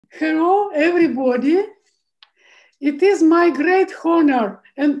Hello, everybody. It is my great honor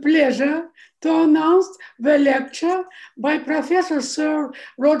and pleasure to announce the lecture by Professor Sir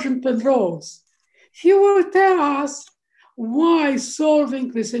Roger Penrose. He will tell us why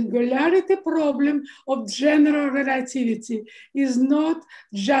solving the singularity problem of general relativity is not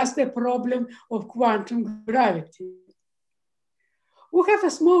just a problem of quantum gravity. We have a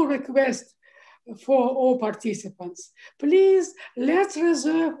small request for all participants. Please, let's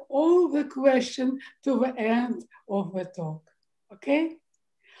reserve all the questions to the end of the talk, okay?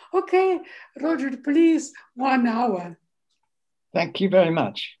 Okay, Roger, please, 1 hour. Thank you very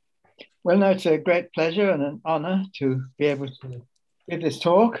much. Well, no, it's a great pleasure and an honor to be able to give this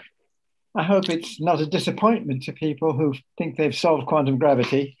talk. I hope it's not a disappointment to people who think they've solved quantum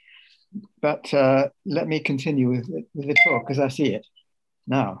gravity, but let me continue with the talk as I see it.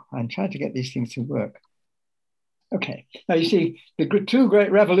 Now, I'm trying to get these things to work. Okay, now you see the two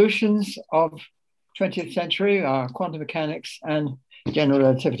great revolutions of 20th century are quantum mechanics and general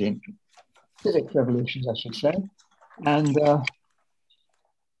relativity, physics revolutions, I should say. And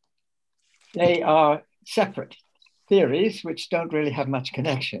they are separate theories which don't really have much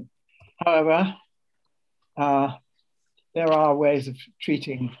connection. However, there are ways of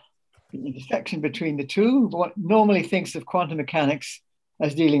treating the intersection between the two. One normally thinks of quantum mechanics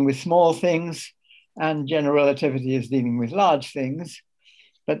as dealing with small things and general relativity as dealing with large things,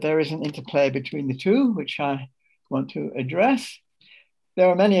 but there is an interplay between the two, which I want to address. There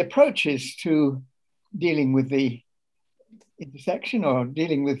are many approaches to dealing with the intersection or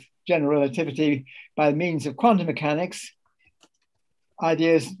dealing with general relativity by means of quantum mechanics.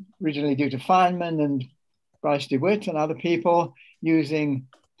 Ideas originally due to Feynman and Bryce DeWitt and other people using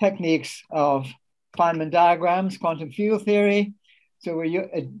techniques of Feynman diagrams, quantum field theory. So we're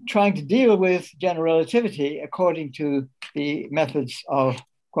trying to deal with general relativity according to the methods of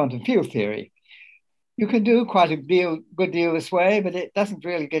quantum field theory. You can do quite a good deal this way, but it doesn't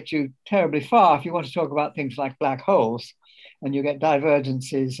really get you terribly far if you want to talk about things like black holes, and you get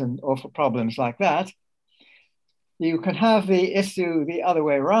divergences and awful problems like that. You can have the issue the other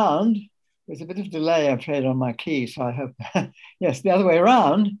way around. There's a bit of delay, I'm afraid, on my key, so I hope, yes, the other way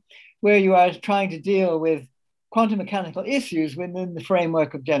around, where you are trying to deal with quantum mechanical issues within the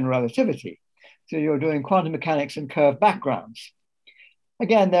framework of general relativity. So you're doing quantum mechanics and curved backgrounds.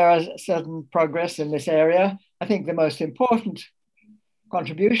 Again, there is certain progress in this area. I think the most important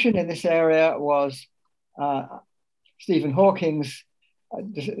contribution in this area was Stephen Hawking's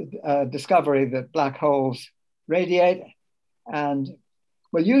discovery that black holes radiate. And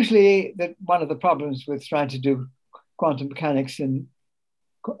well, usually one of the problems with trying to do quantum mechanics in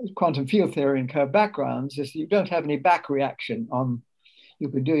quantum field theory and curved backgrounds is you don't have any back reaction on, you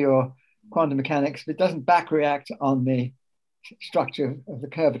could do your quantum mechanics, but it doesn't back react on the structure of the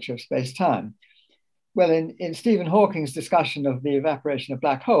curvature of space-time. Well, in Stephen Hawking's discussion of the evaporation of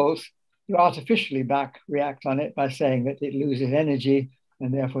black holes, you artificially back react on it by saying that it loses energy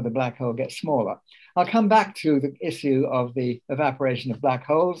and therefore the black hole gets smaller. I'll come back to the issue of the evaporation of black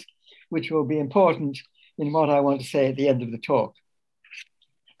holes, which will be important in what I want to say at the end of the talk.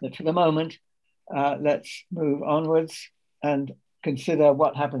 But for the moment, let's move onwards and consider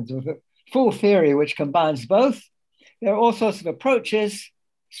what happens with a full theory which combines both. There are all sorts of approaches,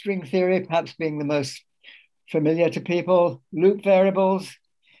 string theory perhaps being the most familiar to people, loop variables,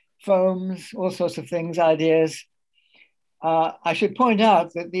 foams, all sorts of things, ideas. I should point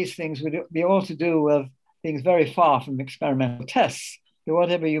out that these things would be all to do with things very far from experimental tests. So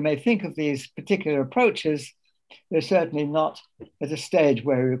whatever you may think of these particular approaches, they're certainly not at a stage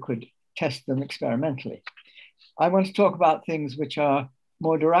where you could test them experimentally. I want to talk about things which are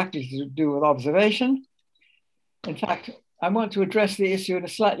more directly to do with observation. In fact, I want to address the issue in a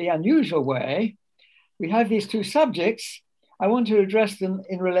slightly unusual way. We have these two subjects. I want to address them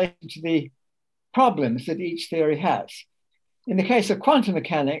in relation to the problems that each theory has. In the case of quantum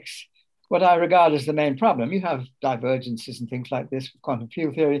mechanics, what I regard as the main problem, you have divergences and things like this with quantum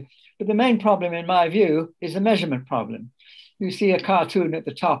field theory, but the main problem in my view is the measurement problem. You see a cartoon at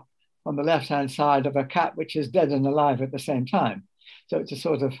the top on the left-hand side of a cat which is dead and alive at the same time. So it's a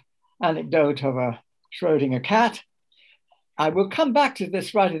sort of anecdote of a Schrodinger cat. I will come back to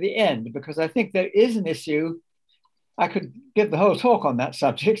this right at the end because I think there is an issue. I could give the whole talk on that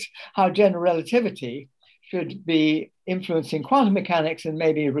subject, how general relativity should be influencing quantum mechanics and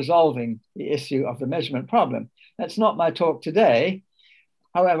maybe resolving the issue of the measurement problem. That's not my talk today.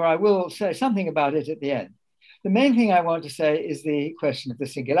 However, I will say something about it at the end. The main thing I want to say is the question of the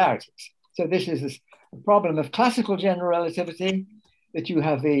singularities. So this is a problem of classical general relativity, that you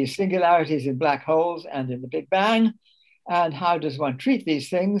have the singularities in black holes and in the Big Bang. And how does one treat these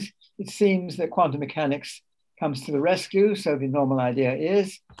things? It seems that quantum mechanics comes to the rescue. So the normal idea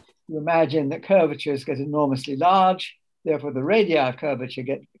is you imagine that curvatures get enormously large, therefore the radii of curvature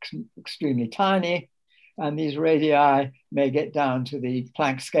get extremely tiny, and these radii may get down to the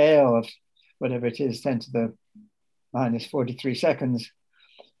Planck scale of whatever it is, 10 to the minus 43 seconds,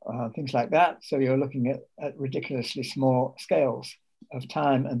 things like that. So you're looking at ridiculously small scales of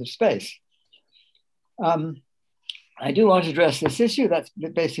time and of space. I do want to address this issue. That's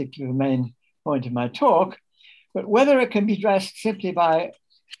basically the main point of my talk. But whether it can be addressed simply by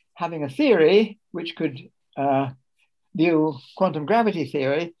having a theory which could view quantum gravity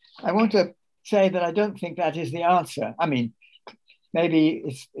theory, I want to say that I don't think that is the answer. I mean, maybe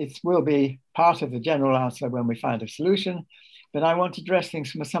it will be part of the general answer when we find a solution, but I want to address things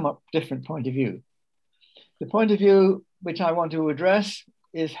from a somewhat different point of view. The point of view which I want to address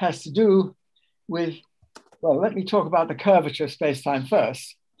has to do with, well, let me talk about the curvature of space-time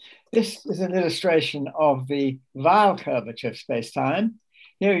first. This is an illustration of the Weyl curvature of space-time.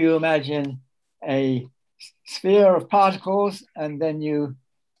 Here you imagine a sphere of particles, and then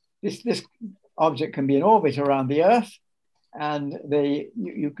this object can be in orbit around the Earth, and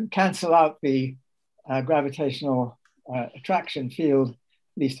you can cancel out the gravitational attraction field, at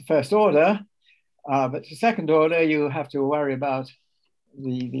least the first order, but the second order, you have to worry about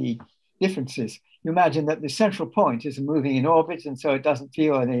the differences. You imagine that the central point is moving in orbit, and so it doesn't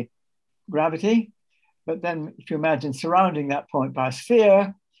feel any gravity. But then if you imagine surrounding that point by a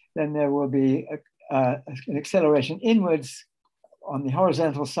sphere, then there will be an acceleration inwards on the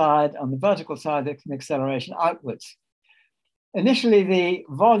horizontal side. On the vertical side, there's an acceleration outwards. Initially, the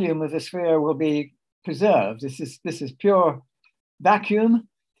volume of the sphere will be preserved. This is pure vacuum,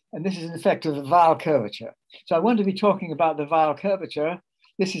 and this is an effect of the Weyl curvature. So I want to be talking about the Weyl curvature.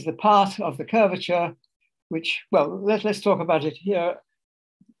 This is the part of the curvature which, well, let's talk about it here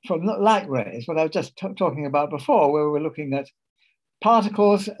from light rays, what I was just talking about before, where we're looking at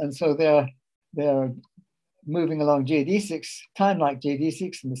particles, and so they're moving along GD6, time like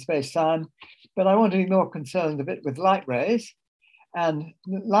GD6 in the space-time. But I want to be more concerned a bit with light rays. And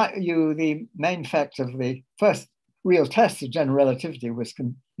the main fact of the first real test of general relativity was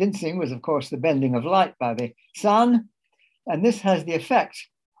convincing, was of course the bending of light by the sun. And this has the effect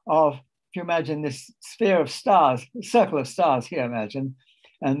of, if you imagine this sphere of stars, circle of stars here, imagine,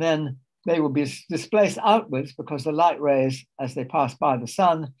 and then they will be displaced outwards because the light rays, as they pass by the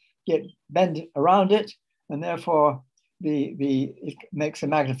sun, get bent around it, and therefore it makes a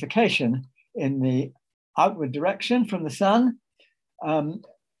magnification in the outward direction from the sun.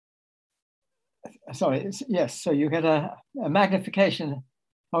 Yes, so you get a magnification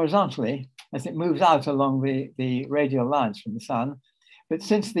horizontally as it moves out along the radial lines from the sun. But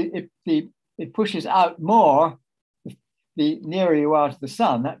since it pushes out more, the nearer you are to the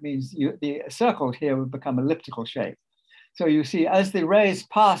sun, that means the circle here will become elliptical shape. So you see, as the rays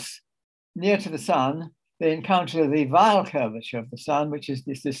pass near to the sun, they encounter the Weyl curvature of the sun, which is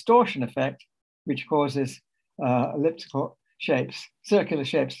this distortion effect, which causes elliptical shapes, circular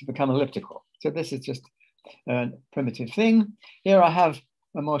shapes to become elliptical. So this is just a primitive thing. Here I have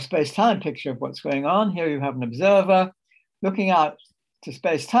a more space-time picture of what's going on. Here you have an observer looking out to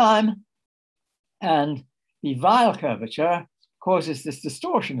space-time, and the Weyl curvature causes this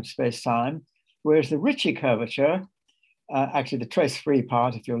distortion of space-time, whereas the Ricci curvature, actually the trace-free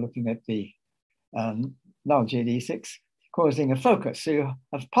part, if you're looking at the null GD6, causing a focus. So you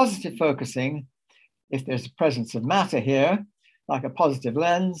have positive focusing if there's a presence of matter here, like a positive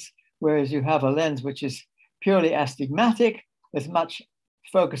lens, whereas you have a lens which is purely astigmatic, as much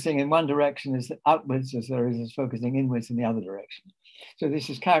focusing in one direction as outwards as there is focusing inwards in the other direction. So this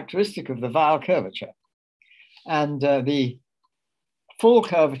is characteristic of the Weyl curvature. And the full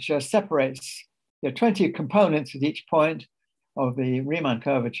curvature separates, there are 20 components at each point of the Riemann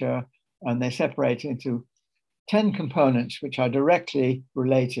curvature, and they separate into 10 components which are directly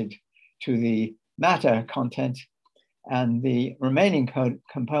related to the matter content, and the remaining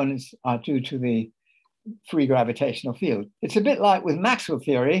components are due to the free gravitational field. It's a bit like with Maxwell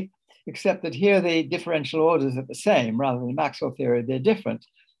theory, except that here the differential orders are the same, rather than Maxwell theory, they're different.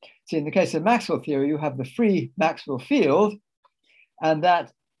 So in the case of Maxwell theory, you have the free Maxwell field, and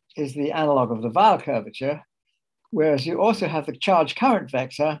that is the analog of the Weyl curvature, whereas you also have the charge current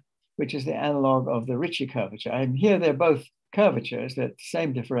vector, which is the analog of the Ricci curvature. And here they're both curvatures, they're the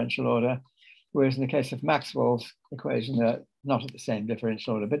same differential order, whereas in the case of Maxwell's equation, they're not at the same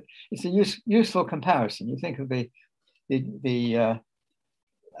differential order. But it's a useful comparison. You think of the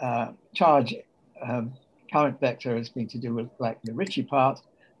charge current vector as being to do with like the Ricci part,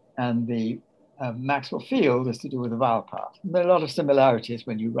 and the Maxwell field is to do with the vowel part. And there are a lot of similarities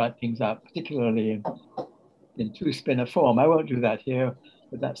when you write things out, particularly in two-spinner form. I won't do that here,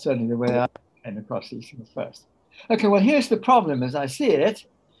 but that's certainly the way I came across these things first. Okay, well, here's the problem as I see it.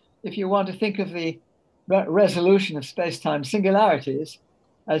 If you want to think of the resolution of space-time singularities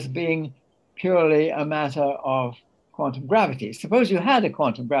as being purely a matter of quantum gravity. Suppose you had a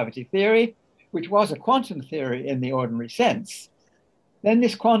quantum gravity theory, which was a quantum theory in the ordinary sense, then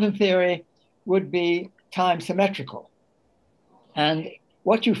this quantum theory would be time symmetrical. And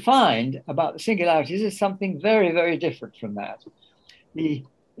what you find about the singularities is something very, very different from that.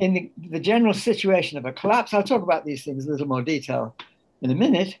 In the general situation of a collapse, I'll talk about these things in a little more detail in a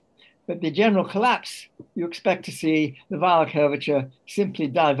minute, but the general collapse, you expect to see the Weyl curvature simply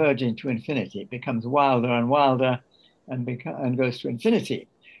diverging to infinity. It becomes wilder and wilder and goes to infinity.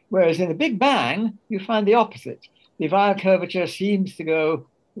 Whereas in the Big Bang, you find the opposite. The Weyl curvature seems to go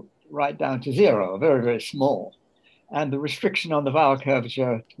right down to zero, very, very small. And the restriction on the Weyl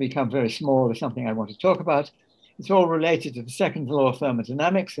curvature to become very small is something I want to talk about. It's all related to the second law of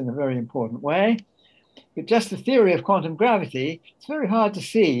thermodynamics in a very important way. But just the theory of quantum gravity, it's very hard to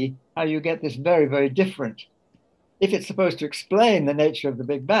see how you get this very, very different. If it's supposed to explain the nature of the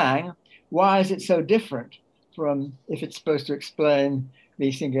Big Bang, why is it so different from if it's supposed to explain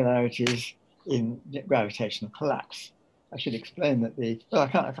the singularities in gravitational collapse? I should explain that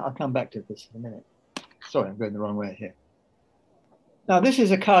I'll come back to this in a minute. Sorry, I'm going the wrong way here. Now, this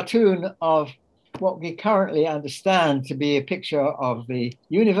is a cartoon of what we currently understand to be a picture of the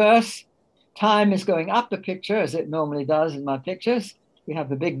universe. Time is going up the picture, as it normally does in my pictures. We have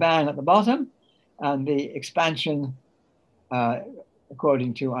the Big Bang at the bottom and the expansion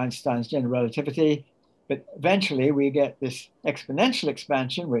according to Einstein's general relativity. But eventually we get this exponential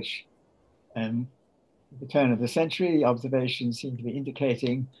expansion, which at the turn of the century, observations seem to be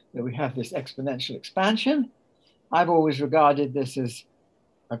indicating that we have this exponential expansion. I've always regarded this as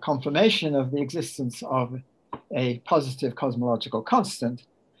a confirmation of the existence of a positive cosmological constant.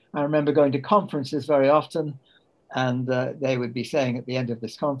 I remember going to conferences very often, and they would be saying at the end of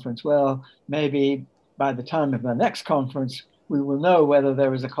this conference, well, maybe by the time of the next conference, we will know whether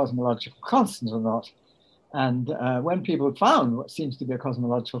there is a cosmological constant or not. And when people found what seems to be a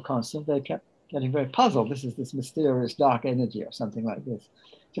cosmological constant, they kept getting very puzzled. This is this mysterious dark energy or something like this.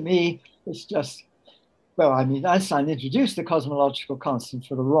 To me, it's just, well, I mean, Einstein introduced the cosmological constant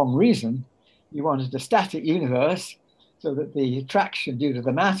for the wrong reason. He wanted a static universe so that the attraction due to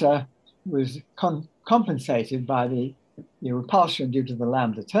the matter was compensated by the repulsion due to the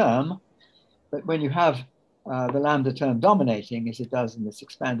lambda term. But when you have the lambda term dominating, as it does in this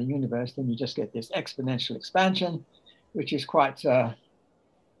expanding universe, then you just get this exponential expansion, which is quite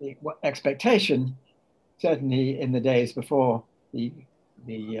the expectation, certainly in the days before the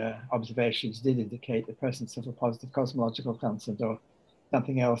observations did indicate the presence of a positive cosmological constant or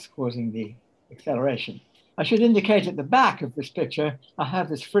something else causing the acceleration. I should indicate at the back of this picture, I have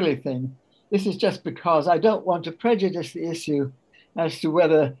this frilly thing. This is just because I don't want to prejudice the issue as to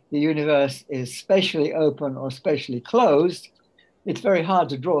whether the universe is spatially open or spatially closed. It's very hard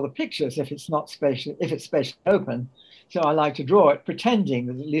to draw the pictures if it's spatially open. So I like to draw it pretending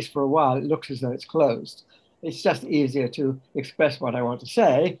that at least for a while it looks as though it's closed. It's just easier to express what I want to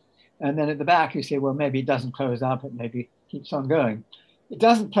say. And then at the back you say, well, maybe it doesn't close up, it maybe keeps on going. It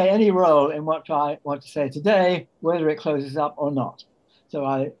doesn't play any role in what I want to say today, whether it closes up or not. So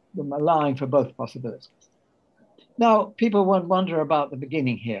I am allowing for both possibilities. Now, people wonder about the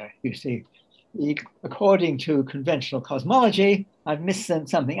beginning here. You see, according to conventional cosmology, I've missed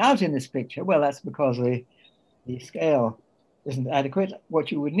something out in this picture. Well, that's because the scale isn't adequate. What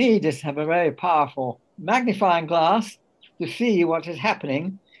you would need is to have a very powerful magnifying glass to see what is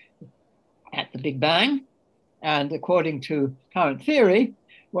happening at the Big Bang. And according to current theory,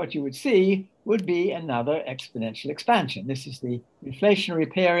 what you would see would be another exponential expansion. This is the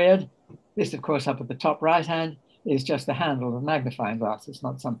inflationary period. This, of course, up at the top right hand is just the handle of a magnifying glass. It's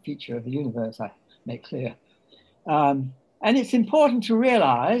not some feature of the universe, I make clear. And it's important to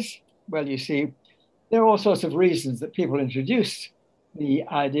realize, well, you see, there are all sorts of reasons that people introduced the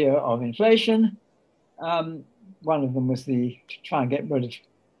idea of inflation. One of them was to try and get rid of,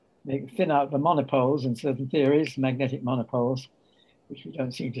 thin out the monopoles in certain theories, magnetic monopoles, which we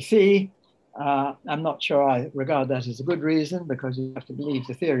don't seem to see. I'm not sure I regard that as a good reason because you have to believe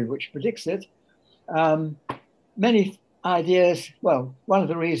the theory which predicts it. Many ideas, well, one of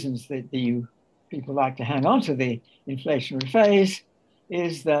the reasons that people like to hang on to the inflationary phase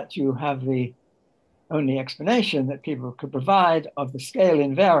is that you have the only explanation that people could provide of the scale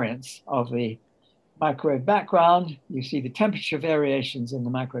invariance of the microwave background. You see the temperature variations in the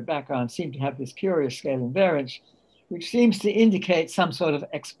microwave background seem to have this curious scale invariance, which seems to indicate some sort of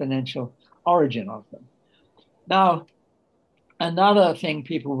exponential origin of them. Now, another thing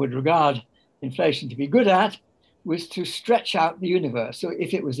people would regard inflation to be good at was to stretch out the universe. So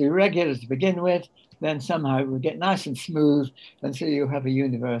if it was irregular to begin with, then somehow it would get nice and smooth until you have a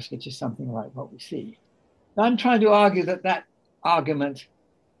universe which is something like what we see. Now, I'm trying to argue that that argument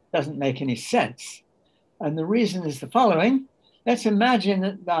doesn't make any sense. And the reason is the following. Let's imagine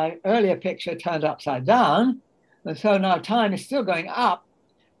that my earlier picture turned upside down. And so now time is still going up,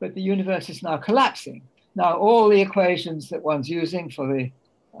 but the universe is now collapsing. Now, all the equations that one's using for the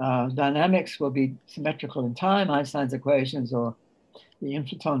dynamics will be symmetrical in time, Einstein's equations or the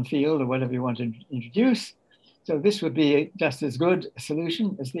inflaton field or whatever you want to introduce. So this would be just as good a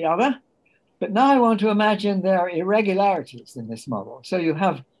solution as the other. But now I want to imagine there are irregularities in this model. So you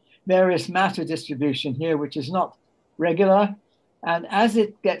have various matter distribution here, which is not regular. And as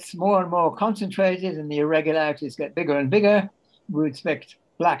it gets more and more concentrated and the irregularities get bigger and bigger, we would expect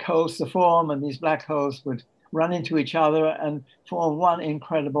black holes to form, and these black holes would run into each other and form one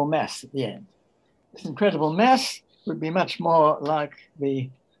incredible mess at the end. This incredible mess would be much more like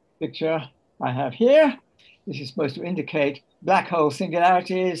the picture I have here. This is supposed to indicate black hole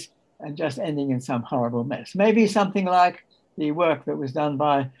singularities and just ending in some horrible mess. Maybe something like the work that was done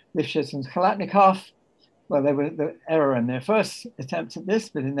by Lifshitz and Kalatnikov. Well, they were the error in their first attempts at this,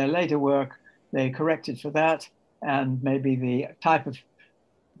 but in their later work, they corrected for that. And maybe the type of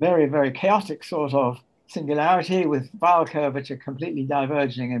very, very chaotic sort of singularity with Weyl curvature completely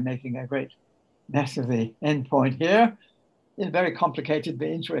diverging and making a great mess of the endpoint here in a very complicated but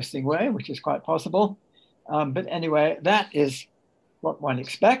interesting way, which is quite possible. But anyway, that is what one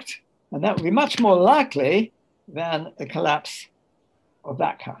expects. And that would be much more likely than a collapse of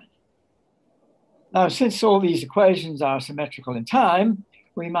that kind. Now, since all these equations are symmetrical in time,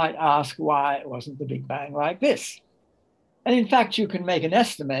 we might ask why it wasn't the Big Bang like this. And in fact, you can make an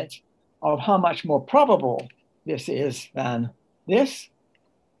estimate of how much more probable this is than this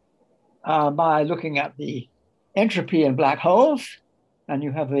by looking at the entropy in black holes. And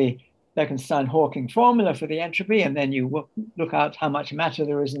you have the Bekenstein-Hawking formula for the entropy, and then you look out how much matter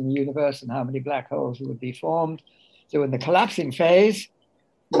there is in the universe and how many black holes would be formed. So in the collapsing phase,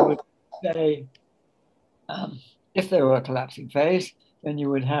 you would say, if there were a collapsing phase, then you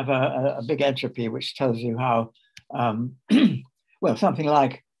would have a big entropy, which tells you how, well, something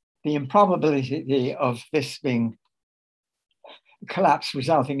like the improbability of this being collapse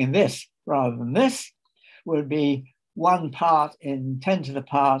resulting in this rather than this would be 1 part in 10 to the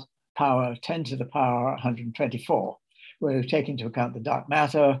power 10 to the power 124, where we take into account the dark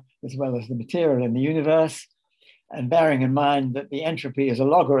matter as well as the material in the universe, and bearing in mind that the entropy is a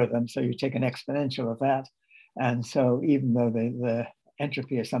logarithm, so you take an exponential of that. And so even though the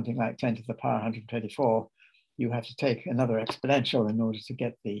entropy is something like 10 to the power 124, you have to take another exponential in order to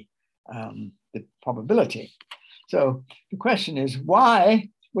get the probability. So the question is, why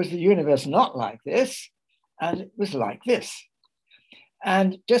was the universe not like this and it was like this?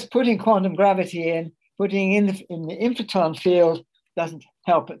 And just putting quantum gravity in, putting in the inflaton field doesn't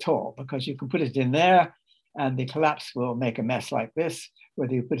help at all, because you can put it in there and the collapse will make a mess like this.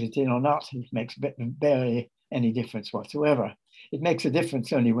 Whether you put it in or not, it makes barely any difference whatsoever. It makes a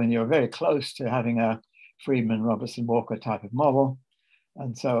difference only when you're very close to having a Friedman-Robertson-Walker type of model.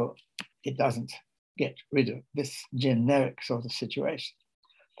 And so it doesn't get rid of this generic sort of situation.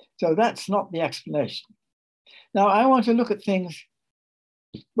 So that's not the explanation. Now I want to look at things.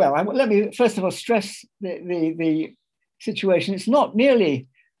 Well, let me first of all stress the situation. It's not merely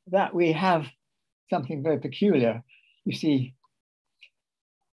that we have something very peculiar. You see,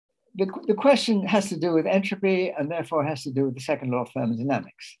 the question has to do with entropy and therefore has to do with the second law of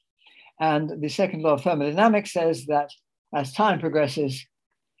thermodynamics. And the second law of thermodynamics says that as time progresses,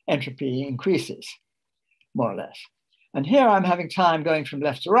 entropy increases, more or less. And here I'm having time going from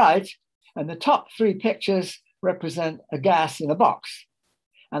left to right, and the top 3 pictures represent a gas in a box.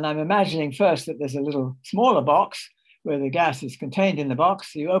 And I'm imagining first that there's a little smaller box where the gas is contained in the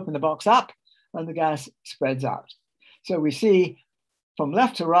box. So you open the box up and the gas spreads out. So we see from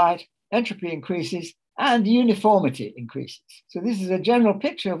left to right, entropy increases and uniformity increases. So this is a general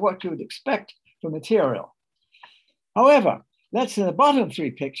picture of what you would expect from material. However, that's in the bottom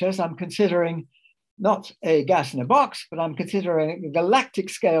 3 pictures. I'm considering not a gas in a box, but I'm considering a galactic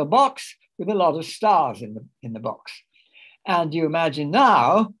scale box with a lot of stars in the box. And you imagine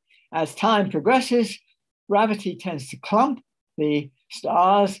now, as time progresses, gravity tends to clump the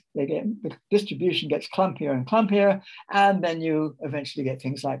stars, the distribution gets clumpier and clumpier, and then you eventually get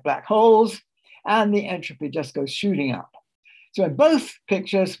things like black holes. and the entropy just goes shooting up. So in both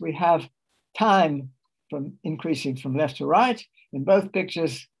pictures, we have time from increasing from left to right. In both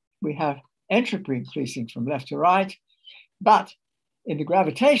pictures, we have entropy increasing from left to right. But in the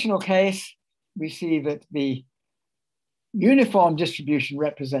gravitational case, we see that the uniform distribution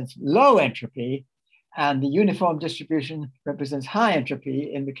represents low entropy, and the uniform distribution represents high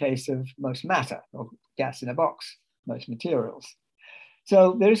entropy in the case of most matter, or gas in a box, most materials.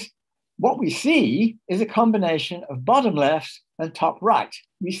 So what we see is a combination of bottom left and top right.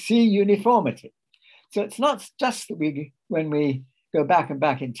 We see uniformity. So it's not just that when we go back and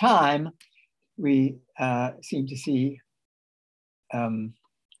back in time, we seem to see, let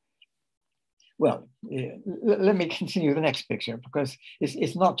me continue the next picture, because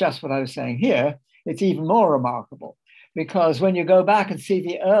it's not just what I was saying here, it's even more remarkable. Because when you go back and see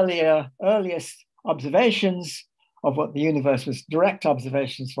the earliest observations of what the universe was, direct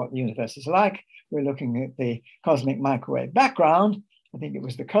observations of what the universe is like, we're looking at the cosmic microwave background. I think it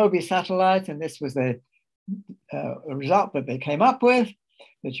was the Kobe satellite, and this was a result that they came up with,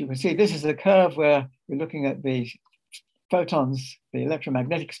 that you can see this is a curve where we're looking at the photons, the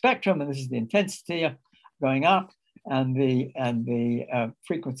electromagnetic spectrum, and this is the intensity going up and the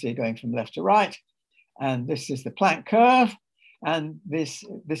frequency going from left to right. And this is the Planck curve, and this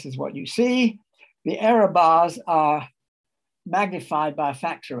is what you see. The error bars are magnified by a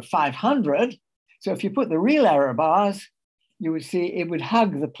factor of 500. So if you put the real error bars, you would see it would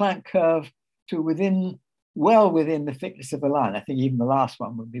hug the Planck curve to well within the thickness of the line. I think even the last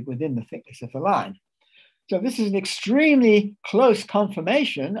one would be within the thickness of the line. So this is an extremely close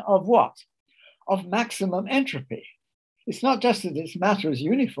confirmation of what? Of maximum entropy. It's not just that its matter is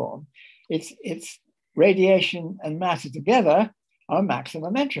uniform, it's radiation and matter together are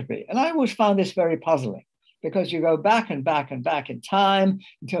maximum entropy. And I always found this very puzzling, because you go back and back and back in time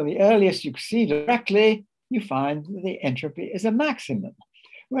until the earliest you see directly, you find that the entropy is a maximum,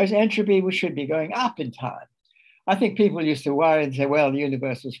 whereas entropy should be going up in time. I think people used to worry and say, well, the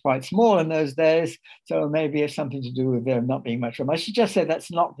universe was quite small in those days, so maybe it's something to do with there not being much room. I should just say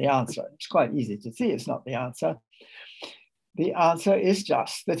that's not the answer. It's quite easy to see it's not the answer. The answer is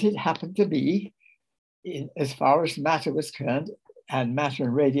just that it happened to be, as far as matter was concerned, and matter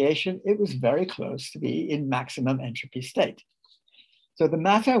and radiation, it was very close to be in maximum entropy state. So the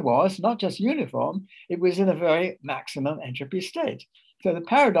matter was not just uniform, it was in a very maximum entropy state. So the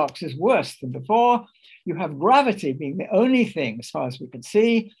paradox is worse than before. You have gravity being the only thing, as far as we can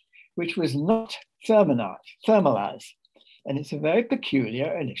see, which was not thermalized. And it's a very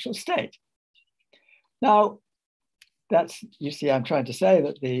peculiar initial state. Now, you see, I'm trying to say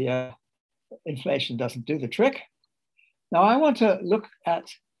that the inflation doesn't do the trick. Now, I want to look at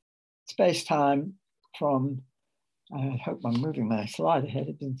space-time from, I hope I'm moving my slide ahead.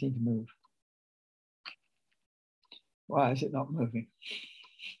 It didn't seem to move. Why is it not moving?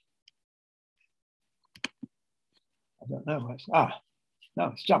 I don't know. No,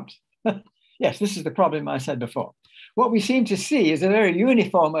 it's jumped. Yes, this is the problem I said before. What we seem to see is a very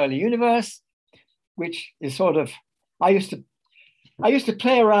uniform early universe, which is sort of, I used to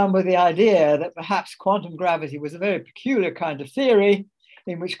play around with the idea that perhaps quantum gravity was a very peculiar kind of theory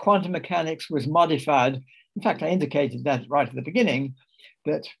in which quantum mechanics was modified. In fact, I indicated that right at the beginning,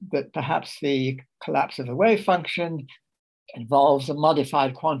 that perhaps the collapse of the wave function involves a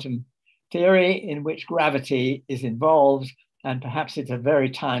modified quantum theory in which gravity is involved, and perhaps it's a very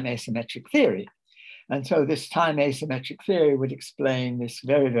time asymmetric theory. And so this time asymmetric theory would explain this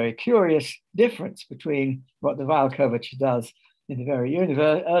very, very curious difference between what the Weyl curvature does in the very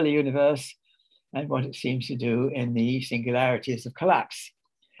early universe and what it seems to do in the singularities of collapse.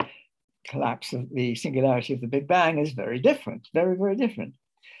 Collapse of the singularity of the Big Bang is very different, very, very different.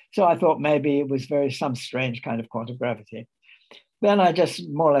 So I thought maybe it was some strange kind of quantum gravity. Then I just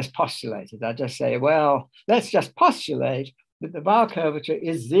more or less postulated. I just say, well, let's just postulate that the Weyl curvature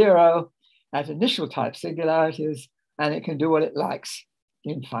is zero at initial type singularities, and it can do what it likes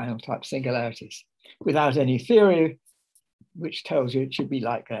in final type singularities without any theory which tells you it should be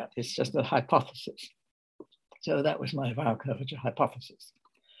like that. It's just a hypothesis. So that was my Weyl curvature hypothesis.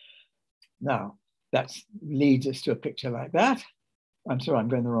 Now, that leads us to a picture like that. I'm sorry, I'm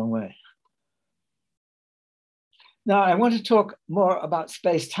going the wrong way. Now, I want to talk more about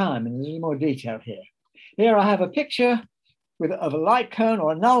space-time in a little more detail here. Here I have a picture of a light cone,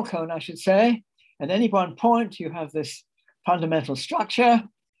 or a null cone, I should say. At any one point, you have this fundamental structure.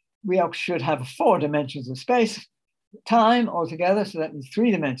 We should have 4 dimensions of space-time altogether, so that means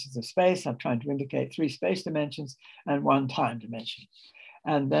 3 dimensions of space. I'm trying to indicate 3 space dimensions and 1 time dimension.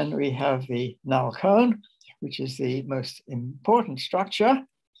 And then we have the null cone, which is the most important structure.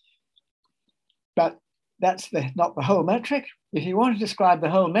 But that's not the whole metric. If you want to describe the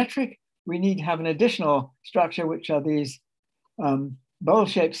whole metric, we need to have an additional structure, which are these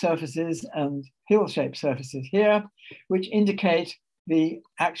bowl-shaped surfaces and hill-shaped surfaces here, which indicate the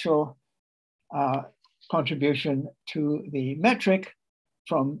actual contribution to the metric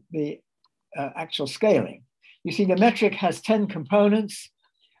from the actual scaling. You see, the metric has 10 components,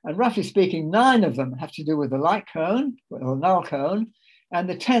 and roughly speaking, 9 of them have to do with the light cone, or null cone, and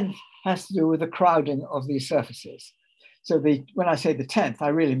the 10th has to do with the crowding of these surfaces. So when I say the 10th, I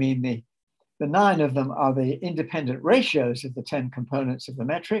really mean the 9 of them are the independent ratios of the 10 components of the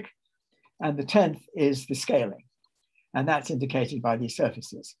metric, and the 10th is the scaling. And that's indicated by these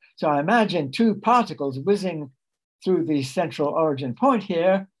surfaces. So I imagine 2 particles whizzing through the central origin point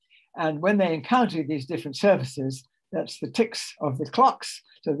here, and when they encounter these different surfaces, that's the ticks of the clocks.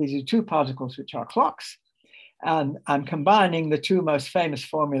 So these are 2 particles which are clocks. And I'm combining the 2 most famous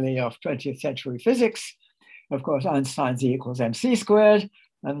formulae of 20th century physics. Of course, Einstein's E equals mc squared,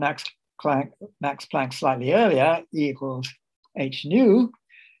 and Max Planck slightly earlier, E equals h nu.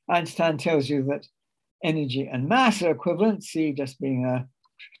 Einstein tells you that energy and mass are equivalent, C just being a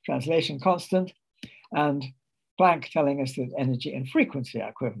translation constant, and Planck telling us that energy and frequency are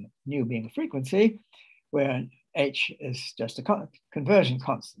equivalent, nu being the frequency, where h is just a conversion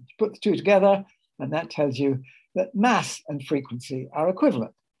constant. You put the 2 together, and that tells you that mass and frequency are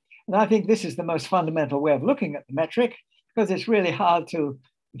equivalent. And I think this is the most fundamental way of looking at the metric, because it's really hard to,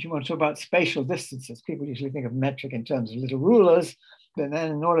 if you want to talk about spatial distances, people usually think of metric in terms of little rulers, but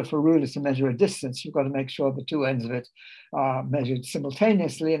then in order for rulers to measure a distance, you've got to make sure the 2 ends of it are measured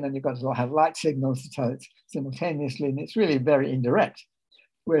simultaneously, and then you've got to have light signals to tell it simultaneously, and it's really very indirect.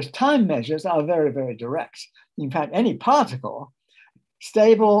 Whereas time measures are very, very direct. In fact, any particle,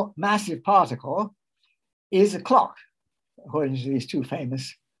 stable, massive particle, is a clock, according to these 2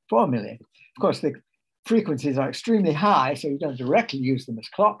 famous formulae. Of course, the frequencies are extremely high, so you don't directly use them as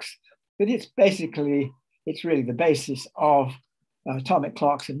clocks, but it's really the basis of atomic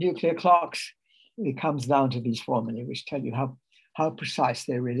clocks and nuclear clocks. It comes down to these formulae, which tell you how precise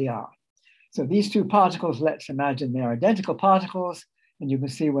they really are. So these 2 particles, let's imagine they're identical particles, and you can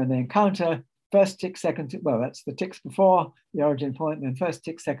see when they encounter, first tick, second tick, well, that's the ticks before the origin point, and then first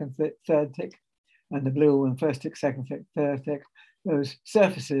tick, second tick, third tick, and the blue one, first tick, second tick, third tick. Those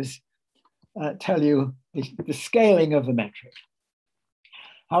surfaces tell you the scaling of the metric.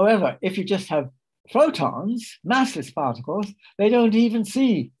 However, if you just have photons, massless particles, they don't even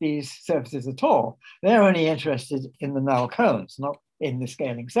see these surfaces at all. They're only interested in the null cones, not in the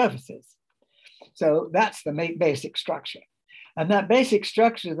scaling surfaces. So that's the basic structure. And that basic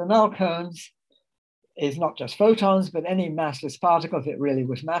structure of the null cones is not just photons, but any massless particle, if it really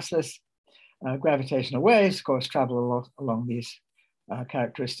was massless. Gravitational waves, of course, travel along these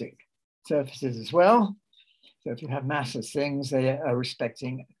characteristic surfaces as well. So if you have massless things, they are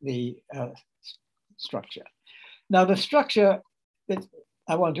respecting the structure. Now, the structure that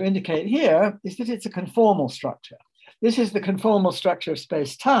I want to indicate here is that it's a conformal structure. This is the conformal structure of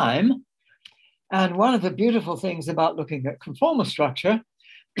space-time. And one of the beautiful things about looking at conformal structure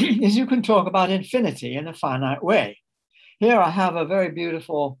is you can talk about infinity in a finite way. Here I have a very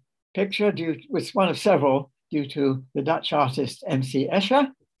beautiful picture, it's one of several due to the Dutch artist M.C.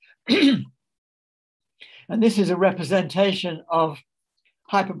 Escher. And this is a representation of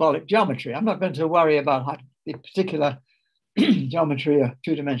hyperbolic geometry. I'm not going to worry about the particular geometry or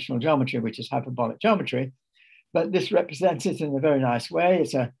 2-dimensional geometry, which is hyperbolic geometry, but this represents it in a very nice way.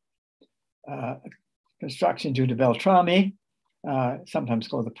 It's a construction due to Beltrami, sometimes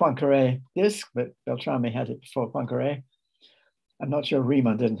called the Poincaré disk, but Beltrami had it before Poincaré. I'm not sure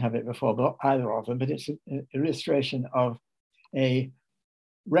Riemann didn't have it before either of them, but it's an illustration of a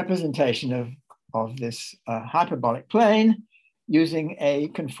representation of this hyperbolic plane using a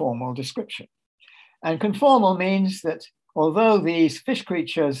conformal description. And conformal means that although these fish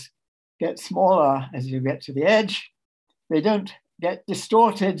creatures get smaller as you get to the edge, they don't get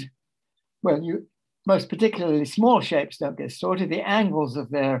distorted. Well, most particularly small shapes don't get distorted. The angles of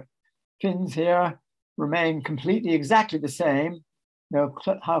their fins here remain completely exactly the same,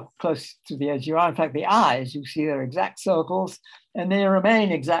 how close to the edge you are. In fact, the eyes, you see they're exact circles, and they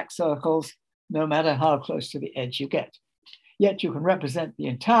remain exact circles no matter how close to the edge you get. Yet you can represent the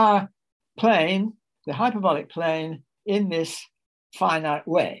entire plane, the hyperbolic plane, in this finite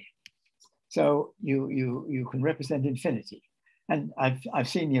way. So you can represent infinity. And I've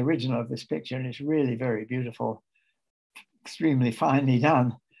seen the original of this picture, and it's really very beautiful, extremely finely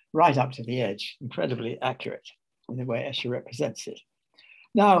done, right up to the edge, incredibly accurate in the way Escher represents it.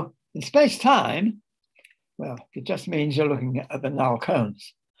 Now, in space-time, well, it just means you're looking at the null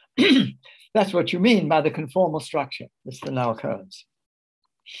cones. That's what you mean by the conformal structure. It's the null occurrence.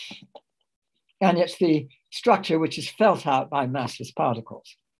 And it's the structure which is felt out by massless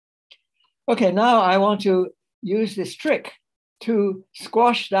particles. Okay, now I want to use this trick to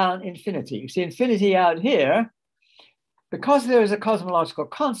squash down infinity. You see infinity out here, because there is a cosmological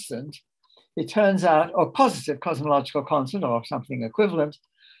constant, it turns out, or positive cosmological constant or something equivalent,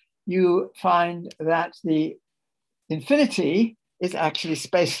 you find that the infinity is actually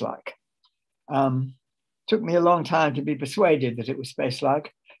space-like. Took me a long time to be persuaded that it was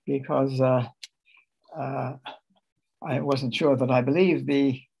space-like because I wasn't sure that I believed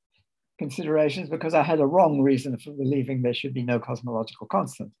the considerations because I had a wrong reason for believing there should be no cosmological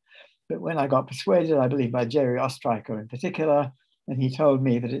constant. But when I got persuaded, I believe by Jerry Oestreicher in particular, and he told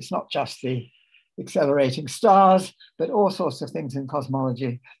me that it's not just the accelerating stars, but all sorts of things in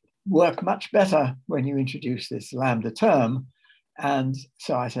cosmology work much better when you introduce this lambda term. And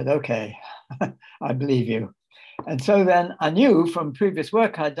so I said, okay, I believe you. And so then I knew from previous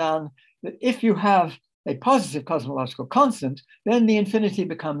work I'd done that if you have a positive cosmological constant, then the infinity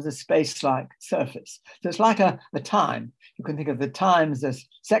becomes a space-like surface. So it's like a time. You can think of the times as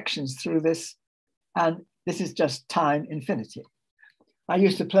sections through this, and this is just time infinity. I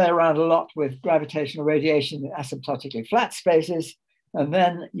used to play around a lot with gravitational radiation in asymptotically flat spaces, and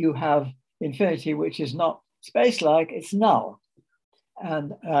then you have infinity, which is not space-like, it's null.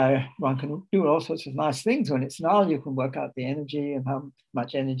 And one can do all sorts of nice things when it's null. You can work out the energy and how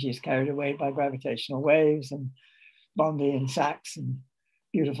much energy is carried away by gravitational waves and Bondi and Sachs and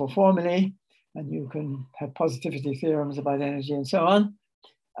beautiful formulae. And you can have positivity theorems about energy and so on.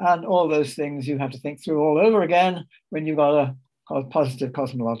 And all those things you have to think through all over again when you've got a positive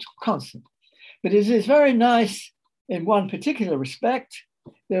cosmological constant. But it is very nice in one particular respect.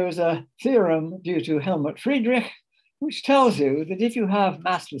 There is a theorem due to Helmut Friedrich, which tells you that if you have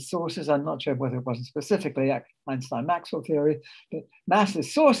massless sources, I'm not sure whether it wasn't specifically Einstein-Maxwell theory, but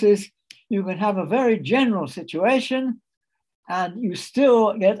massless sources, you can have a very general situation and you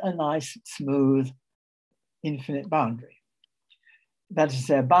still get a nice, smooth, infinite boundary. That is to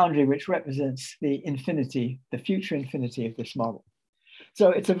say, a boundary which represents the infinity, the future infinity of this model. So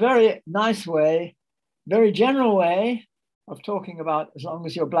it's a very nice way, very general way of talking about as long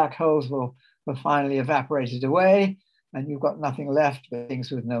as your black holes will finally evaporated away, and you've got nothing left but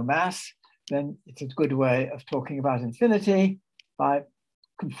things with no mass, then it's a good way of talking about infinity by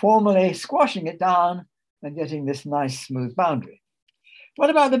conformally squashing it down and getting this nice smooth boundary. What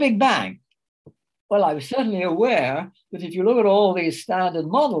about the Big Bang? Well, I was certainly aware that if you look at all these standard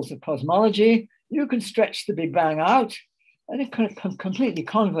models of cosmology, you can stretch the Big Bang out and it can completely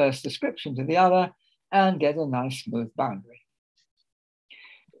converse description to the other and get a nice smooth boundary.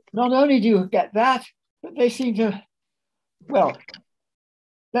 Not only do you get that, but they seem to, well,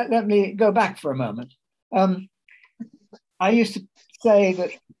 let me go back for a moment. I used to say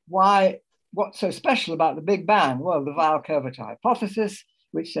that what's so special about the Big Bang? Well, the Weyl curvature hypothesis,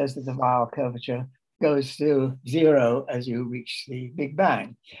 which says that the Weyl curvature goes to zero as you reach the Big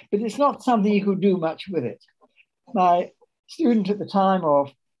Bang. But it's not something you could do much with it. My student at the time, or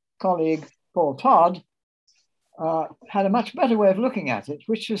colleague Paul Todd, had a much better way of looking at it,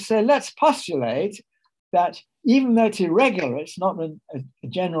 which was say, let's postulate that even though it's irregular, it's not a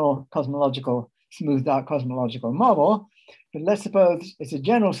general cosmological, smoothed out cosmological model, but let's suppose it's a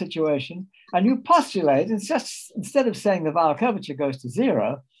general situation, and you postulate, and just instead of saying the Weyl curvature goes to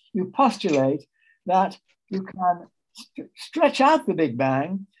zero, you postulate that you can stretch out the Big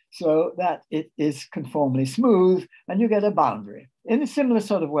Bang so that it is conformally smooth, and you get a boundary in a similar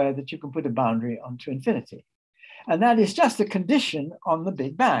sort of way that you can put a boundary onto infinity. And that is just a condition on the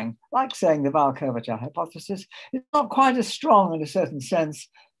Big Bang, like saying the Weyl curvature hypothesis. It's not quite as strong in a certain sense.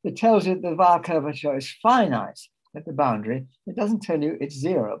 It tells you that the Weyl curvature is finite at the boundary. It doesn't tell you it's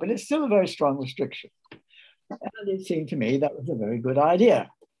zero, but it's still a very strong restriction. And it seemed to me that was a very good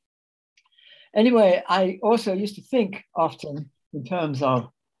idea. Anyway, I also used to think often in terms of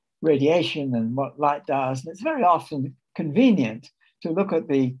radiation and what light does. And it's very often convenient to look at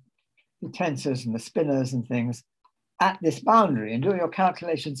the tensors and the spinors and things at this boundary and do your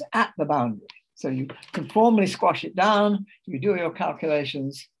calculations at the boundary. So you conformally squash it down, you do your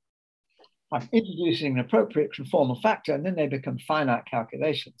calculations by introducing an appropriate conformal factor, and then they become finite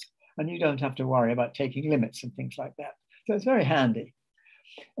calculations. And you don't have to worry about taking limits and things like that. So it's very handy.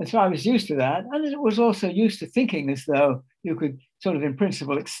 And so I was used to that. And it was also used to thinking as though you could sort of in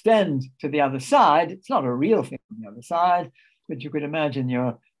principle extend to the other side. It's not a real thing on the other side, but you could imagine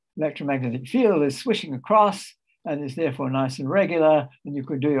your electromagnetic field is swishing across and is therefore nice and regular, and you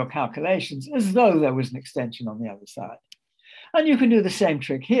could do your calculations as though there was an extension on the other side. And you can do the same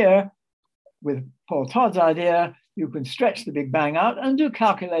trick here. with Paul Todd's idea, you can stretch the Big Bang out and do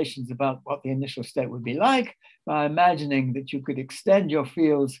calculations about what the initial state would be like by imagining that you could extend your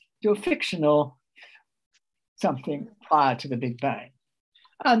fields to a fictional something prior to the Big Bang.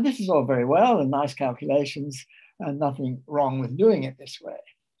 And this is all very well and nice calculations, and nothing wrong with doing it this way.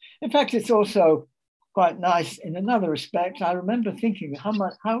 In fact, it's also quite nice in another respect. I remember thinking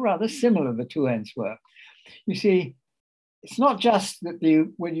how rather similar the two ends were. You see, it's not just that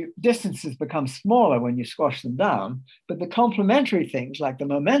distances become smaller when you squash them down, but the complementary things like the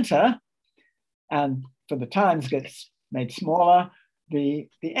momenta, and for the times gets made smaller, the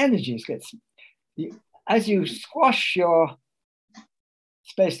energies as you squash your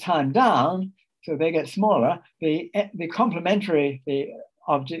space-time down, so they get smaller, the complementary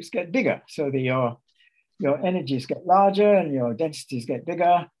objects get bigger, so your energies get larger and your densities get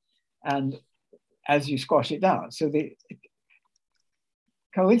bigger, and as you squash it down. So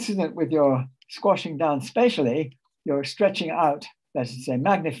coincident with your squashing down spatially, you're stretching out, let's say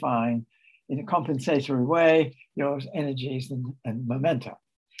magnifying in a compensatory way your energies and momenta.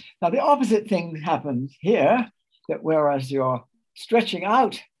 Now the opposite thing happens here, that whereas you're stretching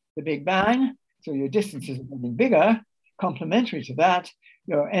out the Big Bang, so your distances are getting bigger, complementary to that,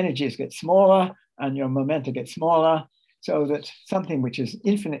 your energies get smaller and your momenta get smaller, so that something which is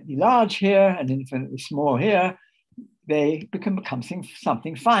infinitely large here and infinitely small here, they become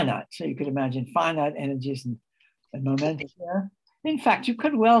something finite. So you could imagine finite energies and momenta here. In fact, you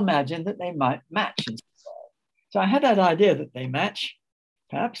could well imagine that they might match. So I had that idea that they match,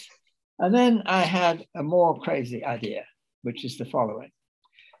 perhaps. And then I had a more crazy idea, which is the following: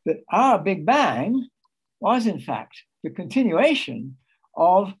 that our Big Bang was, in fact, the continuation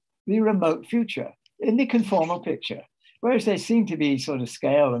of the remote future in the conformal picture. Whereas they seem to be sort of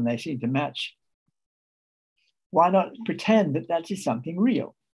scale and they seem to match, why not pretend that that is something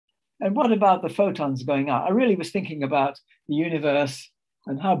real? And what about the photons going out? I really was thinking about the universe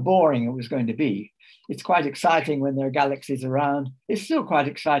and how boring it was going to be. It's quite exciting when there are galaxies around. It's still quite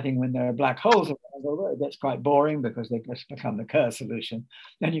exciting when there are black holes around, although it gets quite boring because they just become the Kerr solution.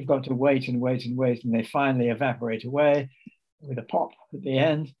 Then you've got to wait and wait and wait, and they finally evaporate away with a pop at the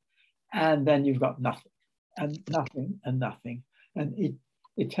end. And then you've got nothing and nothing and nothing, and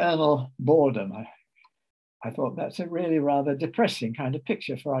eternal boredom. I thought that's a really rather depressing kind of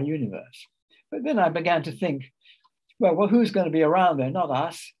picture for our universe. But then I began to think, well, who's going to be around there? Not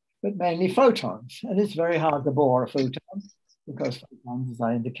us, but mainly photons. And it's very hard to bore a photon because photons, as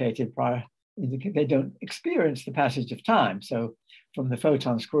I indicated prior, they don't experience the passage of time. So from the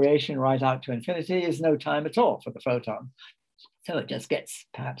photon's creation right out to infinity is no time at all for the photon. So it just gets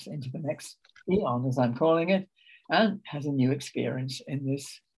perhaps into the next eon, as I'm calling it, and has a new experience in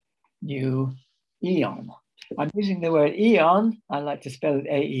this new eon. I'm using the word eon, I like to spell it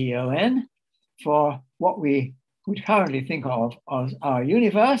A-E-O-N, for what we would currently think of as our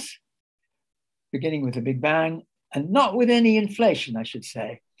universe, beginning with the Big Bang, and not with any inflation, I should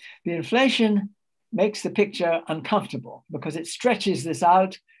say. The inflation makes the picture uncomfortable because it stretches this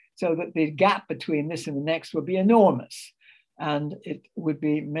out so that the gap between this and the next would be enormous. And it would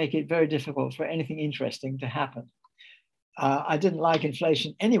make it very difficult for anything interesting to happen. I didn't like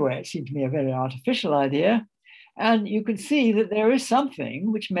inflation anyway. It seemed to me a very artificial idea. And you can see that there is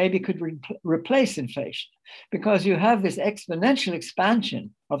something which maybe could replace inflation, because you have this exponential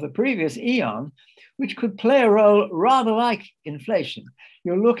expansion of the previous eon, which could play a role rather like inflation.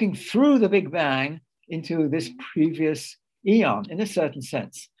 You're looking through the Big Bang into this previous eon in a certain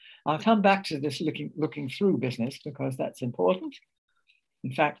sense. I'll come back to this looking through business because that's important.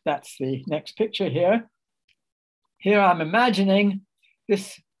 In fact, that's the next picture here. Here I'm imagining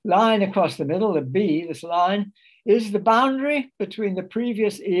this line across the middle, the B, this line, is the boundary between the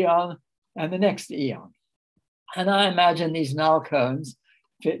previous eon and the next eon. And I imagine these null cones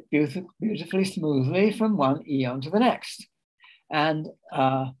fit beautifully smoothly from one eon to the next. And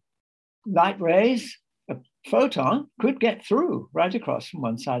light rays, a photon, could get through right across from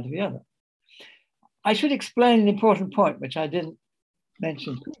one side to the other. I should explain an important point, which I didn't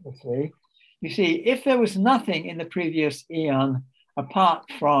mention previously. You see, if there was nothing in the previous eon apart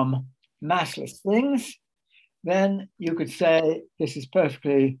from massless things, then you could say this is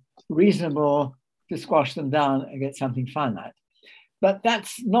perfectly reasonable to squash them down and get something finite. But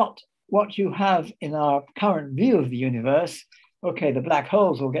that's not what you have in our current view of the universe. Okay, the black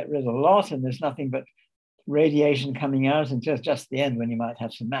holes will get rid of a lot and there's nothing but radiation coming out and just the end when you might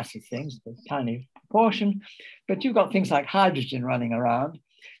have some massive things, a tiny proportion. But you've got things like hydrogen running around.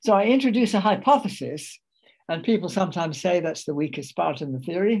 So I introduce a hypothesis, and people sometimes say that's the weakest part in the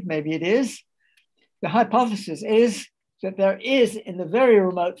theory. Maybe it is. The hypothesis is that there is, in the very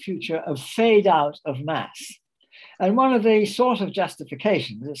remote future, a fade out of mass. And one of the sort of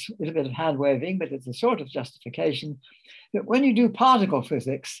justifications, it's a little bit of hand waving, but it's a sort of justification that when you do particle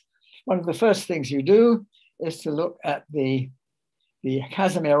physics, one of the first things you do is to look at the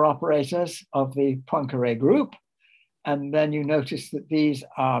Casimir operators of the Poincare group. And then you notice that these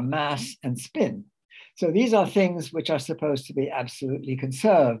are mass and spin. So these are things which are supposed to be absolutely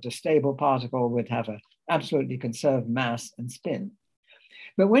conserved. A stable particle would have an absolutely conserved mass and spin.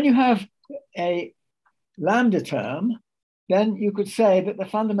 But when you have a lambda term, then you could say that the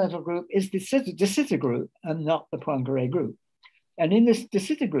fundamental group is the de Sitter group and not the Poincare group. And in this de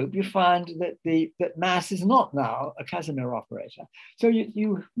Sitter group, you find that mass is not now a Casimir operator. So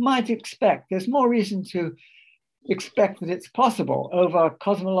you might expect, there's more reason to expect that it's possible over a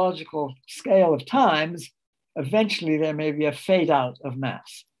cosmological scale of times, eventually there may be a fade out of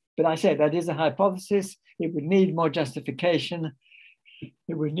mass. But I say that is a hypothesis. It would need more justification.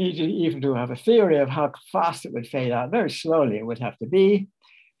 It would need even to have a theory of how fast it would fade out. Very slowly it would have to be.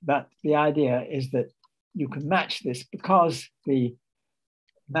 But the idea is that you can match this because the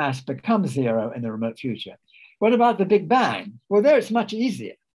mass becomes zero in the remote future. What about the Big Bang? Well, there it's much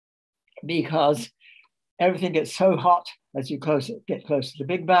easier because everything gets so hot as you get close to the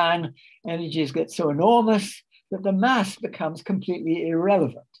Big Bang, energies get so enormous that the mass becomes completely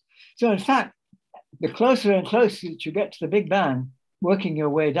irrelevant. So in fact, the closer and closer that you get to the Big Bang, working your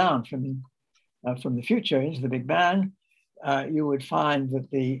way down from the future into the Big Bang, you would find that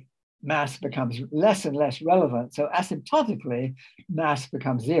the mass becomes less and less relevant. So asymptotically, mass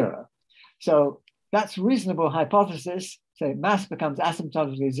becomes zero. So that's a reasonable hypothesis. So mass becomes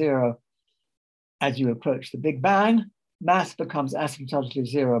asymptotically zero as you approach the Big Bang. Mass becomes asymptotically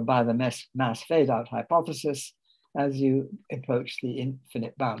zero by the mass fade out hypothesis as you approach the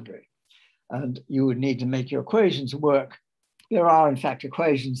infinite boundary. And you would need to make your equations work. There are, in fact,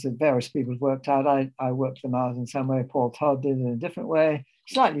 equations that various people have worked out. I worked them out in some way. Paul Todd did it in a different way,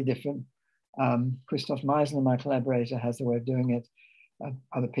 slightly different. Christoph Meisner, my collaborator, has a way of doing it.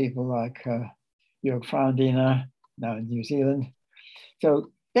 Other people like Jörg Fraundiner, now in New Zealand.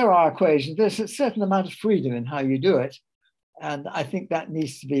 So there are equations. There's a certain amount of freedom in how you do it. And I think that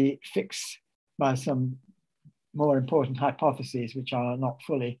needs to be fixed by some more important hypotheses, which are not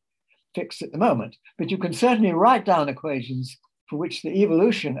fully fixed at the moment. But you can certainly write down equations for which the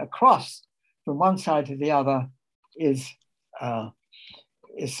evolution across from one side to the other is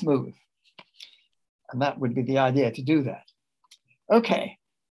smooth. And that would be the idea, to do that. Okay.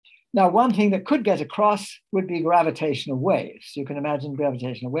 Now, one thing that could get across would be gravitational waves. You can imagine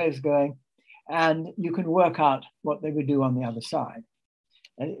gravitational waves going, and you can work out what they would do on the other side.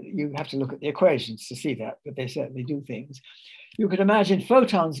 And you have to look at the equations to see that, but they certainly do things. You could imagine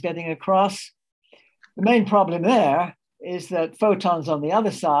photons getting across. The main problem there is that photons on the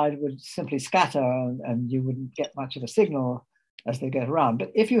other side would simply scatter and you wouldn't get much of a signal as they get around.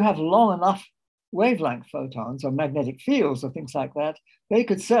 But if you have long enough wavelength photons or magnetic fields or things like that, they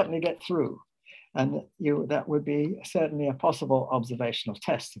could certainly get through. And that would be certainly a possible observational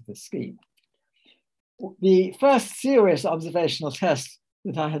test of this scheme. The first serious observational test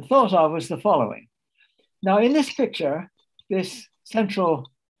that I had thought of was the following. Now, in this picture, this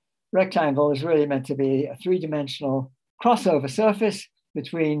central rectangle is really meant to be a three-dimensional crossover surface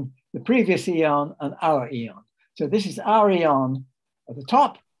between the previous eon and our eon. So this is our eon at the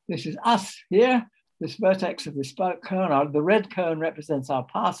top. This is us here. This vertex of this cone, the red cone represents our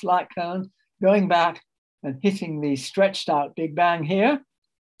past light cone, going back and hitting the stretched out Big Bang here.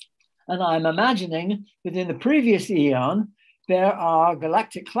 And I'm imagining that in the previous eon, there are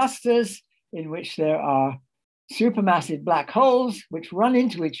galactic clusters in which there are supermassive black holes which run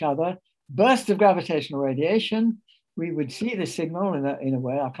into each other, bursts of gravitational radiation. We would see the signal in a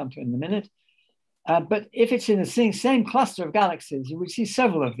way, I'll come to it in a minute. But if it's in the same cluster of galaxies, you would see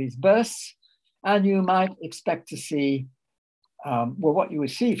several of these bursts, and you might expect to see, well, what you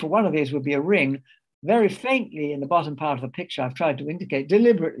would see for one of these would be a ring very faintly in the bottom part of the picture. I've tried to indicate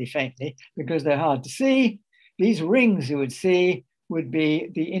deliberately faintly because they're hard to see. These rings you would see would be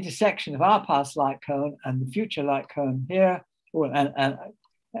the intersection of our past light cone and the future light cone here,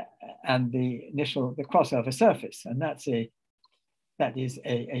 and the crossover surface. And that is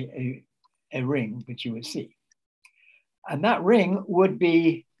a ring that you would see. And that ring would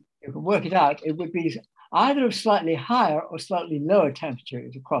be, you can work it out, it would be either of slightly higher or slightly lower temperature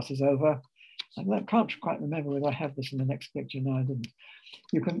as it crosses over. I can't quite remember whether I have this in the next picture. No, I didn't.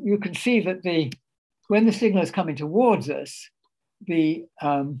 You can see that when the signal is coming towards us, the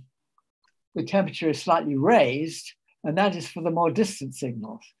temperature is slightly raised, and that is for the more distant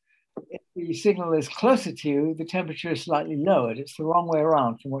signals. the signal is closer to you, the temperature is slightly lowered. It's the wrong way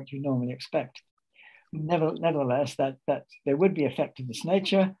around from what you normally expect. Nevertheless, that there would be effect of this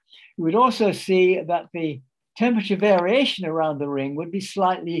nature. You would also see that the temperature variation around the ring would be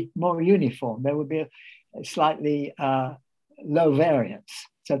slightly more uniform. There would be a slightly low variance.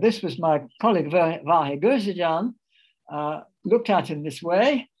 So this was my colleague Vahe Gursajan looked at in this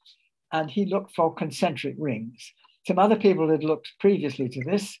way, and he looked for concentric rings. Some other people had looked previously to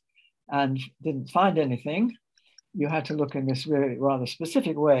this and didn't find anything. You had to look in this really rather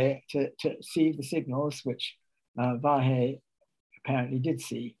specific way to see the signals, which Vahe apparently did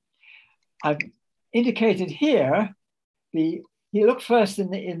see. I've indicated here, he looked first in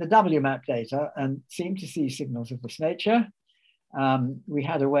the WMAP data and seemed to see signals of this nature. We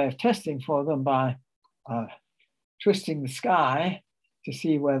had a way of testing for them by twisting the sky to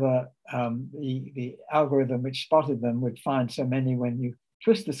see whether the algorithm which spotted them would find so many when you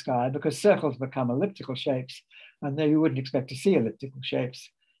twist the sky, because circles become elliptical shapes, and there you wouldn't expect to see elliptical shapes.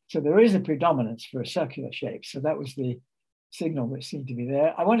 So there is a predominance for a circular shape. So that was the signal which seemed to be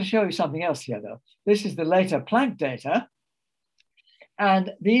there. I want to show you something else here, though. This is the later Planck data.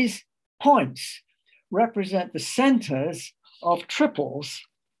 And these points represent the centers of triples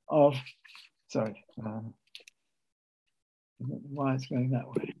of, sorry, why it's going that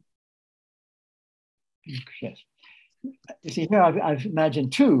way. Yes. You see here, I've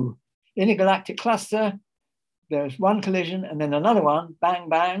imagined two. In a galactic cluster, there's one collision and then another one, bang,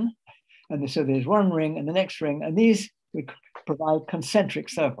 bang. And so there's one ring and the next ring, and these would provide concentric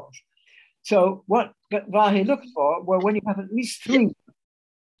circles. So what Vahe looked for were when you have at least three.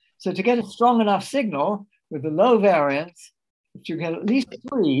 So to get a strong enough signal with the low variance, if you get at least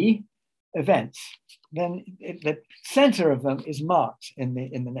three events, then the center of them is marked in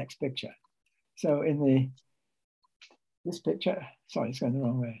the next picture. So in this picture, sorry, it's going the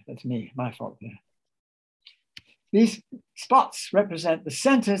wrong way. That's me, my fault there. These spots represent the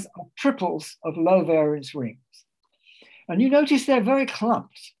centers of triples of low variance rings. And you notice they're very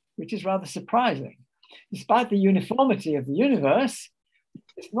clumped, which is rather surprising. Despite the uniformity of the universe,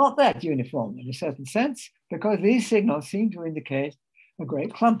 it's not that uniform in a certain sense, because these signals seem to indicate a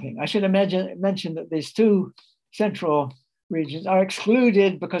great clumping. I should mention that these two central regions are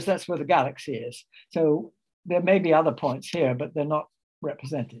excluded because that's where the galaxy is. So there may be other points here, but they're not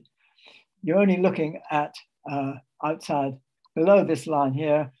represented. You're only looking at outside, below this line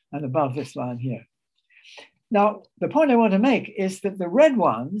here and above this line here. Now, the point I want to make is that the red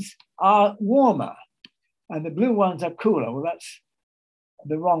ones are warmer and the blue ones are cooler. Well, that's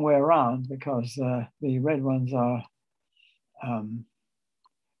the wrong way around, because the red ones are,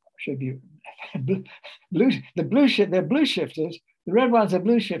 should be blue, they're blue shifted, the red ones are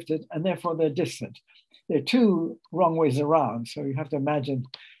blue shifted, and therefore they're distant. They're two wrong ways around. So you have to imagine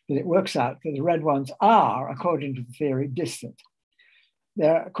that it works out that the red ones are, according to the theory, distant.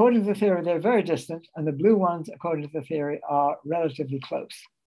 They're, according to the theory, they're very distant, and the blue ones, according to the theory, are relatively close.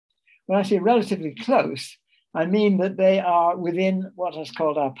 When I say relatively close, I mean that they are within what is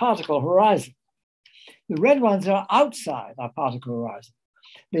called our particle horizon. The red ones are outside our particle horizon.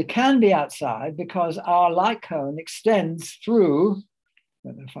 They can be outside because our light cone extends through, I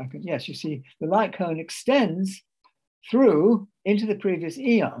don't know if I can, yes, you see, the light cone extends through into the previous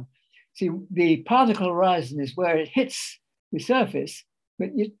eon. See, the particle horizon is where it hits the surface, but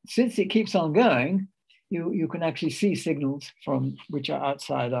since it keeps on going, you can actually see signals from which are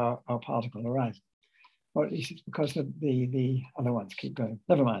outside our particle horizon. Or at least it's because the other ones keep going.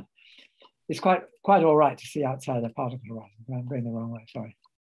 Never mind. It's quite all right to see outside the particle horizon. I'm going the wrong way, sorry.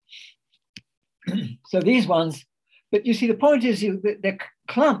 So these ones, but you see, the point is they're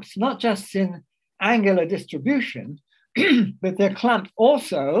clumped, not just in angular distribution, but they're clumped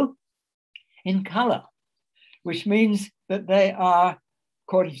also in color, which means that they are,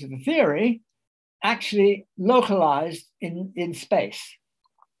 according to the theory, actually localized in space.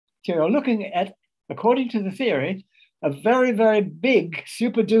 So you're looking at, according to the theory, a very, very big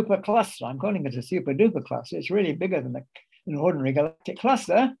super duper cluster. I'm calling it a super duper cluster. It's really bigger than an ordinary galactic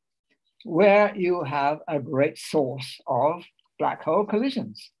cluster, where you have a great source of black hole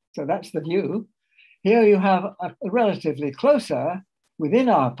collisions. So that's the view. Here you have a relatively closer, within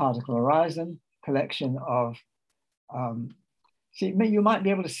our particle horizon, collection of, see, you might be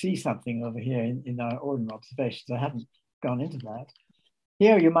able to see something over here in our ordinary observations. I haven't gone into that.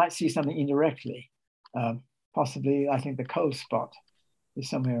 Here you might see something indirectly. Possibly, I think the cold spot is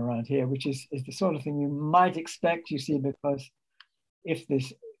somewhere around here, which is the sort of thing you might expect, you see, because if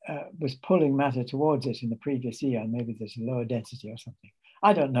this was pulling matter towards it in the previous eon, maybe there's a lower density or something.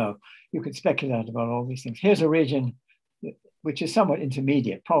 I don't know. You could speculate about all these things. Here's a region which is somewhat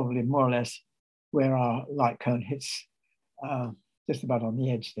intermediate, probably more or less where our light cone hits just about on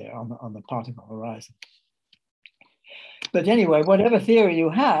the edge there, on the particle horizon. But anyway, whatever theory you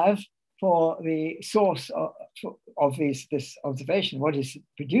have for the source of this observation, what is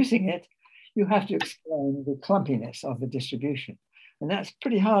producing it, you have to explain the clumpiness of the distribution. And that's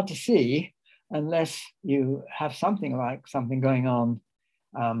pretty hard to see unless you have something going on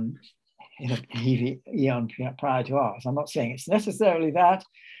in an eon prior to ours. I'm not saying it's necessarily that,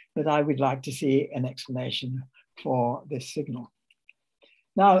 but I would like to see an explanation for this signal.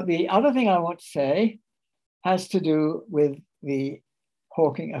 Now, the other thing I want to say has to do with the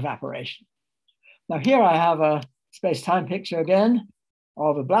Hawking evaporation. Now, here I have a space-time picture again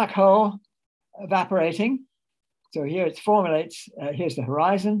of a black hole evaporating. So here it formulates, here's the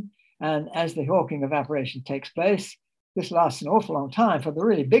horizon, and as the Hawking evaporation takes place, this lasts an awful long time. For the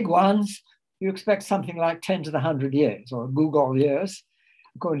really big ones, you expect something like 10 to the 100 years, or Google years.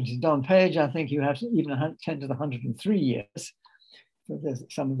 According to Don Page, I think you have even 10 to the 103 years. So there's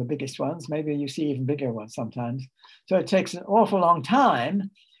some of the biggest ones. Maybe you see even bigger ones sometimes. So it takes an awful long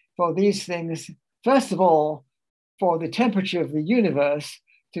time for these things, first of all, for the temperature of the universe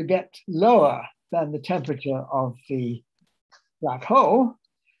to get lower than the temperature of the black hole.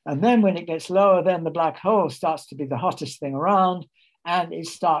 And then when it gets lower, then the black hole starts to be the hottest thing around, and it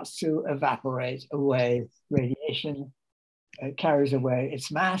starts to evaporate away radiation. It carries away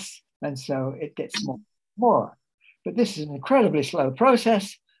its mass, and so it gets more. But this is an incredibly slow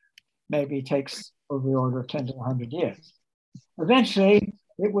process. Maybe it takes over the order of 10 to 100 years. Eventually,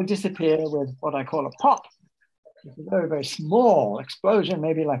 it will disappear with what I call a pop. It's a very, very small explosion,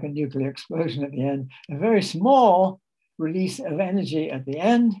 maybe like a nuclear explosion at the end, a very small release of energy at the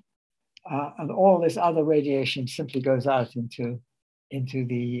end, and all this other radiation simply goes out into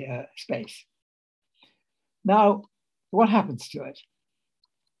the space. Now, what happens to it?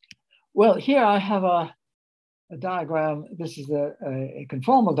 Well, here I have a diagram. This is a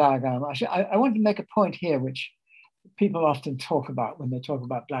conformal diagram. I want to make a point here, which people often talk about when they talk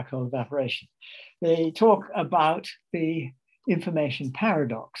about black hole evaporation. They talk about the information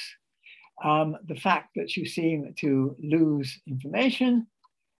paradox, the fact that you seem to lose information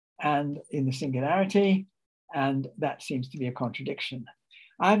and in the singularity, and that seems to be a contradiction.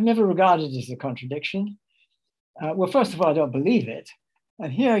 I've never regarded it as a contradiction. Well, first of all, I don't believe it.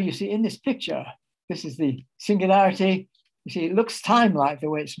 And here you see in this picture, this is the singularity. You see, it looks time-like the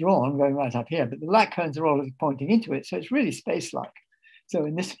way it's drawn, going right up here, but the light cones are all pointing into it, so it's really space-like. So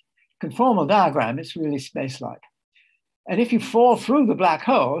in this conformal diagram, it's really space-like. And if you fall through the black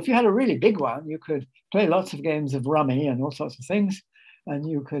hole, if you had a really big one, you could play lots of games of rummy and all sorts of things, and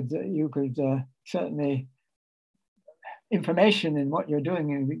you could certainly information in what you're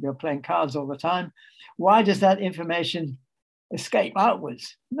doing, you're playing cards all the time. Why does that information escape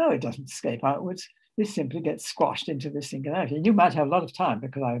outwards? No, it doesn't escape outwards. It simply gets squashed into the singularity. And you might have a lot of time,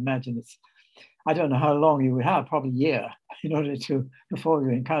 because I imagine I don't know how long you would have, probably a year, in order before you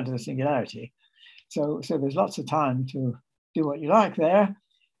encounter the singularity. So there's lots of time to do what you like there.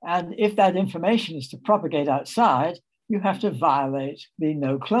 And if that information is to propagate outside, you have to violate the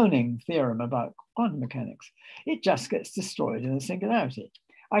no cloning theorem about quantum mechanics. It just gets destroyed in the singularity.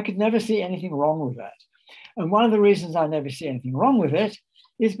 I could never see anything wrong with that. And one of the reasons I never see anything wrong with it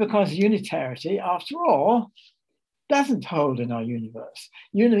is because unitarity, after all, doesn't hold in our universe.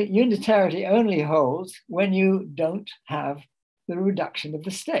 Unitarity only holds when you don't have the reduction of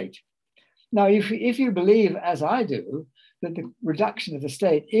the state. Now, if you believe, as I do, that the reduction of the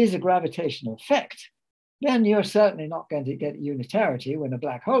state is a gravitational effect, then you're certainly not going to get unitarity when a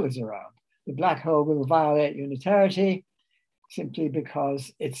black hole is around. The black hole will violate unitarity simply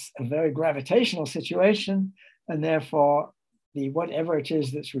because it's a very gravitational situation, and therefore whatever it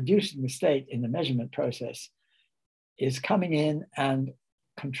is that's reducing the state in the measurement process is coming in and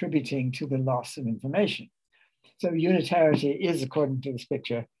contributing to the loss of information. So unitarity is, according to this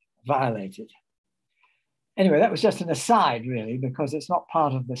picture, violated. Anyway, that was just an aside, really, because it's not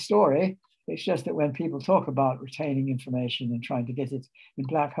part of the story. It's just that when people talk about retaining information and trying to get it in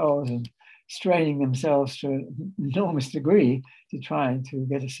black holes and straining themselves to an enormous degree to try to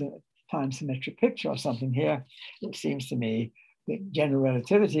get a time symmetric picture of something here, it seems to me that general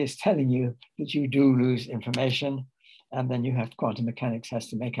relativity is telling you that you do lose information, and then you have quantum mechanics has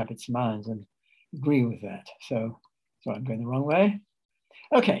to make up its mind and agree with that. So I'm going the wrong way.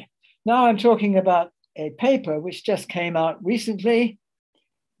 Okay, now I'm talking about a paper which just came out recently.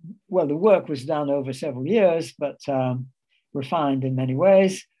 Well, the work was done over several years, but refined in many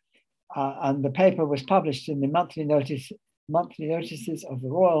ways. And the paper was published in the monthly notices of the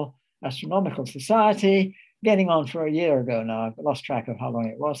Royal Astronomical Society, getting on for a year ago now. I've lost track of how long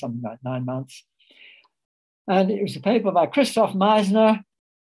it was, something like 9 months. And it was a paper by Christoph Meissner,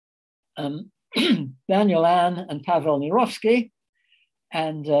 Daniel An, and Pavel Nirovsky,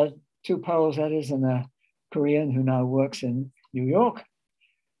 and 2 Poles, that is, and a Korean who now works in New York,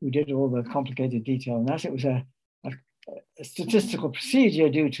 who did all the complicated detail on that. It was a statistical procedure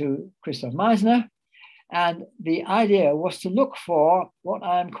due to Christoph Meissner. And the idea was to look for what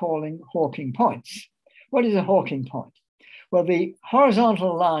I'm calling Hawking points. What is a Hawking point? Well, the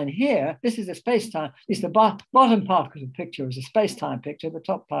horizontal line here, this is a space-time, the bottom part of the picture is a space-time picture. The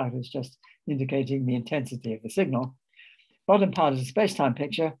top part is just indicating the intensity of the signal. Bottom part is a space-time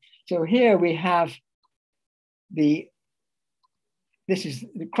picture. So here we have this is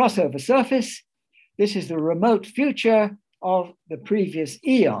the crossover surface. This is the remote future of the previous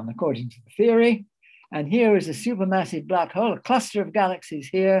eon, according to the theory. And here is a supermassive black hole, a cluster of galaxies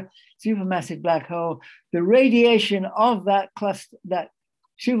here, supermassive black hole. The radiation of that cluster, that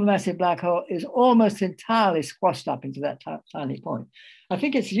supermassive black hole, is almost entirely squashed up into that tiny point. I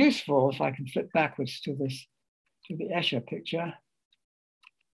think it's useful if I can flip backwards to this, to the Escher picture.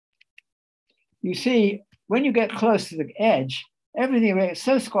 You see, when you get close to the edge, everything is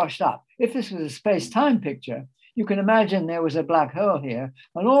so squashed up. If this was a space-time picture, you can imagine there was a black hole here,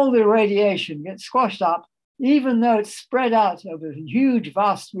 and all the radiation gets squashed up, even though it's spread out over huge,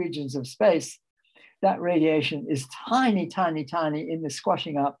 vast regions of space. That radiation is tiny, tiny, tiny in the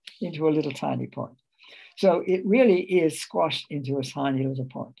squashing up into a little tiny point. So it really is squashed into a tiny little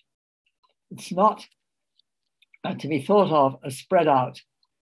point. It's not to be thought of as spread out,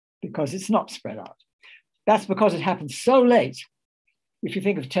 because it's not spread out. That's because it happens so late. If you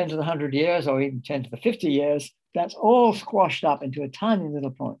think of 10 to the 100 years or even 10 to the 50 years, that's all squashed up into a tiny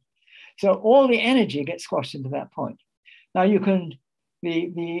little point. So all the energy gets squashed into that point. Now you can,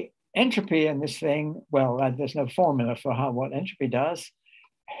 the entropy in this thing, well, there's no formula for what entropy does.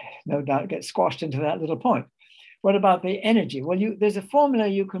 No doubt it gets squashed into that little point. What about the energy? Well, there's a formula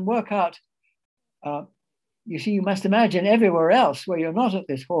you can work out. You see, you must imagine everywhere else where you're not at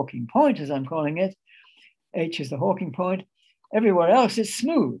this Hawking point, as I'm calling it, H is the Hawking point, everywhere else it's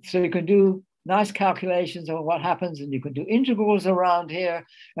smooth. So you can do nice calculations on what happens, and you can do integrals around here.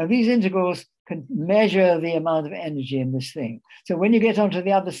 And these integrals can measure the amount of energy in this thing. So when you get onto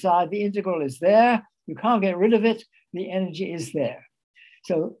the other side, the integral is there. You can't get rid of it. The energy is there.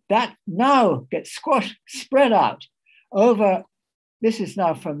 So that now gets squashed, spread out over, this is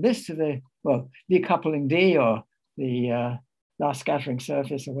now from this to the, well, decoupling D, or the last scattering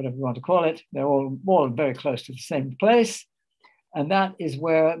surface, or whatever you want to call it. They're all very close to the same place. And that is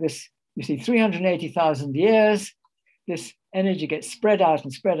where this, you see, 380,000 years, this energy gets spread out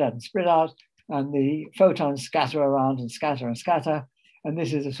and spread out and spread out, and the photons scatter around and scatter and scatter. And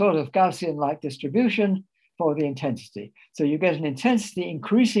this is a sort of Gaussian-like distribution for the intensity. So you get an intensity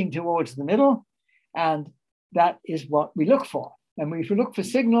increasing towards the middle, and that is what we look for. And if you look for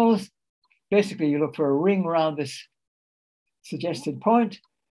signals, basically you look for a ring around this suggested point,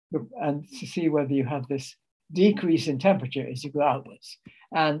 and to see whether you have this decrease in temperature as you go outwards.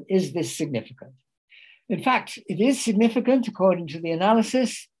 And is this significant? In fact, it is significant according to the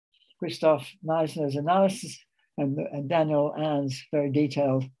analysis, Christoph Meissner's analysis, and Daniel Ann's very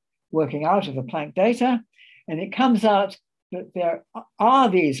detailed working out of the Planck data. And it comes out that there are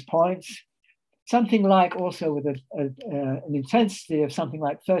these points, something like also with an intensity of something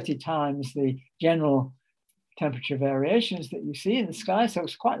like 30 times the general temperature variations that you see in the sky. So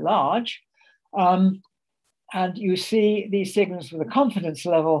it's quite large. And you see these signals with a confidence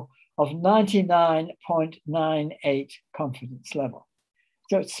level of 99.98 confidence level.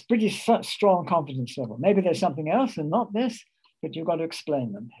 So it's pretty strong confidence level. Maybe there's something else and not this, but you've got to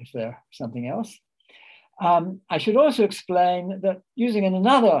explain them if there's something else. I should also explain that using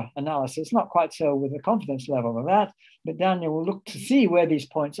another analysis, not quite so with the confidence level of that, but Daniel will look to see where these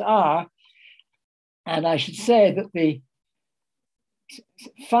points are. And I should say that the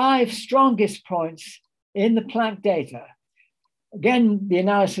 5 strongest points in the Planck data, again, the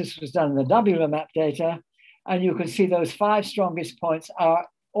analysis was done in the WMAP data, and you can see those 5 strongest points are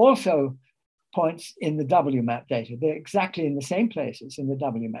also points in the WMAP data. They're exactly in the same places in the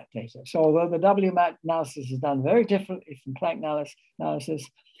WMAP data. So although the WMAP analysis is done very differently from Planck analysis,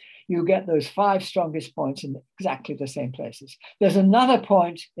 you get those 5 strongest points in exactly the same places. There's another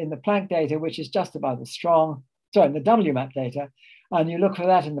point in the Planck data, which is just about as strong, sorry, in the WMAP data, and you look for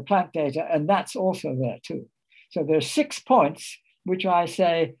that in the Planck data, and that's also there too. So there's 6 points, which I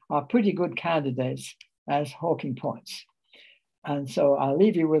say are pretty good candidates as Hawking points. And so I'll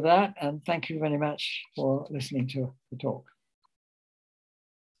leave you with that, and thank you very much for listening to the talk.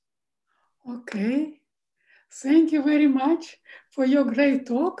 Okay. Thank you very much for your great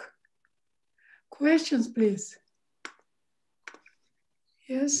talk. Questions, please.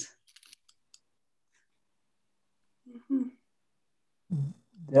 Yes.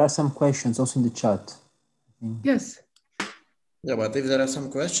 There are some questions also in the chat. Yes. Yeah, but if there are some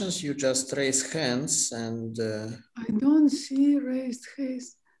questions, you just raise hands and... I don't see raised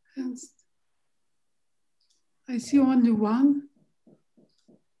hands. I see only one.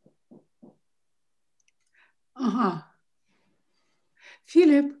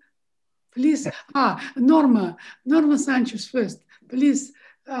 Philip, please. Norma Sanchez first. Please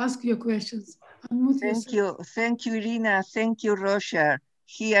ask your questions. Thank you, Irina. Thank you, Roger.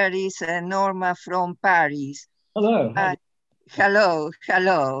 Here is Norma from Paris. Hello. Hello.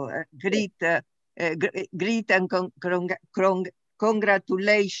 Great and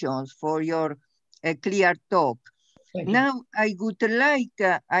congratulations for your clear talk. Now, I would like,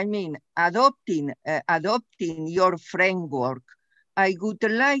 adopting your framework, I would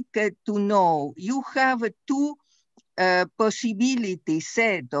like to know, you have two possibilities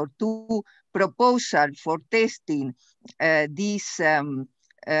set or two proposals for testing this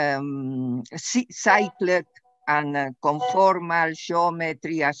cyclic and conformal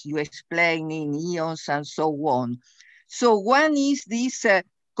geometry as you explain in ions and so on. So one is these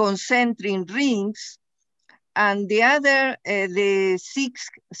concentric rings, and the other, the six,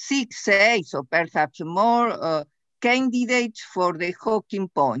 eight, or perhaps more candidates for the Hawking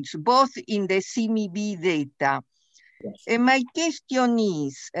points, both in the CMB data. Yes. My question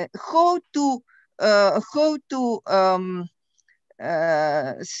is how to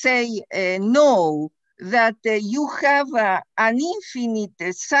say no that you have an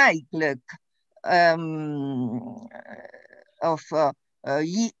infinite cyclic of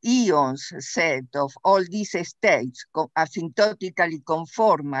ions set of all these states, asymptotically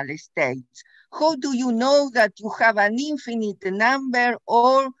conformal states. How do you know that you have an infinite number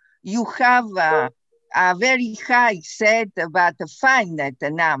or you have a very high set but a finite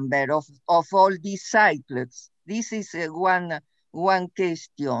number of all these cycles? This is one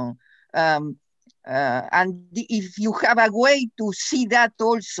question. And if you have a way to see that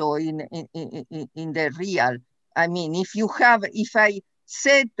also in the real, if I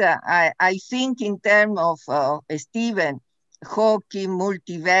said, I think in terms of Stephen Hawking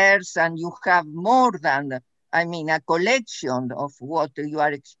multiverse, and you have more than, a collection of what you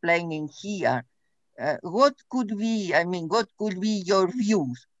are explaining here. What could be, what could be your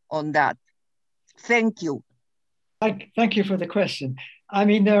views on that? Thank you. Thank you for the question.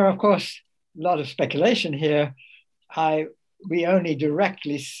 There are, of course, a lot of speculation here. We only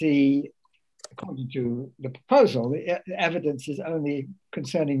directly see, according to the proposal, the evidence is only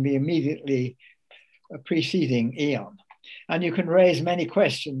concerning the immediately preceding eon. And you can raise many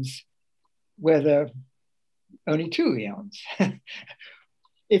questions whether only two eons.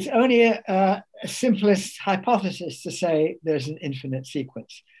 It's only a simplest hypothesis to say there's an infinite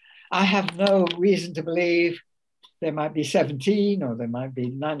sequence. I have no reason to believe there might be 17, or there might be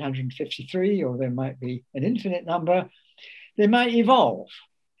 953, or there might be an infinite number. They might evolve.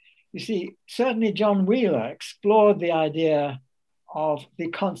 You see, certainly John Wheeler explored the idea of the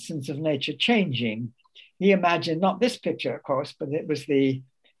constants of nature changing. He imagined, not this picture, of course, but it was the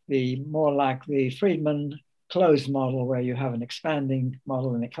more like the Friedman closed model, where you have an expanding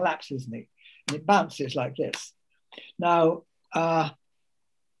model and it collapses and it bounces like this. Now,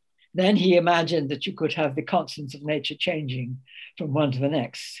 then he imagined that you could have the constants of nature changing from one to the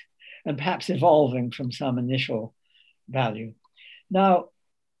next and perhaps evolving from some initial value. Now,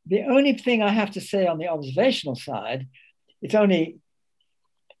 the only thing I have to say on the observational side, it's only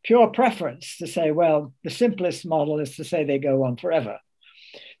pure preference to say, well, the simplest model is to say they go on forever,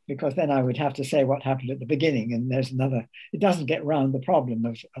 because then I would have to say what happened at the beginning, and there's another, it doesn't get around the problem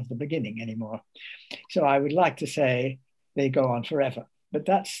of the beginning anymore. So I would like to say they go on forever, but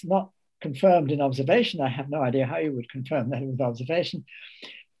that's not confirmed in observation. I have no idea how you would confirm that with observation.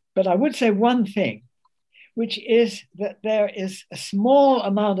 But I would say one thing, which is that there is a small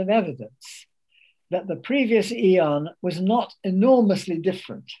amount of evidence that the previous eon was not enormously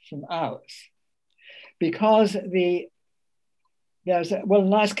different from ours, because there's a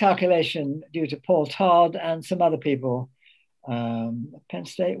nice calculation due to Paul Todd and some other people, Penn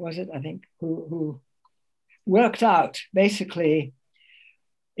State was it, I think, who worked out basically,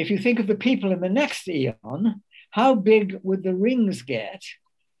 if you think of the people in the next eon, how big would the rings get?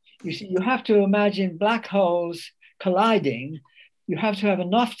 You see, you have to imagine black holes colliding. You have to have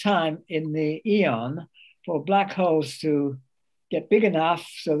enough time in the eon for black holes to get big enough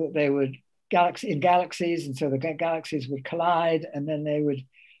so that they would in galaxies, and so the galaxies would collide, and then they would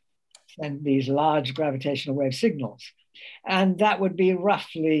send these large gravitational wave signals. And that would be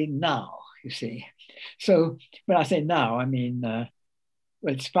roughly now, you see. So when I say now, I mean, well,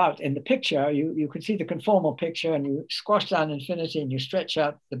 it's about in the picture, you can see the conformal picture, and you squash down infinity and you stretch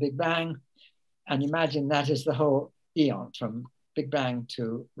out the Big Bang, and imagine that is the whole eon from Big Bang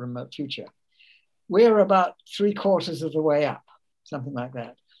to remote future. We're about 3/4 of the way up, something like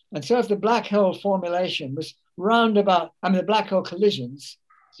that. And so if the black hole formulation was round about, I mean, the black hole collisions,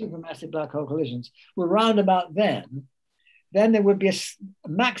 supermassive black hole collisions, were round about then there would be a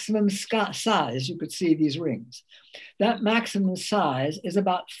maximum size. You could see these rings. That maximum size is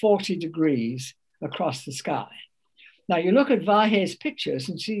about 40 degrees across the sky. Now you look at Vahe's pictures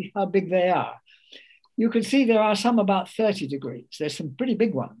and see how big they are. You can see there are some about 30 degrees. There's some pretty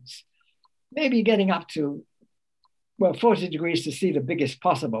big ones. Maybe getting up to, well, 40 degrees to see the biggest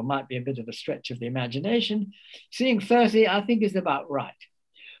possible might be a bit of a stretch of the imagination. Seeing 30, I think, is about right.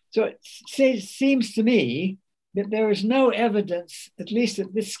 So it seems to me that there is no evidence, at least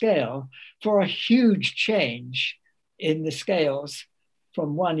at this scale, for a huge change in the scales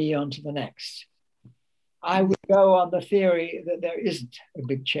from one eon to the next. I would go on the theory that there isn't a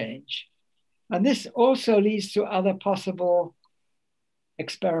big change. And this also leads to other possible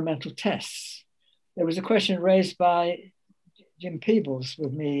experimental tests. There was a question raised by Jim Peebles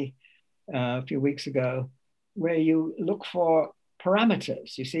with me a few weeks ago, where you look for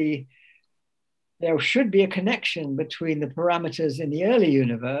parameters. You see, there should be a connection between the parameters in the early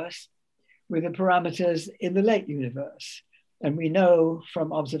universe with the parameters in the late universe. And we know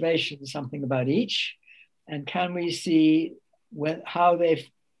from observation something about each. And can we see how they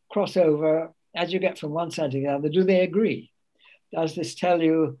cross over as you get from one side to the other? Do they agree? Does this tell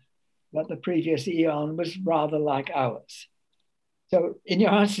you that the previous eon was rather like ours? So in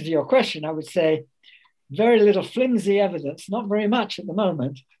your answer to your question, I would say very little flimsy evidence, not very much at the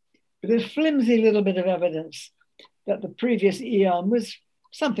moment, but there's flimsy little bit of evidence that the previous eon was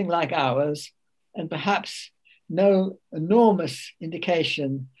something like ours, and perhaps no enormous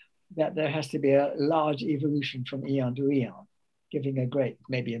indication that there has to be a large evolution from eon to eon, giving a great,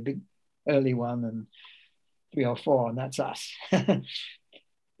 maybe a big early one and 3 or 4, and that's us.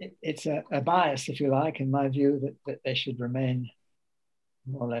 It's a bias, if you like, in my view, that they should remain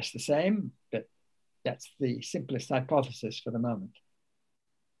more or less the same, but that's the simplest hypothesis for the moment.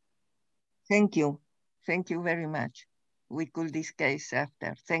 Thank you. Thank you very much. We could discuss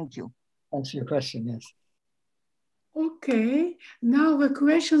after. Thank you. Thanks for your question, yes. Okay, now the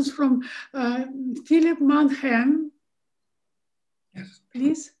questions from Philip Manhem. Yes.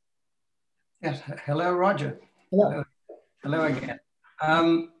 Please. Yes. Hello, Roger. Hello. Hello again.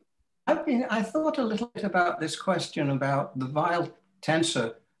 I thought a little bit about this question about the Weyl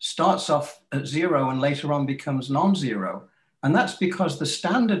tensor starts off at 0 and later on becomes non-zero. And that's because the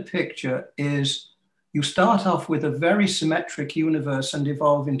standard picture is you start off with a very symmetric universe and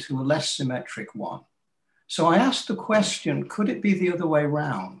evolve into a less symmetric one. So I asked the question, could it be the other way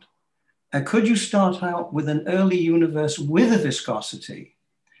around? Could you start out with an early universe with a viscosity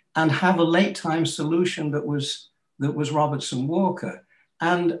and have a late time solution that was Robertson-Walker?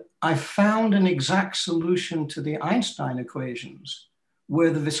 And I found an exact solution to the Einstein equations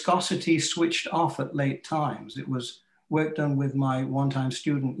where the viscosity switched off at late times. It was work done with my one-time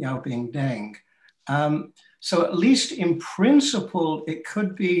student, Yaoping Deng. So at least in principle, it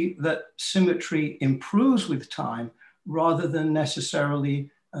could be that symmetry improves with time rather than necessarily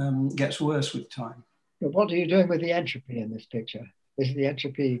gets worse with time. But what are you doing with the entropy in this picture? Is the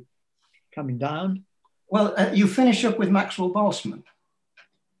entropy coming down? Well, you finish up with Maxwell-Boltzmann.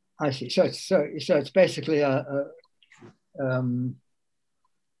 I see. So it's basically I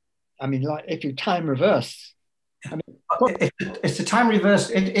mean, like if you time reverse. I mean, it's a time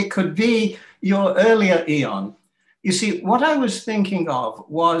reverse. It could be your earlier eon. You see, what I was thinking of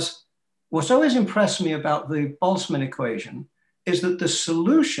was, what's always impressed me about the Boltzmann equation is that the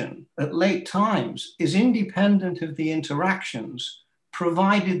solution at late times is independent of the interactions,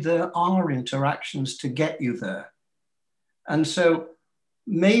 provided there are interactions to get you there. And so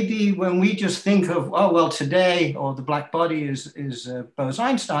maybe when we just think of, oh, well, today, or the black body is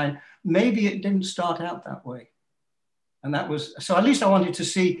Bose-Einstein, maybe it didn't start out that way. And that was, so at least I wanted to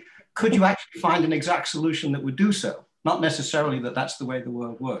see, could you actually find an exact solution that would do so? Not necessarily that that's the way the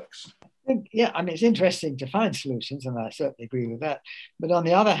world works. Yeah, I mean, it's interesting to find solutions, and I certainly agree with that. But on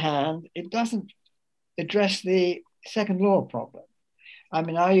the other hand, it doesn't address the second law problem. I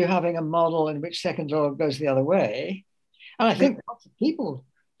mean, are you having a model in which second law goes the other way? And I think lots of people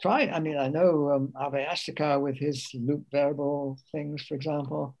try. I mean, I know Ave Ashtekar with his loop variable things, for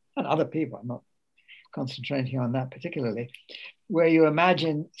example, and other people. I'm not concentrating on that particularly, where you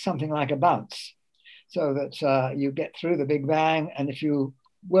imagine something like a bounce, so that you get through the Big Bang, and if you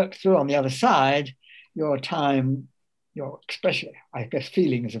work through on the other side, your time, your especially, I guess,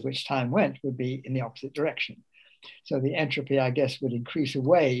 feelings of which time went would be in the opposite direction. So the entropy, I guess, would increase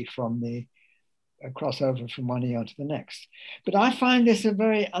away from the crossover from one eon to the next. But I find this a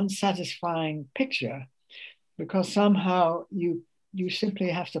very unsatisfying picture, because somehow you simply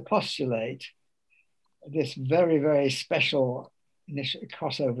have to postulate this very, very special initial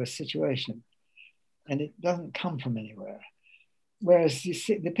crossover situation, and it doesn't come from anywhere. Whereas you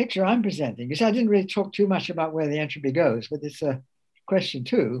see, the picture I'm presenting, you see, I didn't really talk too much about where the entropy goes, but it's a question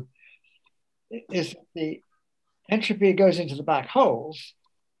too, is the entropy goes into the black holes,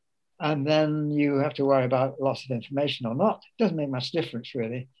 and then you have to worry about loss of information or not. It doesn't make much difference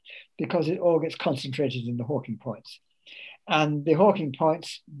really, because it all gets concentrated in the Hawking points. And the Hawking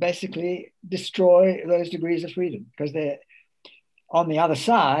points basically destroy those degrees of freedom, because they're on the other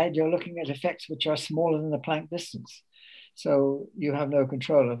side, you're looking at effects which are smaller than the Planck distance. So you have no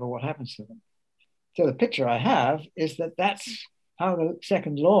control over what happens to them. So the picture I have is that that's how the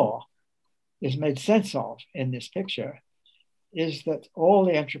second law is made sense of in this picture, is that all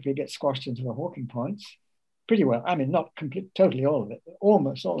the entropy gets squashed into the Hawking points pretty well. I mean, not totally all of it, but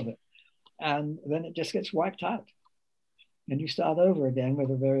almost all of it. And then it just gets wiped out. And you start over again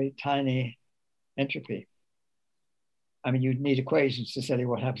with a very tiny entropy. I mean, you'd need equations to tell you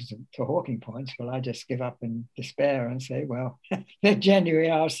what happens to Hawking points. Well, I just give up in despair and say, well, they're genuinely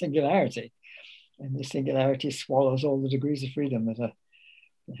our singularity. And the singularity swallows all the degrees of freedom that are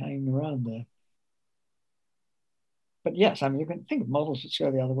hanging around there. But yes, I mean, you can think of models which go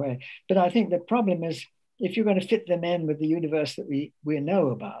the other way. But I think the problem is, if you're going to fit them in with the universe that we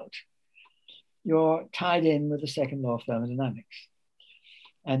know about, you're tied in with the second law of thermodynamics.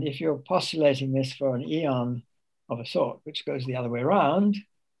 And if you're postulating this for an eon of a sort, which goes the other way around,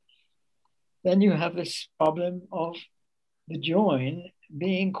 then you have this problem of the join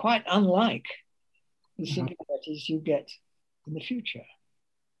being quite unlike the singularities you get in the future.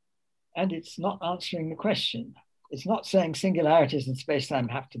 And it's not answering the question. It's not saying singularities in space-time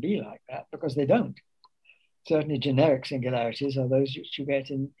have to be like that, because they don't. Certainly generic singularities are those which you get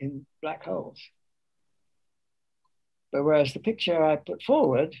in black holes. But whereas the picture I put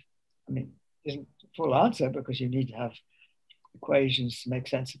forward, I mean, isn't a full answer, because you need to have equations to make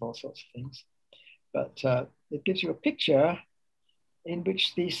sense of all sorts of things. But it gives you a picture in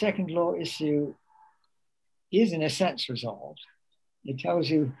which the second law issue is in a sense resolved. It tells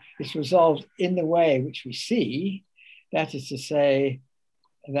you it's resolved in the way which we see, that is to say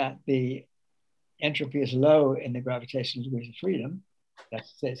that the entropy is low in the gravitational degrees of freedom,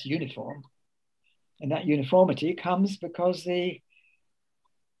 that's to say it's uniform. And that uniformity comes because the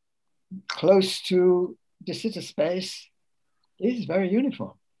close to de Sitter space is very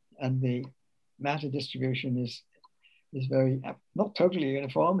uniform, and the matter distribution is very, not totally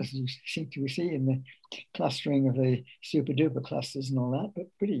uniform, as you seem to see in the clustering of the super duper clusters and all that, but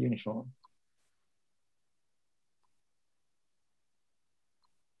pretty uniform.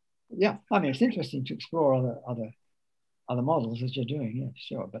 Yeah, I mean, it's interesting to explore other models as you're doing, yeah,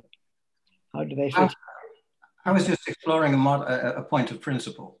 sure, but how do they fit? I was just exploring a point of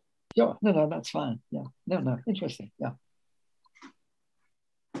principle. Sure, no, that's fine, yeah, no, interesting, yeah.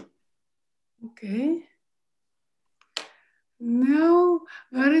 Okay. Now,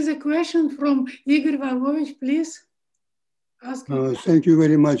 there is a question from Igor Varlovich, please. Ask thank you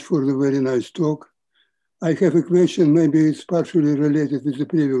very much for the very nice talk. I have a question, maybe it's partially related with the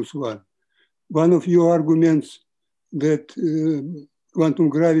previous one. One of your arguments that quantum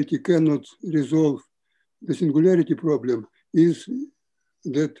gravity cannot resolve the singularity problem is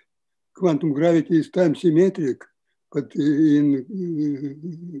that quantum gravity is time symmetric, but in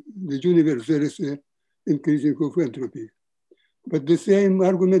the universe there is an increasing of entropy. But the same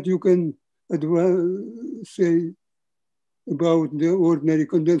argument you can say about the ordinary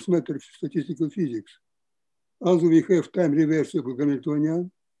condensed matter statistical physics. Also, we have time reversible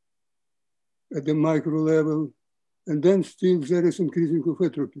Hamiltonian at the micro level, and then still there is increasing of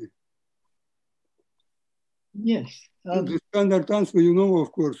entropy. Yes. The standard answer, you know,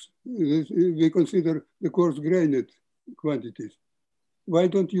 of course, we consider the coarse-grained quantities. Why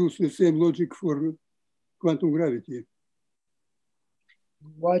don't you use the same logic for quantum gravity?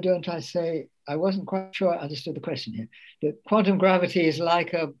 Why don't I say, I wasn't quite sure I understood the question here, that quantum gravity is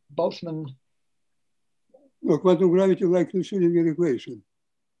like a Boltzmann? No, quantum gravity like the Schrödinger equation.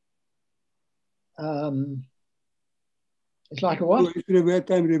 It's like a what? So it's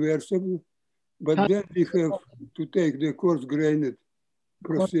time reversible, but then we have to take the coarse-grained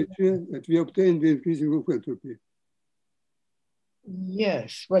procedure that we obtain the increasing of entropy.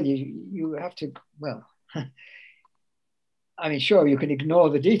 Yes, well, you have to, well, I mean, sure, you can ignore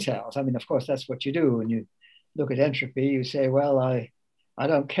the details. I mean, of course, that's what you do when you look at entropy. You say, well, I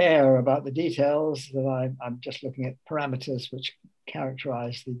don't care about the details, that I'm just looking at parameters which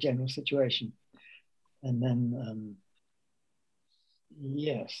characterize the general situation. And then,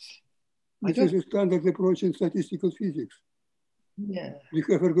 yes. This is a standard approach in statistical physics. Yeah. We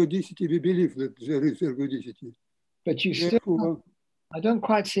have ergodicity, we believe that there is ergodicity. But you still, I don't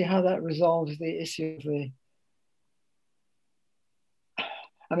quite see how that resolves the issue of the,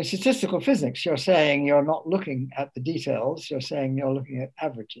 I mean, statistical physics, you're saying you're not looking at the details, you're saying you're looking at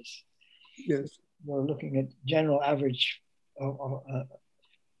averages. Yes. You're looking at general average.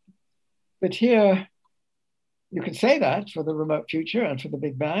 But here, you can say that for the remote future and for the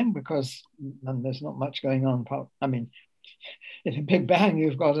Big Bang, because there's not much going on. I mean, in the Big Bang,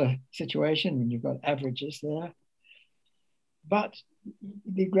 you've got a situation and you've got averages there. But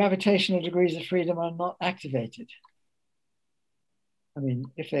the gravitational degrees of freedom are not activated. I mean,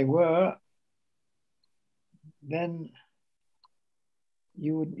 if they were, then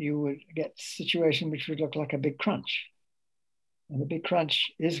you would get a situation which would look like a big crunch. And the big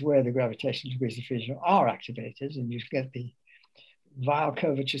crunch is where the gravitational degrees of freedom are activated, and you get the Weyl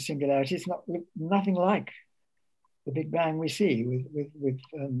curvature singularity. It's nothing like the Big Bang we see with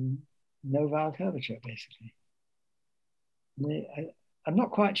no Weyl curvature, basically. I'm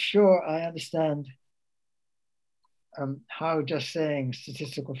not quite sure I understand how just saying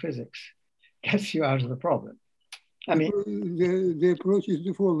statistical physics gets you out of the problem. I mean, the approach is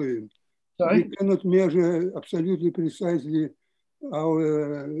the following. Sorry? We cannot measure absolutely precisely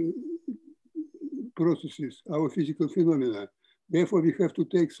our processes, our physical phenomena. Therefore, we have to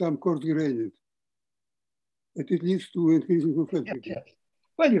take some coarse-grained. And it leads to increasing of entropy. Yes.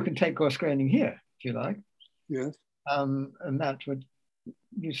 Well, you can take coarse graining here, if you like. Yes. And that would,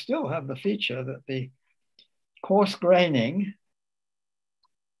 you still have the feature that the coarse graining,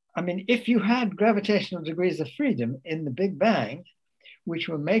 I mean, if you had gravitational degrees of freedom in the Big Bang, which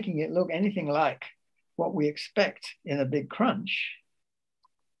were making it look anything like what we expect in a big crunch,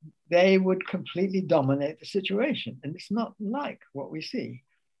 they would completely dominate the situation. And it's not like what we see.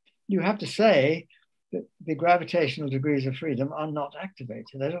 You have to say that the gravitational degrees of freedom are not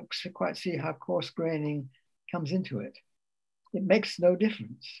activated. I don't quite see how coarse graining comes into it. It makes no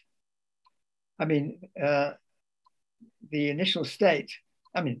difference. I mean, the initial state,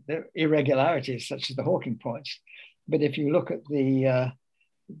 I mean, there are irregularities such as the Hawking points, but if you look at the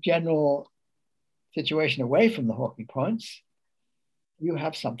general situation away from the Hawking points, you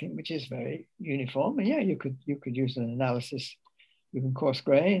have something which is very uniform. And yeah, you could use an analysis. You can coarse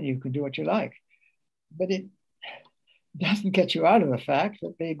grain, you can do what you like, but it doesn't get you out of the fact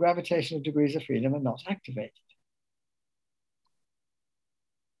that the gravitational degrees of freedom are not activated.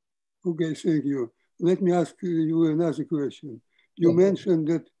 Okay, thank you. Let me ask you another question. You mentioned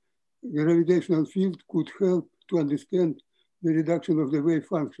that the gravitational field could help to understand the reduction of the wave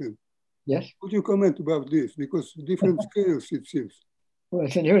function. Yes. Could you comment about this? Because different scales, it seems. Well,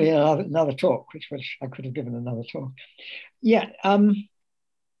 it's nearly another talk, which I could have given another talk. Yeah, I mean,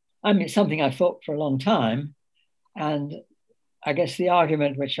 it's something I thought for a long time. And I guess the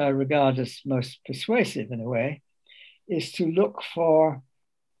argument which I regard as most persuasive in a way is to look for,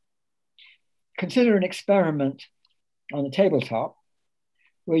 consider an experiment on the tabletop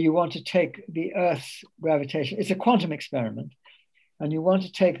where you want to take the Earth's gravitation, it's a quantum experiment, and you want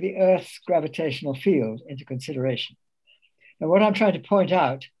to take the Earth's gravitational field into consideration. Now, what I'm trying to point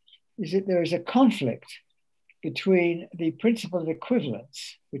out is that there is a conflict between the principle of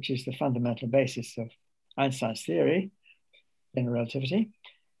equivalence, which is the fundamental basis of Einstein's theory, general relativity,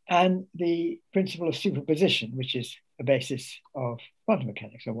 and the principle of superposition, which is a basis of quantum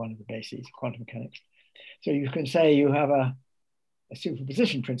mechanics, or one of the bases of quantum mechanics. So you can say you have a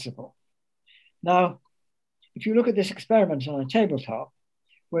superposition principle. Now, if you look at this experiment on a tabletop,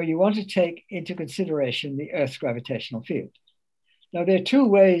 where you want to take into consideration the Earth's gravitational field. Now, there are two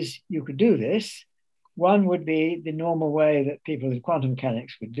ways you could do this. One would be the normal way that people in quantum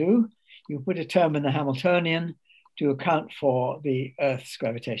mechanics would do. You put a term in the Hamiltonian to account for the Earth's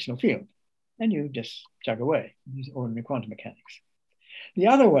gravitational field, and you just chug away, use ordinary quantum mechanics. The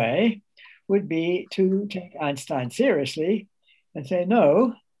other way would be to take Einstein seriously and say,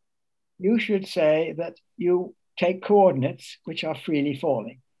 no, you should say that you take coordinates which are freely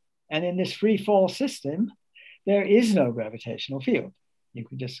falling. And in this free fall system, there is no gravitational field. You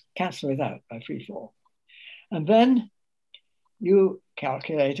can just cancel it out by free fall. And then you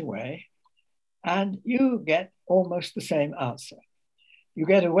calculate away and you get almost the same answer. you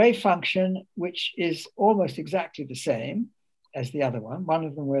get a wave function which is almost exactly the same as the other one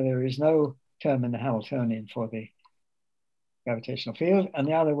of them where there is no term in the Hamiltonian for the gravitational field, and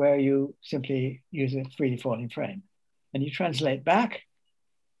the other where you simply use a freely falling frame. And you translate back,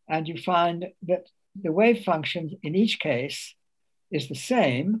 and you find that the wave function in each case is the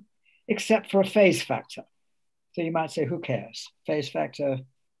same, except for a phase factor. So you might say, who cares? Phase factor,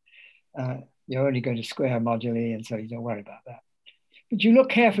 you're only going to square moduli, and so you don't worry about that. But you look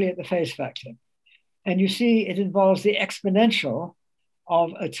carefully at the phase factor, and you see it involves the exponential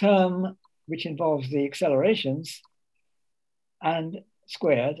of a term which involves the accelerations and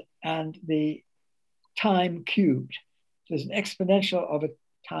squared and the time cubed. There's an exponential of a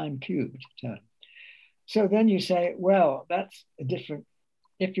time cubed term. So then you say, well, that's a different,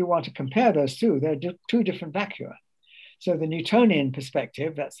 if you want to compare those two, they're two different vacua. So the Newtonian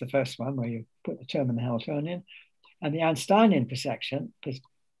perspective, that's the first one where you put the term in the Hamiltonian, and the Einsteinian perspective,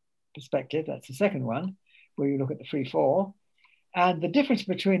 that's the second one, where you look at the free fall. And the difference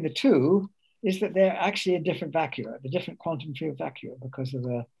between the two is that they're actually a different vacua, the different quantum field vacua, because of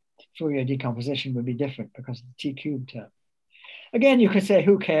the Fourier decomposition would be different because of the T cubed term. Again, you could say,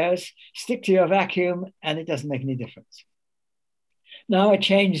 who cares? Stick to your vacuum, and it doesn't make any difference. Now I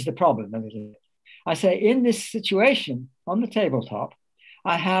change the problem a little bit. I say, in this situation on the tabletop,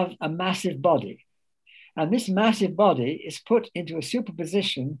 I have a massive body. And this massive body is put into a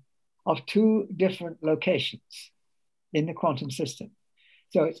superposition of two different locations in the quantum system.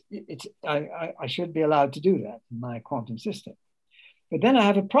 So I should be allowed to do that in my quantum system. But then I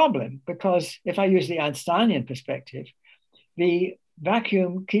have a problem, because if I use the Einsteinian perspective, the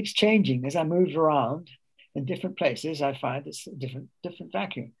vacuum keeps changing as I move around in different places. I find it's a different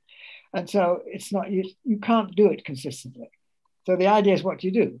vacuum. And so it's not, you can't do it consistently. So the idea is, what do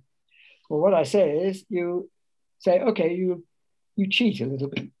you do? Well, what I say is, you say, okay, you cheat a little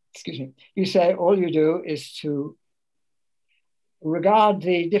bit, excuse me. You say all you do is to regard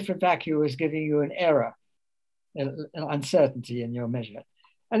the different vacua as giving you an error, an uncertainty in your measure.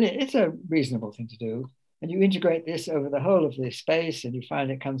 And it's a reasonable thing to do. And you integrate this over the whole of the space, and you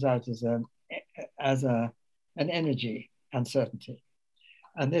find it comes out as an energy uncertainty.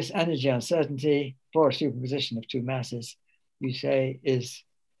 And this energy uncertainty for a superposition of two masses, you say, is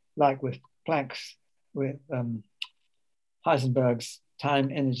like with Planck's, with Heisenberg's time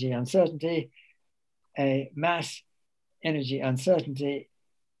energy uncertainty. A mass energy uncertainty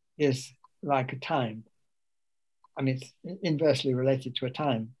is like a time. I mean, it's inversely related to a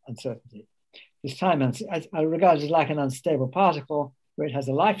time uncertainty. This time I regard it as like an unstable particle where it has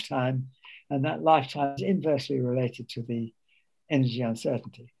a lifetime, and that lifetime is inversely related to the energy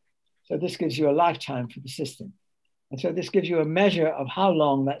uncertainty. So this gives you a lifetime for the system. And so this gives you a measure of how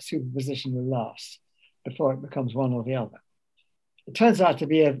long that superposition will last before it becomes one or the other. It turns out to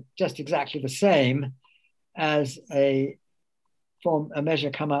be just exactly the same as a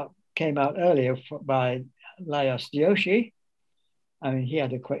measure came out earlier by Lajos Joshi. I mean, he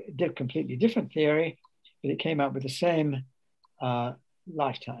had a completely different theory, but it came out with the same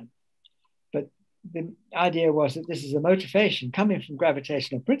lifetime. But the idea was that this is a motivation coming from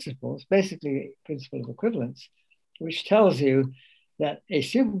gravitational principles, basically principle of equivalence, which tells you that a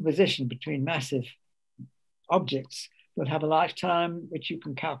superposition between massive objects will have a lifetime which you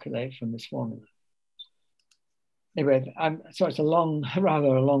can calculate from this formula. Anyway, so it's rather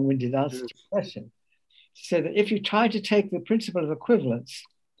a long-winded answer to your question. So that if you try to take the principle of equivalence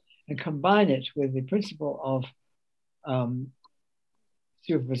and combine it with the principle of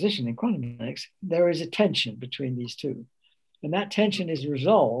superposition in quantum mechanics, there is a tension between these two. And that tension is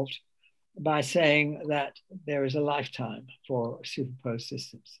resolved by saying that there is a lifetime for superposed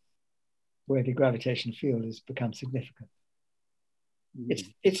systems where the gravitational field has become significant.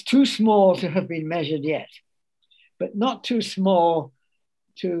 It's too small to have been measured yet, but not too small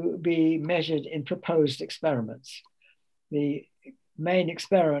to be measured in proposed experiments. The main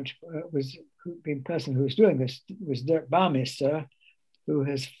experiment the person who was doing this was Dirk Baumeister, who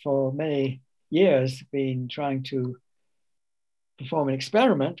has for many years been trying to perform an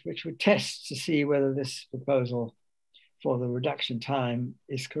experiment which would test to see whether this proposal for the reduction time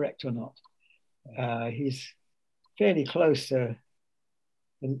is correct or not. He's fairly close to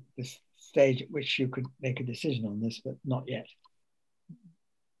the stage at which you could make a decision on this, but not yet.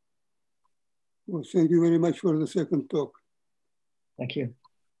 Well, thank you very much for the second talk. Thank you.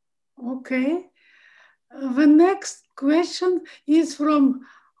 Okay. The next question is from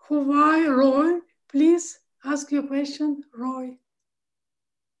Hawaii Roy. Please ask your question, Roy.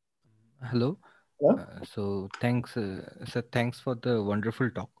 Hello. Hello? So thanks, sir. Thanks for the wonderful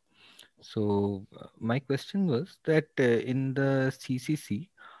talk. So my question was that in the CCC,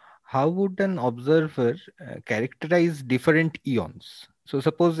 how would an observer characterize different eons? So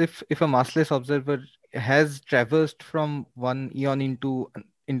suppose if a massless observer has traversed from one eon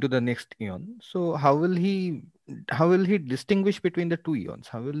into the next eon, so how will he distinguish between the two eons?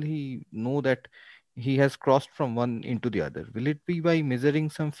 How will he know that he has crossed from one into the other? Will it be by measuring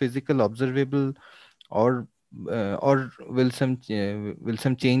some physical observable, or will some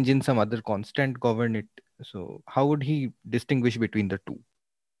change in some other constant govern it? So how would he distinguish between the two?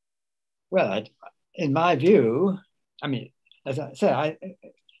 Well, in my view, I mean, as I say, I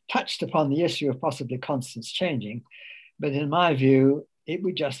touched upon the issue of possibly constants changing, but in my view, it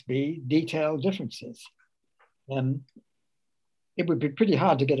would just be detailed differences. It would be pretty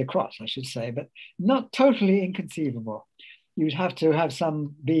hard to get across, I should say, but not totally inconceivable. You'd have to have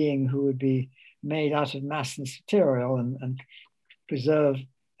some being who would be made out of massless material and preserve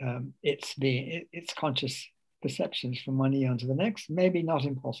its conscious perceptions from one eon to the next. Maybe not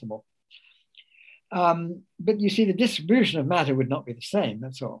impossible. But you see, the distribution of matter would not be the same,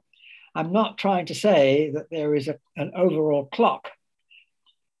 that's all. I'm not trying to say that there is an overall clock.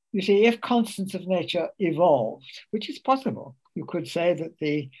 You see, if constants of nature evolved, which is possible, you could say that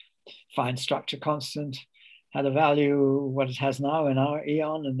the fine structure constant had a value, what it has now in our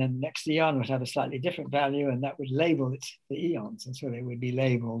eon, and then the next eon would have a slightly different value, and that would label the eons, and so they would be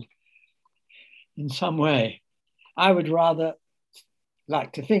labeled in some way. I would rather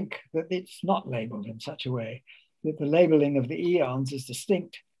like to think that it's not labeled in such a way, that the labeling of the eons as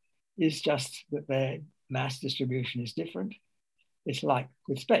distinct is just that their mass distribution is different. It's like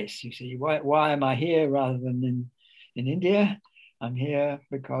with space, you see. Why am I here rather than in India? I'm here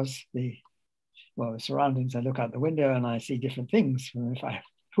because the surroundings, I look out the window and I see different things from if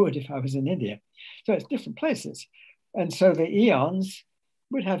I was in India. So it's different places. And so the eons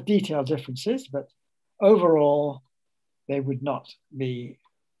would have detailed differences, but overall, they would not be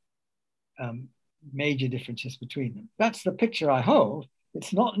major differences between them. That's the picture I hold.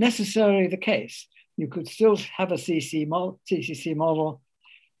 It's not necessarily the case. You could still have a CCC model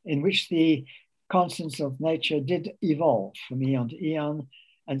in which the constants of nature did evolve from eon to eon.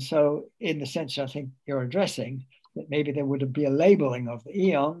 And so in the sense I think you're addressing, that maybe there would be a labeling of the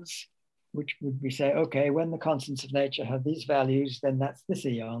eons, which would be say, okay, when the constants of nature have these values, then that's this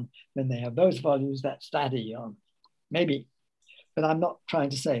eon. When they have those values, that's that eon. Maybe, but I'm not trying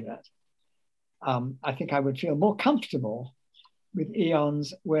to say that. I think I would feel more comfortable with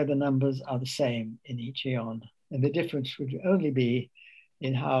eons where the numbers are the same in each eon. And the difference would only be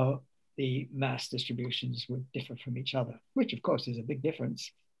in how the mass distributions would differ from each other, which of course is a big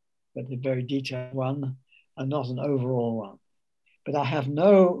difference, but a very detailed one and not an overall one. But I have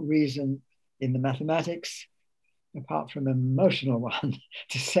no reason in the mathematics, apart from an emotional one,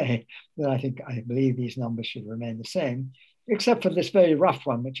 to say that I believe these numbers should remain the same, except for this very rough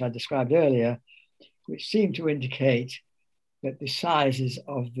one, which I described earlier, which seemed to indicate that the sizes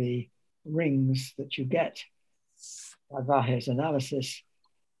of the rings that you get by Vahe's analysis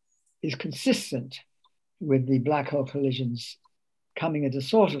is consistent with the black hole collisions coming at a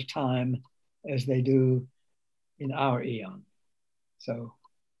sort of time as they do in our eon. So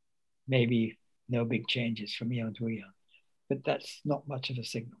maybe no big changes from eon to eon, but that's not much of a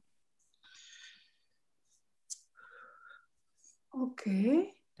signal.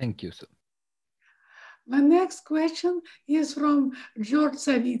 Okay. Thank you, sir. The next question is from George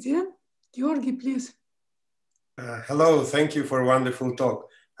Savidian. Georgi, please. Hello, thank you for a wonderful talk.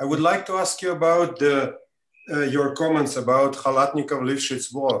 I would like to ask you about your comments about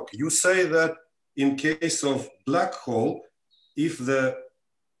Khalatnikov-Lifshitz work. You say that in case of black hole, if the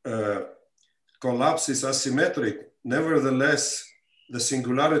collapse is asymmetric, nevertheless, the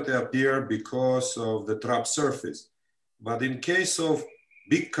singularity appears because of the trap surface. But in case of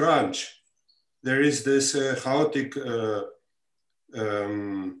big crunch, there is this chaotic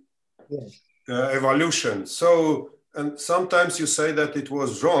evolution. So, and sometimes you say that it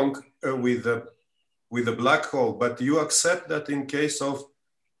was wrong with the black hole, but you accept that in case of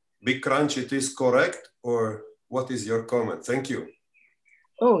big crunch, it is correct, or what is your comment? Thank you.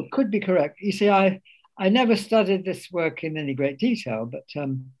 Oh, it could be correct. You see, I never studied this work in any great detail, but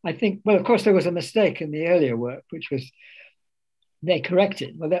I think, well, of course, there was a mistake in the earlier work, which was they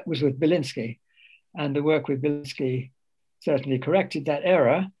corrected. Well, that was with Belinsky, and the work with Belinsky certainly corrected that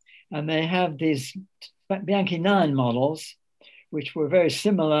error. And they have these Bianchi 9 models, which were very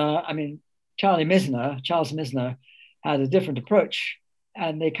similar. I mean, Charles Misner had a different approach,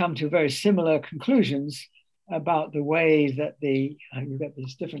 and they come to very similar conclusions about the way that you get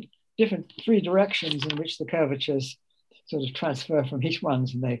these different three directions in which the curvatures sort of transfer from each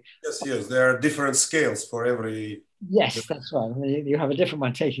ones, and they. Yes, there are different scales for every. Yes, that's right. You have a different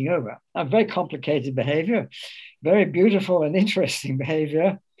one taking over. A very complicated behavior, very beautiful and interesting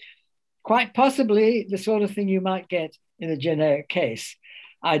behavior. Quite possibly the sort of thing you might get in a generic case.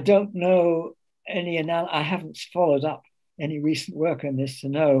 I don't know any I haven't followed up any recent work on this to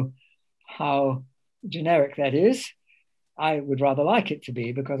know how generic that is. I would rather like it to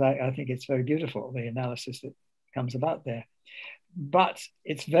be, because I think it's very beautiful, the analysis that comes about there. But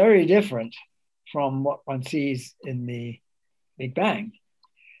it's very different from what one sees in the Big Bang,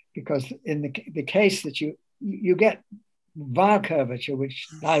 because in the case that you get Weyl curvature which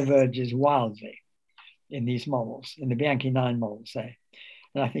diverges wildly in these models, in the Bianchi 9 models, say.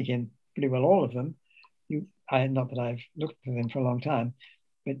 And I think in pretty well all of them, not that I've looked at them for a long time,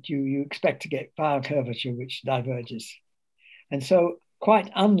 but you expect to get Weyl curvature which diverges. And so quite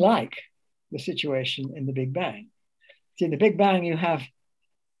unlike the situation in the Big Bang. See, in the Big Bang, you have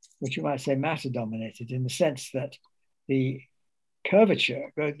what you might say matter dominated, in the sense that the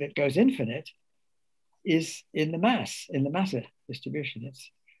curvature that goes infinite is in the matter distribution.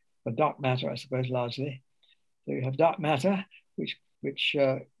 It's for dark matter, I suppose, largely. So you have dark matter, which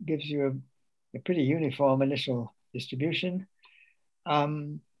gives you a pretty uniform initial distribution.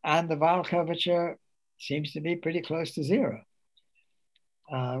 And the Weyl curvature seems to be pretty close to zero,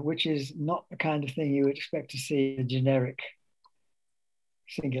 which is not the kind of thing you would expect to see in a generic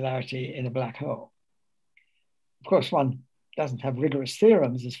singularity in a black hole. Of course, one doesn't have rigorous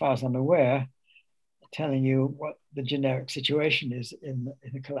theorems, as far as I'm aware, telling you what the generic situation is in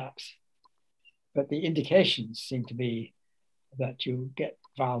a collapse. But the indications seem to be that you get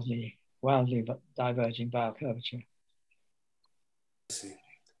wildly diverging Weyl curvature. I see.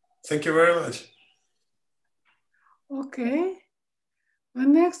 Thank you very much. Okay. The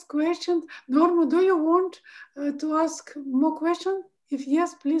next question. Norma, do you want to ask more questions? If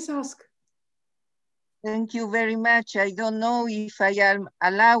yes, please ask. Thank you very much. I don't know if I am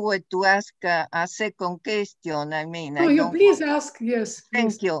allowed to ask a second question. I mean, no, you please ask. Yes.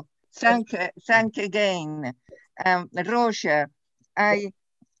 Thank please. you. Thank again, Roger.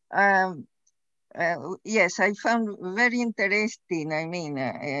 Yes, I found very interesting. I mean,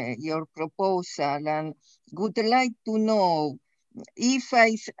 your proposal, and would like to know if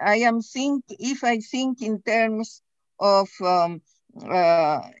I think in terms of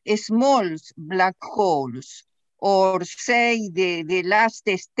small black holes, or say the last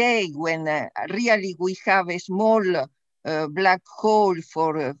stage when really we have a small black hole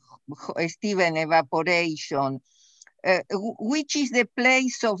for Steven evaporation, which is the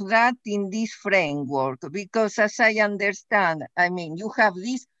place of that in this framework? Because as I understand, I mean, you have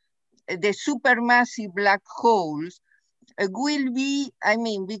the supermassive black holes will be, I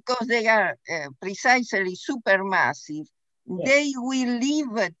mean, because they are precisely supermassive, yes, they will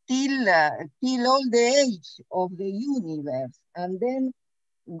live till all the age of the universe, and then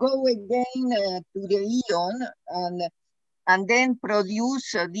go again to the eon, and then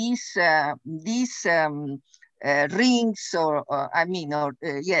produce these rings,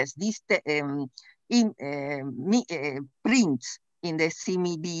 yes, these prints in the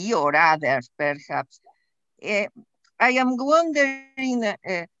CMB or others, perhaps. I am wondering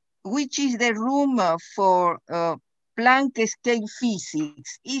which is the room for Planck scale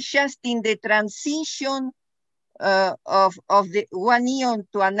physics. It's just in the transition of the one eon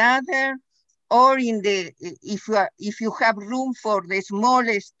to another, or in the if you have room for the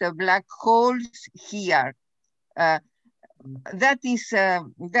smallest black holes here. That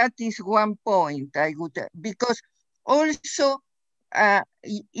is one point I would, because also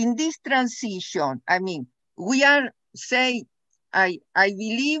in this transition, I mean, we are, say, I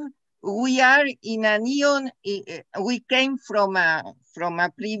believe we are in an eon, we came from a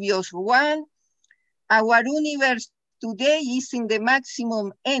previous one. Our universe today is in the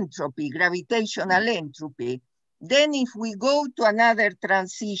maximum entropy, gravitational entropy. Then if we go to another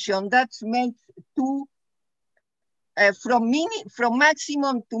transition, that makes two, from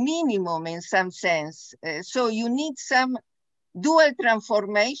maximum to minimum in some sense. So you need some dual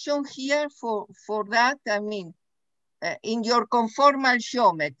transformation here for that. I mean, in your conformal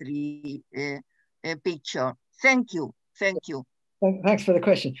geometry picture. Thank you. Thanks for the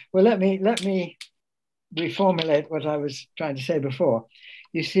question. Well, let me reformulate what I was trying to say before.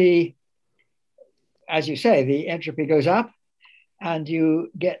 You see, as you say, the entropy goes up, and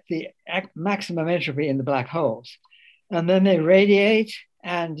you get the maximum entropy in the black holes. And then they radiate,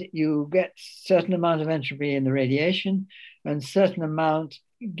 and you get certain amount of entropy in the radiation, and certain amount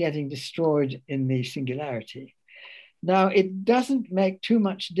getting destroyed in the singularity. Now, it doesn't make too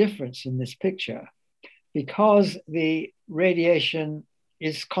much difference in this picture because the radiation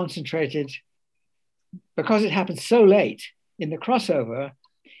is concentrated, because it happens so late in the crossover,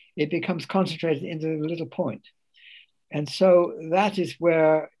 it becomes concentrated into the little point. And so that is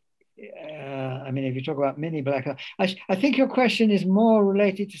where, I mean, if you talk about mini black hole, I think your question is more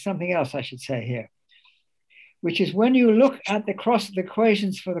related to something else, I should say here, which is when you look at the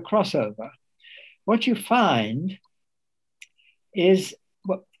equations for the crossover, what you find is,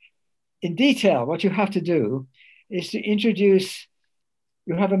 in detail, what you have to do is to introduce,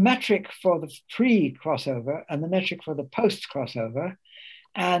 you have a metric for the pre-crossover and the metric for the post-crossover,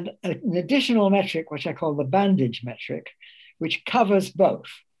 and an additional metric, which I call the bandage metric, which covers both.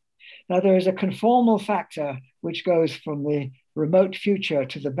 Now, there is a conformal factor which goes from the remote future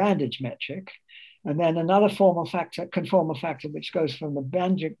to the bandage metric, and then another conformal factor, which goes from the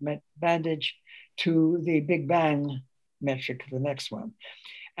bandage to the Big Bang metric, the next one.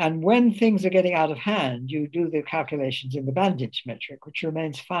 And when things are getting out of hand, you do the calculations in the bandage metric, which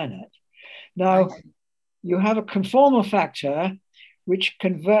remains finite. Now, you have a conformal factor which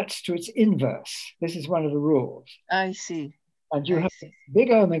converts to its inverse. This is one of the rules. I see. And you have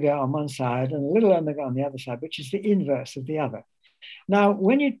big omega on one side and a little omega on the other side, which is the inverse of the other. Now,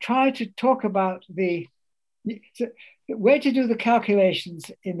 when you try to talk about the way to do the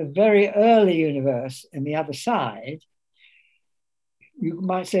calculations in the very early universe in the other side, you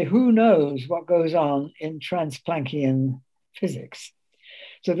might say, who knows what goes on in trans-Planckian physics?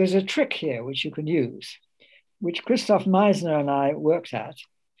 So there's a trick here which you can use, which Christoph Meisner and I worked at.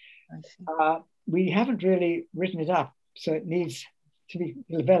 We haven't really written it up, so it needs to be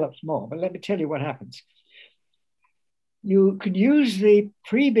developed more. But let me tell you what happens. You could use the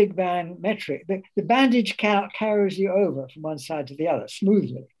pre-Big Bang metric. The bandage carries you over from one side to the other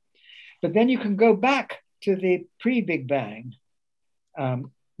smoothly. But then you can go back to the pre-Big Bang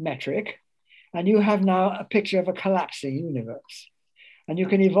metric, and you have now a picture of a collapsing universe. And you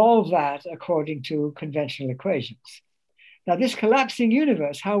can evolve that according to conventional equations. Now, this collapsing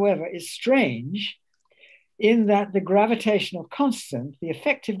universe, however, is strange in that the gravitational constant, the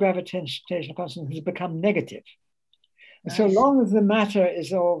effective gravitational constant, has become negative. And so long as the matter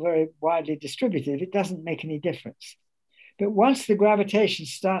is all very widely distributed, it doesn't make any difference. But once the gravitation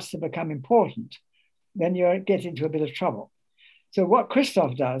starts to become important, then you get into a bit of trouble. So what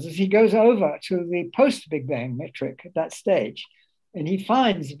Christoph does is he goes over to the post-Big Bang metric at that stage, and he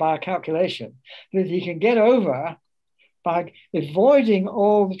finds by a calculation that he can get over by avoiding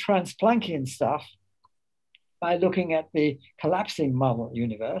all the trans-Planckian stuff by looking at the collapsing model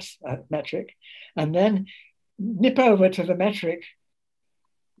universe metric, and then nip over to the metric.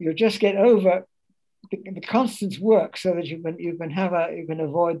 You'll just get over the constants work so that you can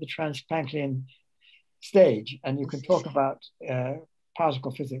avoid the trans-Planckian stage, and you can talk about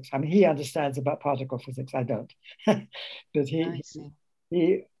particle physics. I mean, he understands about particle physics. I don't, but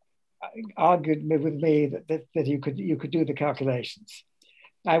he argued with me that you could do the calculations.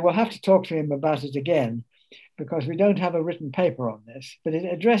 I will have to talk to him about it again because we don't have a written paper on this. But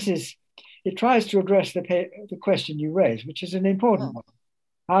it tries to address the question you raised, which is an important one.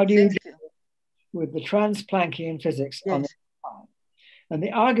 How do you deal with the trans-Planckian physics on the side? And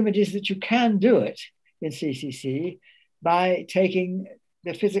the argument is that you can do it in CCC by taking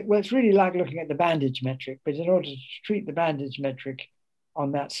the physics. Well, it's really like looking at the bandage metric, but in order to treat the bandage metric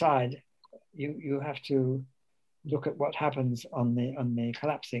on that side, you have to look at what happens on the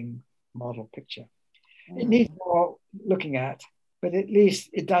collapsing model picture. It needs more looking at, but at least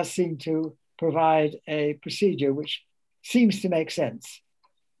it does seem to provide a procedure which seems to make sense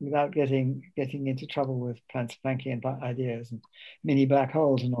without getting into trouble with Planckian ideas and mini black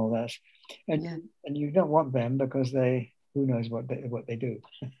holes and all that. And you don't want them because who knows what they do.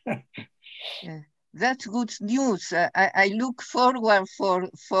 That's good news. I look forward for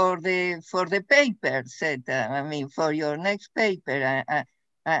the paper set. For your next paper.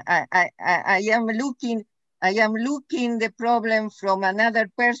 I am looking the problem from another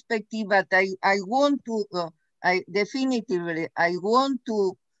perspective, but I want to definitively want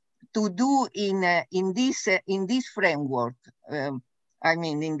to do in this framework.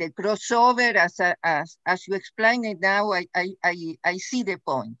 In the crossover, as you explained it now, I see the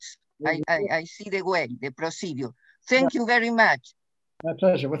points. I see the way, the procedure. Thank you very much. My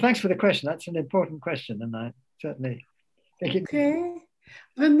pleasure. Well, thanks for the question. That's an important question, and I certainly think it. Okay.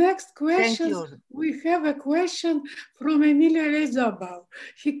 The next question, we have a question from Emilia Rezabal.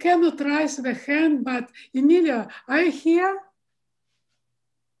 He cannot raise the hand, but Emilia, are you here?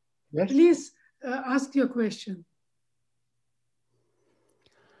 Yes. Please ask your question.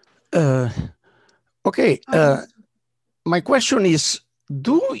 Okay. My question is,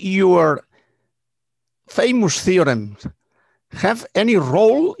 do your famous theorems have any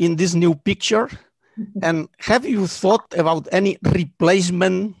role in this new picture? And have you thought about any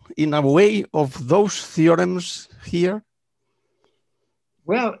replacement in a way of those theorems here?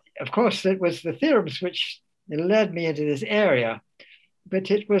 Well, of course, it was the theorems which led me into this area.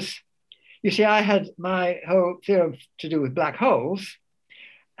 But it was, you see, I had my whole theorem to do with black holes.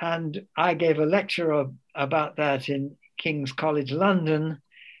 And I gave a lecture about that in King's College London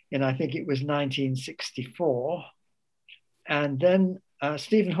in, I think it was 1964. And then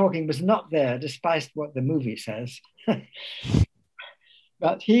Stephen Hawking was not there, despite what the movie says.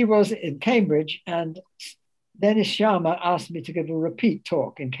 But he was in Cambridge, and Dennis Sharma asked me to give a repeat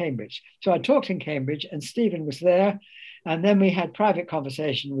talk in Cambridge. So I talked in Cambridge, and Stephen was there. And then we had private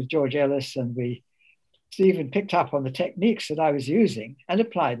conversation with George Ellis, and Stephen picked up on the techniques that I was using and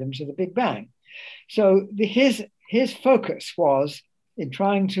applied them to the Big Bang. So his focus was in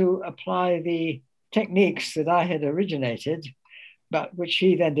trying to apply the techniques that I had originated, but which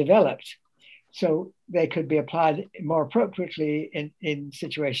he then developed, so they could be applied more appropriately in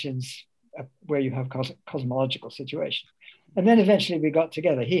situations where you have cosmological situations. And then eventually we got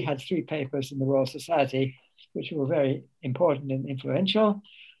together. He had 3 papers in the Royal Society, which were very important and influential,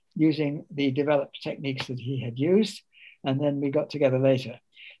 using the developed techniques that he had used. And then we got together later.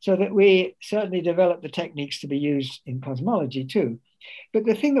 So that we certainly developed the techniques to be used in cosmology too. But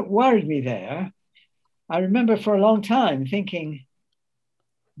the thing that worried me there, I remember for a long time thinking,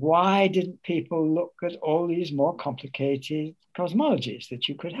 why didn't people look at all these more complicated cosmologies that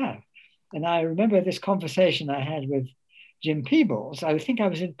you could have? And I remember this conversation I had with Jim Peebles. I think I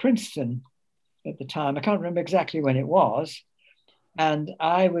was in Princeton at the time. I can't remember exactly when it was. And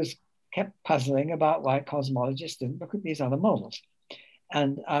I kept puzzling about why cosmologists didn't look at these other models.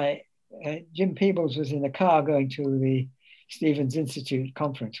 And Jim Peebles was in a car going to the Stevens Institute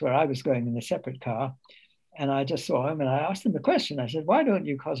conference where I was going in a separate car. And I just saw him and I asked him the question. I said, why don't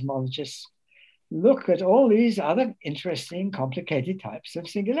you cosmologists look at all these other interesting, complicated types of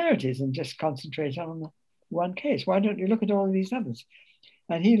singularities and just concentrate on one case? Why don't you look at all of these others?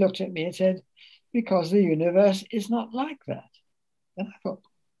 And he looked at me and said, because the universe is not like that. And I thought,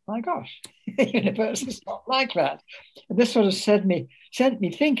 my gosh, the universe is not like that. And this sort of sent me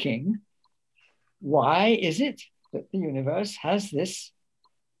thinking, why is it that the universe has this,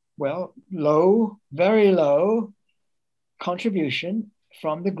 well, very low contribution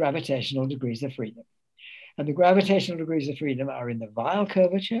from the gravitational degrees of freedom? And the gravitational degrees of freedom are in the Weyl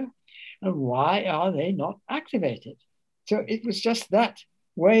curvature. And why are they not activated? So it was just that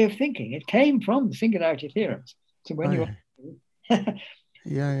way of thinking. It came from the singularity theorems. So when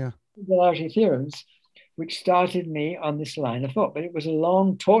singularity theorems, which started me on this line of thought. But it was a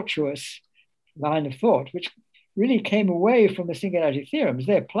long, tortuous line of thought, which really came away from the singularity theorems.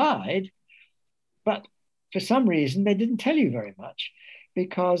 They applied, but for some reason, they didn't tell you very much,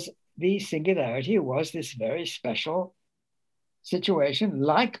 because the singularity was this very special situation,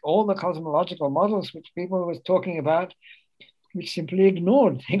 like all the cosmological models which people were talking about, which simply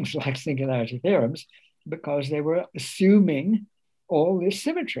ignored things like singularity theorems because they were assuming all this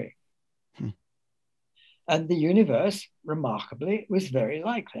symmetry. And the universe, remarkably, was very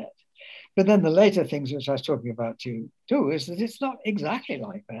like that. But then the later things which I was talking about too is that it's not exactly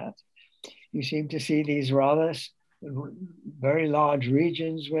like that. You seem to see these rather very large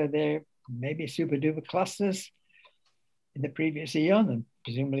regions where there may be super-duper clusters in the previous eon and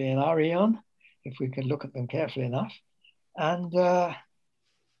presumably in our eon, if we could look at them carefully enough. And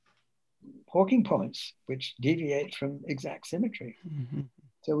Hawking points, which deviate from exact symmetry.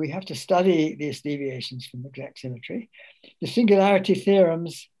 So we have to study these deviations from exact symmetry. The singularity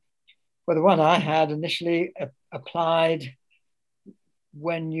theorems, well, the one I had initially applied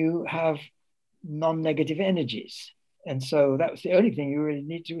when you have non-negative energies. And so that was the only thing you really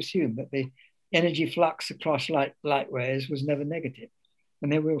need to assume, that the energy flux across light waves was never negative.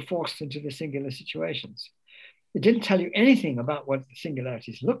 And then we were forced into the singular situations. It didn't tell you anything about what the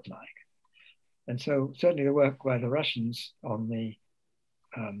singularities looked like. And so certainly the work by the Russians on the,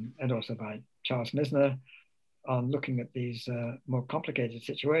 and also by Charles Misner on looking at these more complicated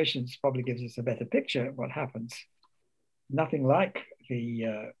situations probably gives us a better picture of what happens. Nothing like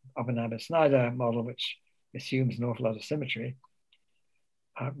the Oppenheimer-Snyder model, which assumes an awful lot of symmetry.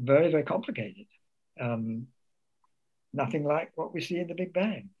 Very, very complicated. Nothing like what we see in the Big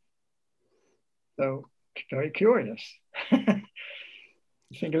Bang. So very curious.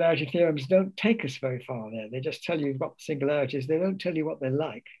 Singularity theorems don't take us very far there. They just tell you what the singularities, they don't tell you what they're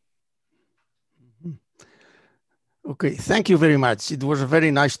like. Okay, thank you very much. It was a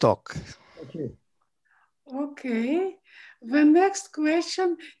very nice talk. Thank you. Okay. The next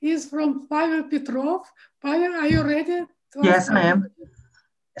question is from Pavel Petrov. Pavel, are you ready? Yes, I am.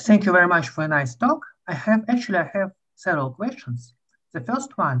 Thank you very much for a nice talk. I have several questions. The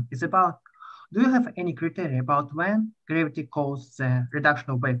first one is about, do you have any criteria about when gravity causes the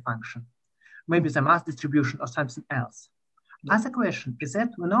reduction of wave function? Maybe the mass distribution or something else. Other question is that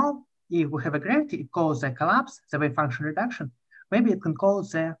we know if we have a gravity, it causes a collapse, the wave function reduction. Maybe it can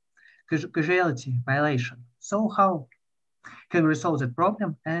cause the causality violation. So how can we resolve that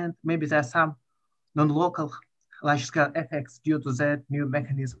problem? And maybe there are some non-local large-scale effects due to that new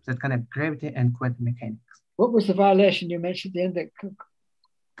mechanism that connect gravity and quantum mechanics. What was the violation you mentioned at the end?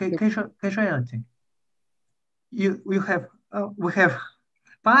 Causality. We have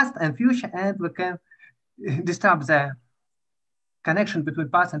past and future, and we can disturb the connection between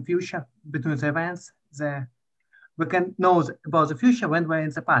past and future, between the events. We can know about the future when we're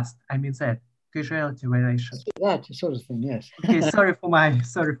in the past. I mean that causality violation. That sort of thing, yes. Okay, sorry for my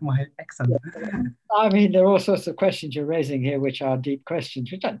accent. I mean, there are all sorts of questions you're raising here, which are deep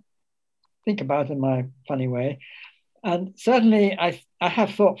questions, which I think about in my funny way. And certainly, I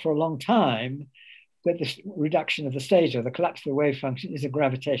have thought for a long time that the reduction of the state or the collapse of the wave function is a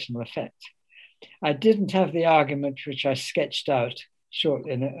gravitational effect. I didn't have the argument which I sketched out short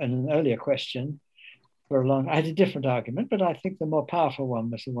in an earlier question for a long. I had a different argument, but I think the more powerful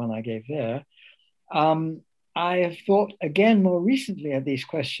one was the one I gave there. I have thought again more recently of these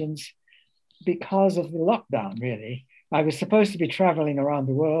questions because of the lockdown, really. I was supposed to be traveling around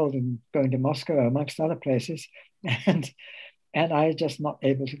the world and going to Moscow amongst other places, and I was just not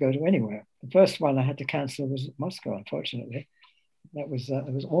able to go to anywhere. The first one I had to cancel was Moscow, unfortunately. That was I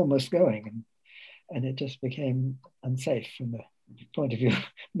was almost going, and it just became unsafe from the point of view of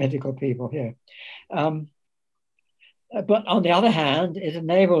medical people here. But on the other hand, it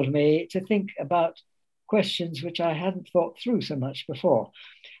enabled me to think about questions which I hadn't thought through so much before.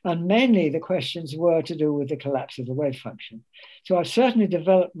 And mainly the questions were to do with the collapse of the wave function. So I've certainly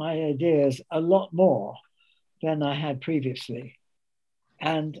developed my ideas a lot more than I had previously.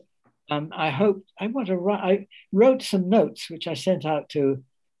 And I wrote some notes which I sent out to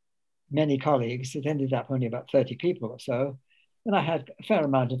many colleagues. It ended up only about 30 people or so. And I had a fair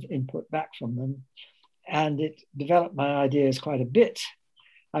amount of input back from them. And it developed my ideas quite a bit.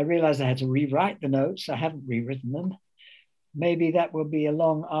 I realized I had to rewrite the notes. I haven't rewritten them. Maybe that will be a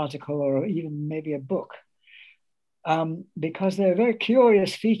long article or even maybe a book, because there are very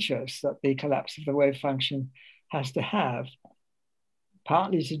curious features that the collapse of the wave function has to have,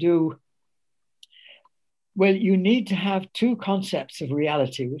 partly to do, well, you need to have two concepts of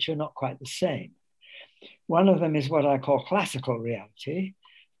reality which are not quite the same. One of them is what I call classical reality,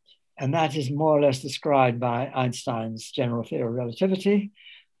 and that is more or less described by Einstein's general theory of relativity,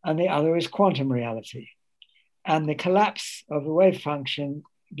 and the other is quantum reality. And the collapse of the wave function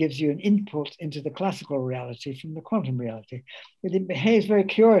gives you an input into the classical reality from the quantum reality. But it behaves very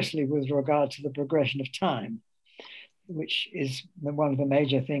curiously with regard to the progression of time, which is one of the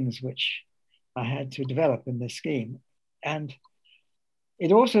major things which I had to develop in this scheme. And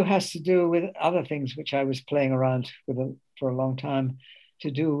it also has to do with other things which I was playing around with for a long time,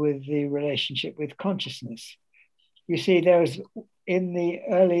 to do with the relationship with consciousness. You see, there's in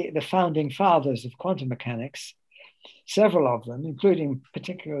the founding fathers of quantum mechanics, several of them, including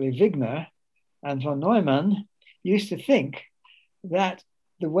particularly Wigner and von Neumann, used to think that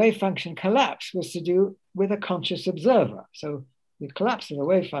the wave function collapse was to do with a conscious observer. So the collapse of the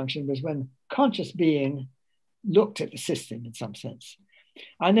wave function was when conscious being looked at the system in some sense.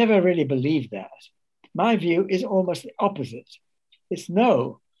 I never really believed that. My view is almost the opposite. It's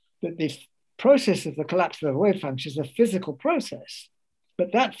that the process of the collapse of the wave function is a physical process,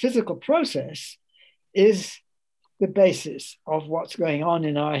 but that physical process is the basis of what's going on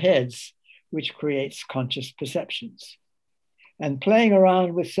in our heads, which creates conscious perceptions. And playing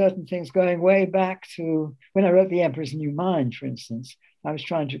around with certain things going way back to when I wrote The Emperor's New Mind, for instance, I was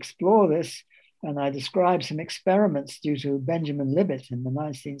trying to explore this, and I described some experiments due to Benjamin Libet in the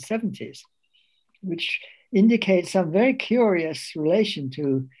 1970s, which indicate some very curious relation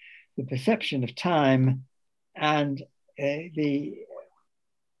to the perception of time and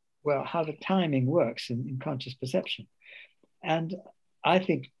how the timing works in conscious perception. And I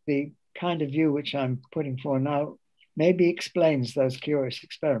think the kind of view which I'm putting forward now maybe explains those curious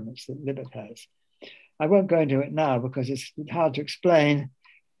experiments that Libet has. I won't go into it now because it's hard to explain,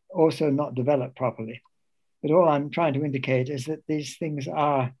 also not developed properly. But all I'm trying to indicate is that these things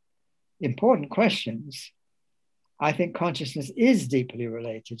are important questions. I think consciousness is deeply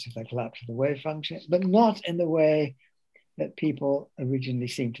related to the collapse of the wave function, but not in the way that people originally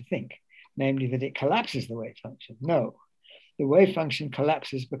seemed to think, namely that it collapses the wave function. No, the wave function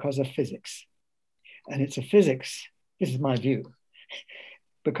collapses because of physics. And it's a physics, this is my view,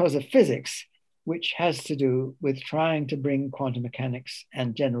 because of physics, which has to do with trying to bring quantum mechanics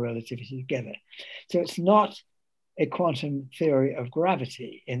and general relativity together. So it's not a quantum theory of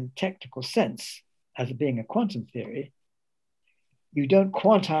gravity in technical sense as being a quantum theory. You don't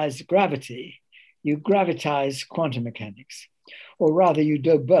quantize gravity, you gravitize quantum mechanics, or rather you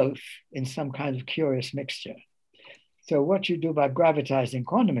do both in some kind of curious mixture. So what you do by gravitizing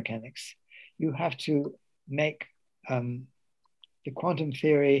quantum mechanics, you have to make the quantum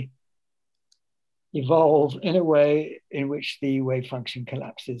theory evolve in a way in which the wave function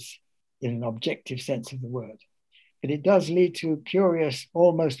collapses in an objective sense of the word. But it does lead to curious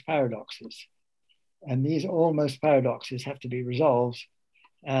almost paradoxes. And these almost paradoxes have to be resolved.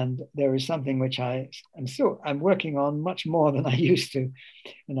 And there is something which I'm working on much more than I used to.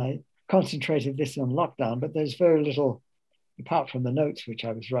 And I concentrated this on lockdown, but there's very little, apart from the notes which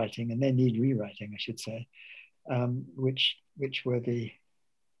I was writing, and they need rewriting, I should say, which were the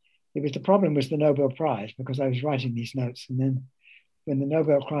problem was the Nobel Prize, because I was writing these notes, and then when the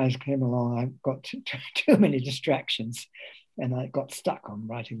Nobel Prize came along, I got too many distractions, and I got stuck on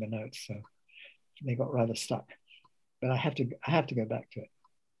writing the notes, so they got rather stuck. But I have to go back to it.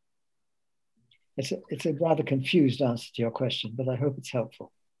 It's a rather confused answer to your question, but I hope it's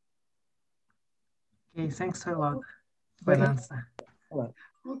helpful. Okay, thanks a lot for the answer. All right.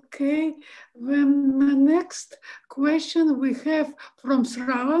 Okay, then the next question we have from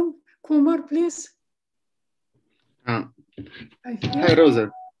Shravan. Kumar, please. Hi, Rosa.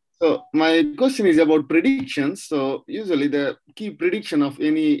 So my question is about predictions. So usually the key prediction of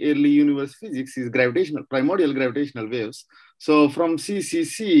any early universe physics is primordial gravitational waves. So from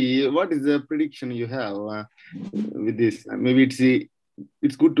CCC, what is the prediction you have with this? Maybe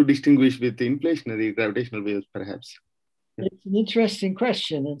it's good to distinguish with the inflationary gravitational waves, perhaps. It's an interesting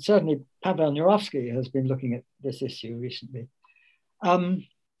question, and certainly Pavel Nurovsky has been looking at this issue recently.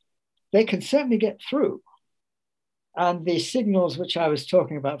 They can certainly get through. And the signals which I was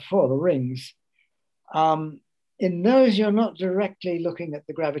talking about before, the rings, in those you're not directly looking at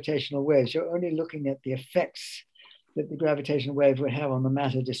the gravitational waves, you're only looking at the effects that the gravitational wave would have on the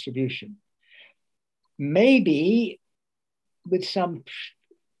matter distribution. Maybe with some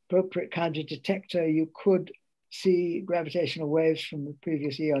appropriate kind of detector, you could see gravitational waves from the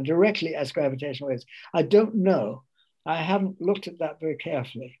previous eon directly as gravitational waves. I don't know. I haven't looked at that very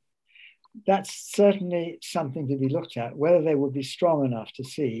carefully. That's certainly something to be looked at. Whether they would be strong enough to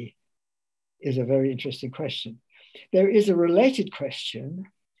see is a very interesting question. There is a related question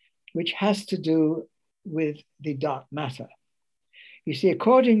which has to do with the dark matter. You see,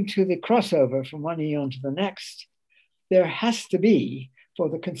 according to the crossover from one eon to the next, there has to be, for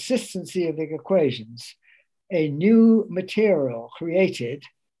the consistency of the equations, a new material created,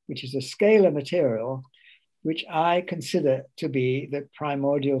 which is a scalar material, which I consider to be the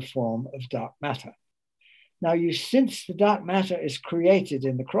primordial form of dark matter. Now, since the dark matter is created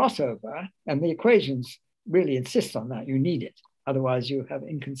in the crossover, and the equations really insist on that, you need it, otherwise you have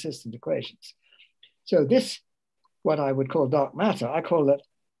inconsistent equations. So this, what I would call dark matter, I call it,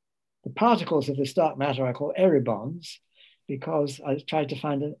 the particles of this dark matter I call eribons, because I tried to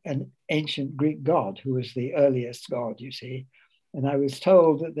find an ancient Greek god who was the earliest god, you see. And I was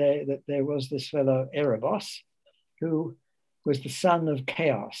told that there was this fellow Erebos, who was the son of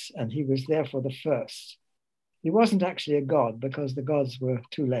chaos, and he was therefore the first. He wasn't actually a god because the gods were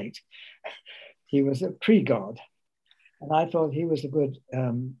too late. He was a pre-god. And I thought he was a good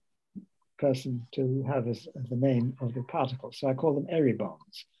person to have as the name of the particles. So I call them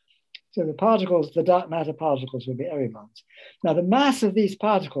eribons. So the particles, the dark matter particles would be eribons. Now the mass of these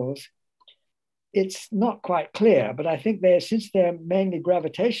particles, it's not quite clear, but I think since they're mainly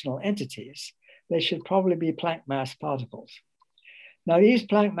gravitational entities, they should probably be Planck mass particles. Now these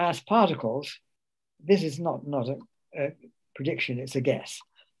Planck mass particles, this is not a prediction, it's a guess,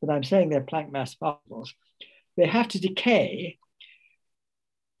 but I'm saying they're Planck mass particles. They have to decay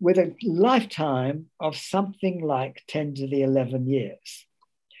with a lifetime of something like 10 to the 11 years.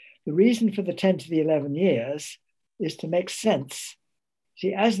 The reason for the 10 to the 11 years is to make sense.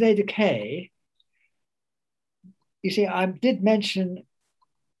 See, as they decay, you see, I did mention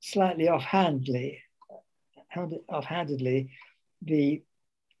slightly offhandedly the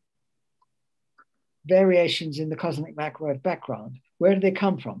variations in the cosmic microwave background. Where do they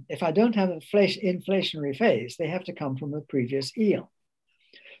come from? If I don't have an inflationary phase, they have to come from the previous eon.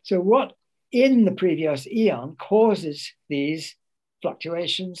 So what in the previous eon causes these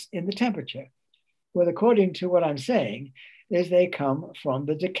fluctuations in the temperature? Well, according to what I'm saying, is they come from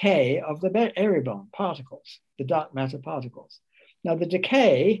the decay of the eribon particles. the dark matter particles. Now the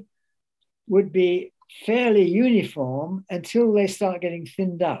decay would be fairly uniform until they start getting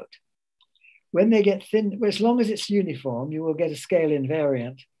thinned out. When they get thin, well, as long as it's uniform, you will get a scale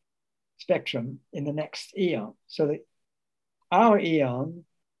invariant spectrum in the next eon. So that our eon,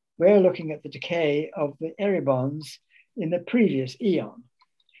 we're looking at the decay of the eribons in the previous eon.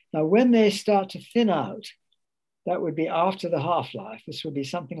 Now, when they start to thin out, that would be after the half-life. This would be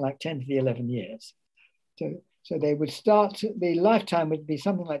something like 10 to the 11 years. So they would start to, the lifetime would be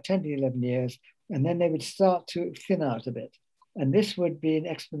something like 10 to the 11 years, and then they would start to thin out a bit. And this would be an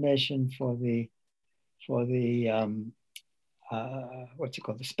explanation for the what's it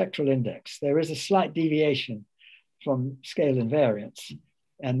called, the spectral index. There is a slight deviation from scale invariance,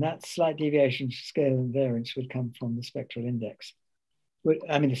 and that slight deviation from scale invariance would come from the spectral index.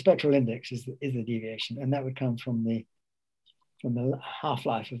 I mean, the spectral index is the deviation, and that would come from the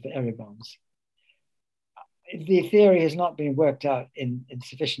half-life of the eribons. The theory has not been worked out in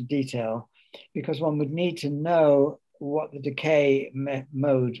sufficient detail because one would need to know what the decay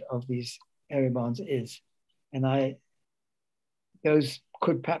mode of these eribons is. And those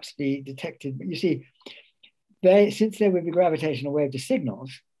could perhaps be detected. But you see, since they would be gravitational wave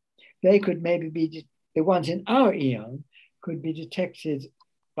signals, they could maybe be, the ones in our eon could be detected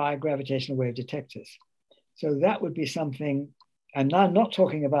by gravitational wave detectors. So that would be something, I'm now not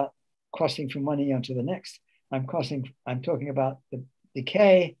talking about crossing from one eon to the next. I'm talking about the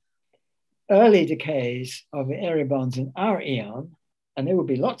decay, early decays of the eribons in our eon, and there would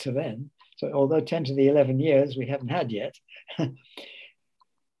be lots of them. So although 10 to the 11 years we haven't had yet,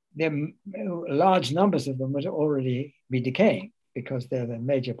 large numbers of them would already be decaying because they're the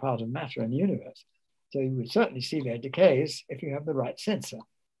major part of matter in the universe. So you would certainly see their decays if you have the right sensor.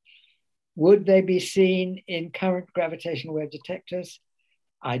 Would they be seen in current gravitational wave detectors?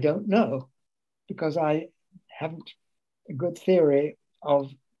 I don't know, because I haven't a good theory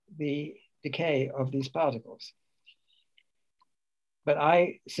of the decay of these particles. But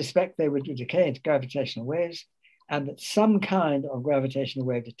I suspect they would decay into gravitational waves, and that some kind of gravitational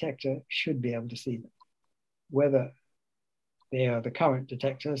wave detector should be able to see them. Whether they are the current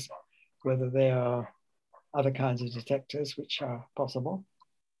detectors, whether they are other kinds of detectors which are possible,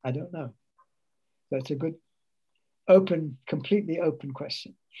 I don't know. So it's a good, open, completely open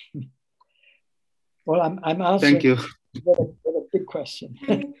question. Well, I'm answering. Thank you. With a big question.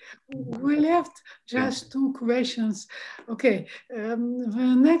 We left just 2 questions. Okay, the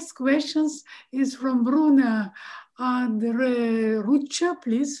next questions is from Bruna Ruccia,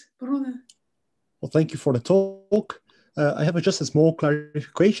 please, Bruna. Well, thank you for the talk. I have just a small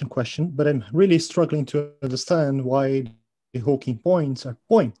clarification question, but I'm really struggling to understand why the Hawking points are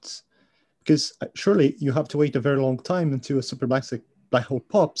points. Because surely you have to wait a very long time until a supermassive black hole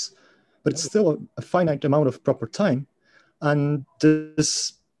pops, but it's still a finite amount of proper time. And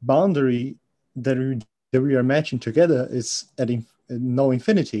this boundary that we are matching together is at no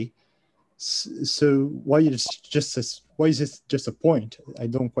infinity. So why is it just a point? I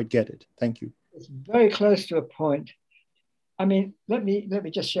don't quite get it. Thank you. It's very close to a point. I mean, let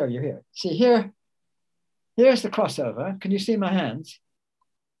me just show you here. See here's the crossover. Can you see my hands?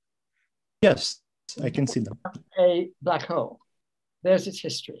 Yes, I can see them. A black hole. There's its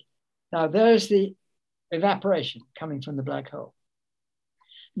history. Now there's the evaporation coming from the black hole.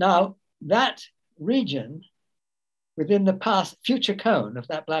 Now that region within the future cone of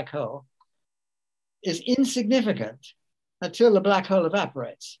that black hole is insignificant until the black hole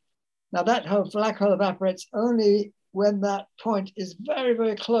evaporates. Now that black hole evaporates only when that point is very,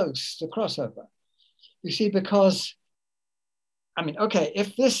 very close to crossover. You see, because, I mean, okay,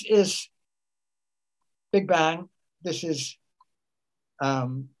 if this is Big Bang, this is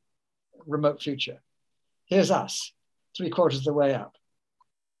remote future. Here's us, 3/4 of the way up.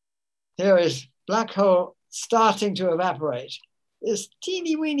 Here is black hole starting to evaporate. There's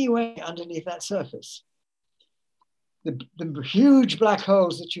teeny weeny way underneath that surface. The huge black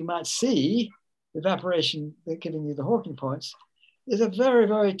holes that you might see, evaporation giving you the Hawking points, is a very,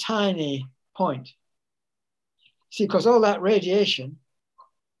 very tiny point. See, because all that radiation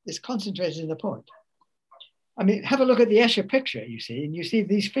is concentrated in the point. I mean, have a look at the Escher picture, you see, and you see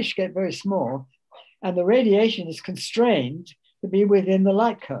these fish get very small, and the radiation is constrained to be within the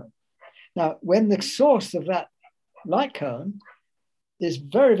light cone. Now, when the source of that light cone is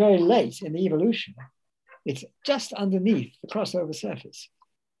very, very late in the evolution, it's just underneath the crossover surface.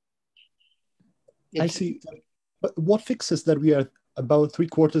 I see. But what fixes that we are about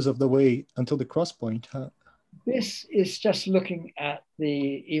 3/4 of the way until the cross point? Huh? This is just looking at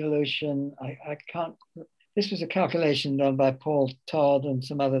the evolution. I can't, this was a calculation done by Paul Todd and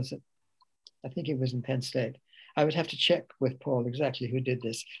some others. I think it was in Penn State. I would have to check with Paul exactly who did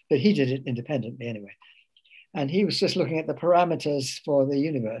this, but he did it independently anyway. And he was just looking at the parameters for the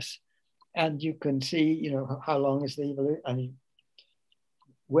universe. And you can see, you know, how long is the evolution, I mean,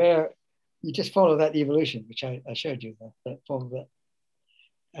 where you just follow that evolution, which I showed you, that follow that.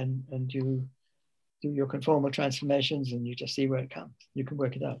 And you do your conformal transformations and you just see where it comes. You can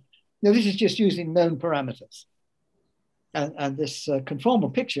work it out. Now, this is just using known parameters. And this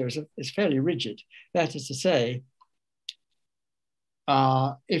conformal picture is fairly rigid. That is to say,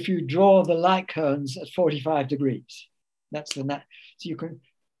 if you draw the light cones at 45 degrees, that's the net. So you can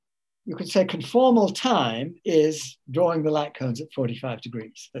say conformal time is drawing the light cones at 45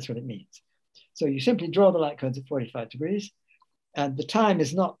 degrees. That's what it means. So you simply draw the light cones at 45 degrees, and the time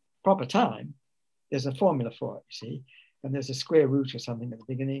is not proper time. There's a formula for it, you see, and there's a square root or something at the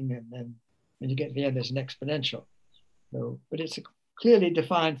beginning, and then when you get to the end, there's an exponential. So, but it's a clearly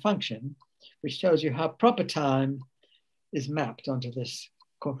defined function, which tells you how proper time is mapped onto this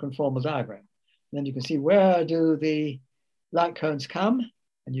conformal diagram. And then you can see where do the light cones come,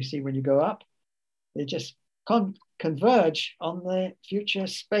 and you see when you go up, they just converge on the future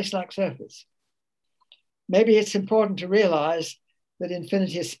space-like surface. Maybe it's important to realize that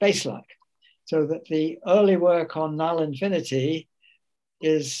infinity is space-like, so that the early work on null infinity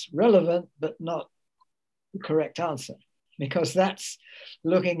is relevant, but not the correct answer, because that's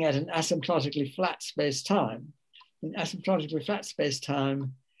looking at an asymptotically flat space-time. In asymptotically flat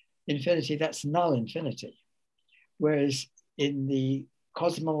space-time, infinity, that's null infinity. Whereas in the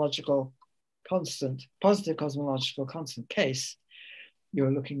cosmological constant, positive cosmological constant case,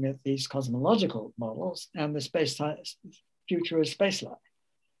 you're looking at these cosmological models and the space-time future is space-like.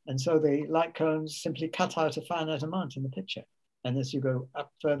 And so the light cones simply cut out a finite amount in the picture. And as you go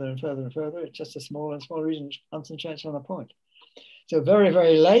up further and further and further, it's just a smaller and smaller region which concentrates on a point. So very,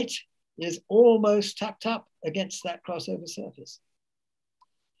 very late is almost tapped up against that crossover surface.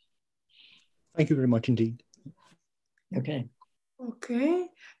 Thank you very much indeed. Okay. Okay,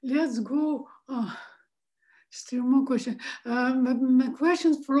 let's go. Still more questions.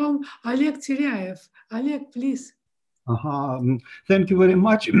 Questions from Oleg Teryaev. Oleg, please. Thank you very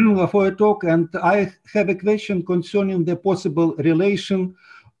much for your talk. And I have a question concerning the possible relation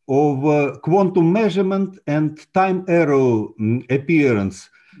of quantum measurement and time error appearance.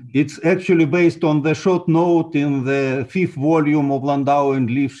 It's actually based on the short note in the 5th volume of Landau and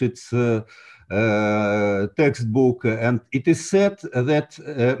Lifshitz textbook. And it is said that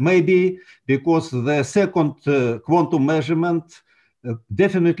maybe because the second quantum measurement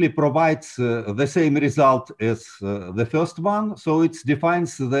definitely provides the same result as the first one. So it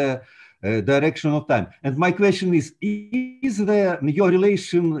defines the direction of time. And my question is there your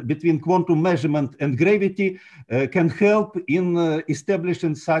relation between quantum measurement and gravity can help in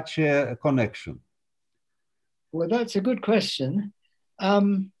establishing such a connection? Well, that's a good question.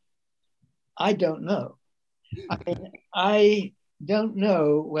 I don't know. I mean, I don't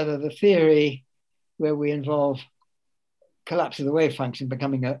know whether the theory where we involve collapse of the wave function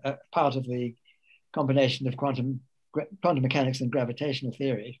becoming a part of the combination of quantum mechanics and gravitational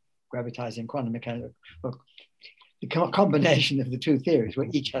theory, gravitizing quantum mechanics, well, the combination of the two theories where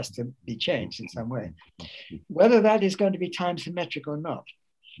each has to be changed in some way, whether that is going to be time symmetric or not.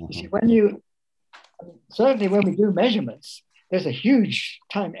 You see, certainly when we do measurements, there's a huge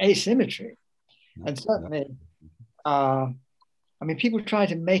time asymmetry. And certainly, I mean, people try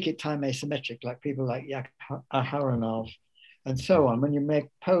to make it time asymmetric, like people like Aharonov and so on, when you make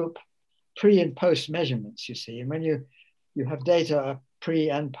pre and post measurements, you see. And when you have data pre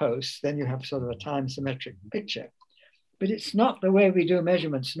and post, then you have sort of a time symmetric picture. But it's not the way we do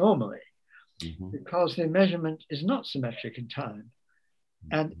measurements normally, because the measurement is not symmetric in time.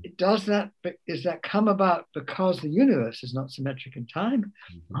 And does that come about because the universe is not symmetric in time?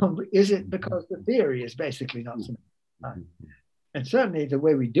 Or is it because the theory is basically not symmetric in time? And certainly the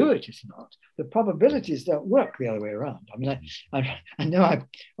way we do it is not. The probabilities don't work the other way around. I mean, I know I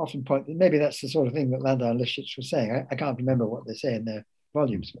often point, maybe that's the sort of thing that Landau and Lifshitz were saying. I can't remember what they say in their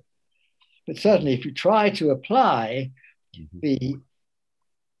volumes. But certainly if you try to apply the,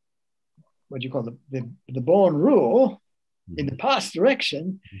 what do you call the Born rule in the past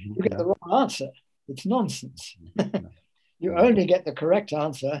direction, you get the wrong answer. It's nonsense. You only get the correct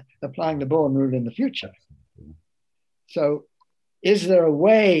answer applying the Born rule in the future. So is there a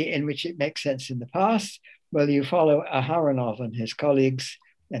way in which it makes sense in the past? Well, you follow Aharonov and his colleagues,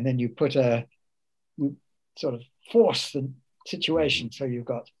 and then you you sort of force the situation so you've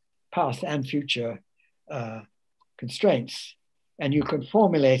got past and future constraints, and you can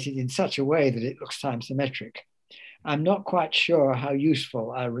formulate it in such a way that it looks time symmetric. I'm not quite sure how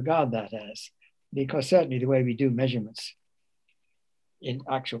useful I regard that as, because certainly the way we do measurements in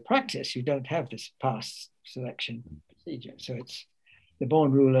actual practice, you don't have this past selection procedure. So it's the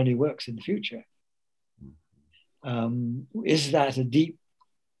Born rule only works in the future. Is that a deep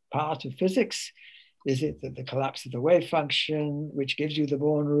part of physics? Is it that the collapse of the wave function, which gives you the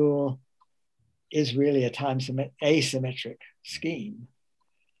Born rule, is really a time asymmetric scheme?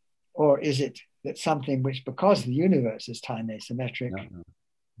 Or is it that something which, because the universe is time asymmetric,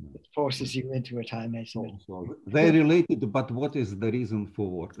 it forces you into a time asymmetry? So they're related, but what is the reason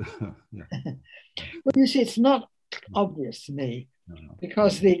for? Yeah. Well, you see, it's not obvious to me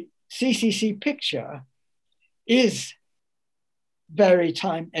because the CCC picture is very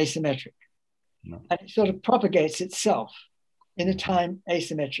time asymmetric. And it sort of propagates itself in a time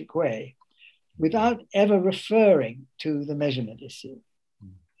asymmetric way without ever referring to the measurement issue.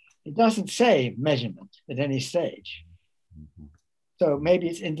 It doesn't say measurement at any stage. So maybe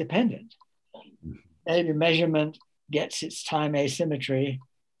it's independent. Maybe measurement gets its time asymmetry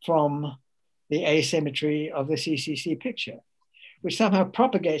from the asymmetry of the CCC picture, which somehow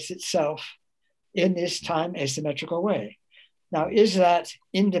propagates itself in this time asymmetrical way. Now, is that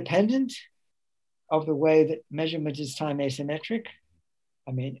independent of the way that measurement is time asymmetric?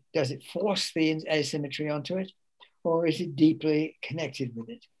 I mean, does it force the asymmetry onto it, or is it deeply connected with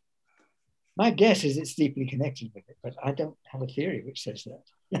it? My guess is it's deeply connected with it, but I don't have a theory which says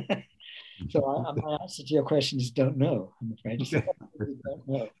that. So my answer to your question is don't know, I'm afraid. Okay.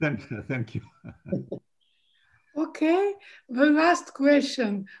 Don't know. Thank you. Okay, the last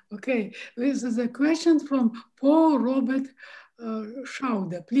question. Okay, this is a question from Paul Robert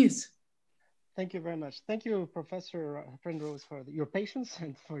Schauder, please. Thank you very much. Thank you, Professor Penrose, for your patience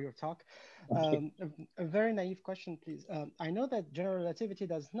and for your talk. A very naive question, please. I know that general relativity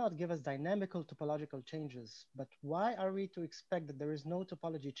does not give us dynamical topological changes, but why are we to expect that there is no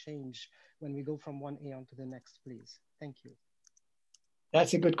topology change when we go from one aeon to the next, please? Thank you.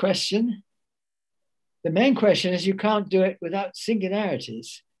 That's a good question. The main question is you can't do it without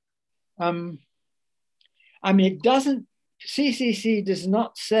singularities. I mean, it doesn't, CCC does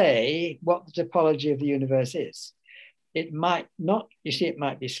not say what the topology of the universe is. It might not, you see, it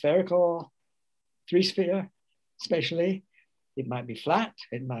might be spherical, three-sphere, spatially. It might be flat,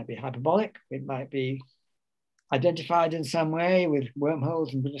 it might be hyperbolic, it might be identified in some way with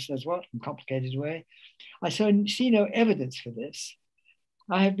wormholes and goodness knows what, in a complicated way. I see no evidence for this.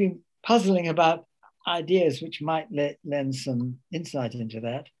 I have been puzzling about ideas which might lend some insight into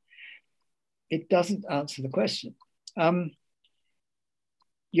that. It doesn't answer the question.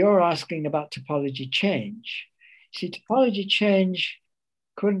 You're asking about topology change. See, topology change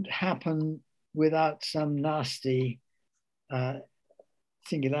couldn't happen without some nasty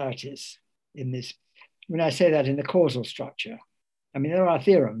singularities in this. When I say that in the causal structure, I mean, there are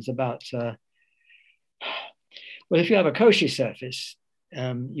theorems about, well, if you have a Cauchy surface,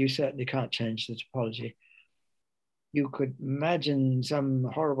 you certainly can't change the topology. You could imagine some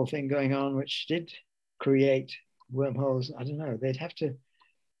horrible thing going on which did create wormholes. I don't know, they'd have to,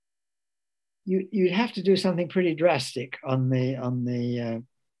 you'd have to do something pretty drastic on the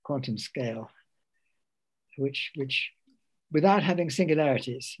quantum scale, which without having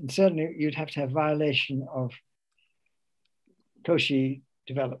singularities, and certainly you'd have to have violation of Cauchy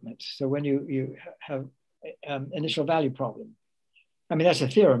development. So when you have initial value problem, I mean, that's a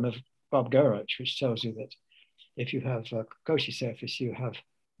theorem of Bob Goroch, which tells you that if you have a Cauchy surface, you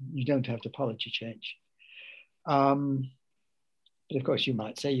don't have topology change. But of course, you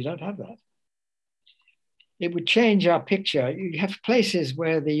might say you don't have that. It would change our picture. You have places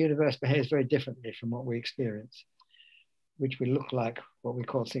where the universe behaves very differently from what we experience, which would look like what we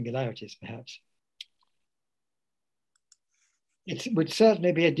call singularities, perhaps. It would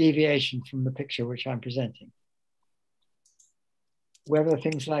certainly be a deviation from the picture which I'm presenting. Whether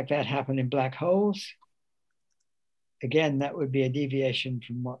things like that happen in black holes, again, that would be a deviation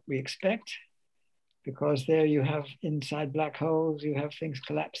from what we expect, because there you have inside black holes, you have things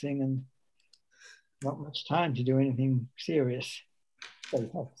collapsing and not much time to do anything serious. So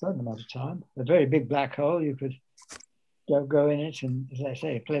you have a certain amount of time. A very big black hole, you could go in it and, as I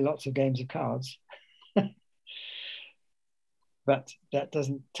say, play lots of games of cards. But that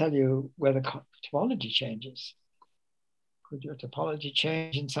doesn't tell you whether topology changes. Could your topology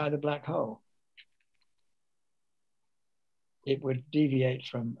change inside a black hole? It would deviate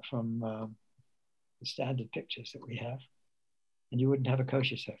from the standard pictures that we have, and you wouldn't have a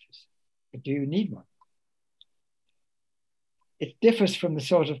Cauchy surface. But do you need one? It differs from the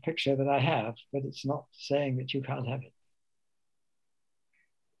sort of picture that I have, but it's not saying that you can't have it.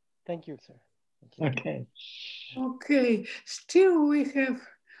 Thank you, sir. Thank you. Okay. Okay, still we have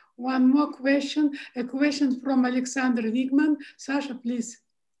one more question, a question from Alexander Wigman. Sasha, please.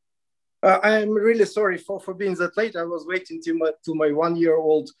 I'm really sorry for being that late. I was waiting till my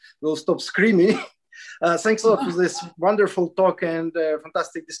 1-year-old will stop screaming. Thanks a lot for this wonderful talk and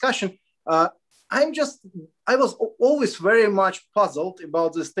fantastic discussion. I was always very much puzzled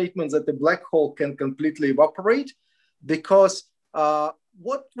about the statement that the black hole can completely evaporate, because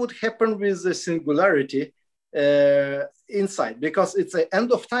what would happen with the singularity inside? Because it's an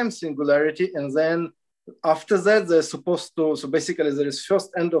end of time singularity, and then after that, they're supposed to, so basically there is first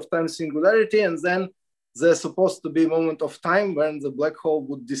end of time singularity, and then there's supposed to be a moment of time when the black hole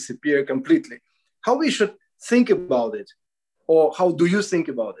would disappear completely. How we should think about it, or how do you think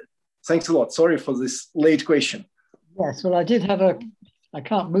about it? Thanks a lot. Sorry for this late question. Yes, well, I did have I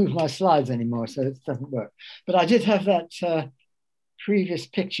can't move my slides anymore, so it doesn't work. But I did have that previous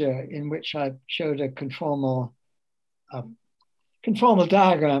picture in which I showed a conformal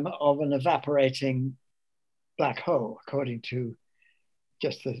diagram of an evaporating black hole, according to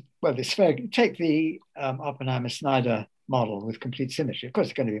just the take the Oppenheimer-Snyder model with complete symmetry. Of course,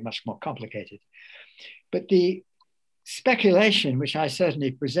 it's going to be much more complicated. But the speculation, which I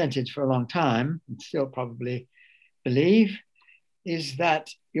certainly presented for a long time, and still probably believe, is that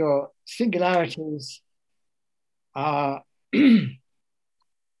your singularities are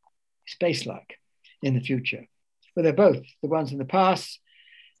space-like in the future. But they're both. The ones in the past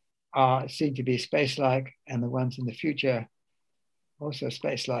seem to be space-like, and the ones in the future also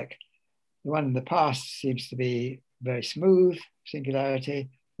space-like. The one in the past seems to be very smooth singularity.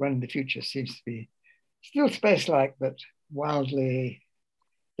 The one in the future seems to be still space-like, but wildly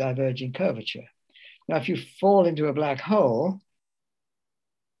diverging curvature. Now, if you fall into a black hole,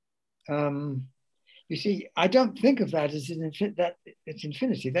 you see, I don't think of that as that it's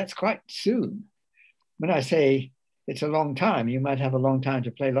infinity. That's quite soon. When I say it's a long time, you might have a long time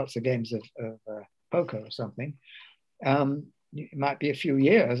to play lots of games of poker or something. It might be a few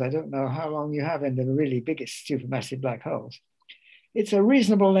years. I don't know how long you have in the really biggest supermassive black holes. It's a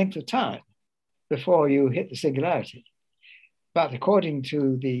reasonable length of time before you hit the singularity. But according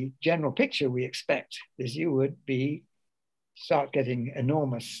to the general picture we expect is you would start getting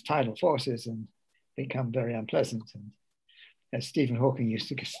enormous tidal forces and become very unpleasant. And as Stephen Hawking used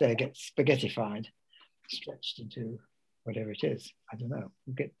to say, get spaghettified, stretched into whatever it is. I don't know.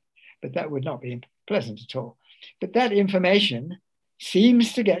 But that would not be pleasant at all. But that information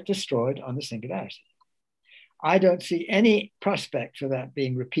seems to get destroyed on the singularity. I don't see any prospect for that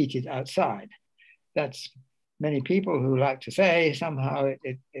being repeated outside. That's many people who like to say somehow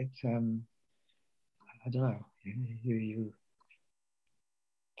I don't know,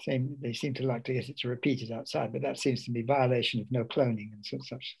 they seem to like to get it to repeat it outside, but that seems to be violation of no cloning and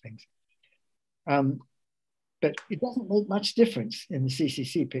such things. But it doesn't make much difference in the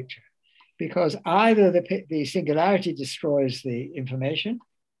CCC picture, because either the singularity destroys the information,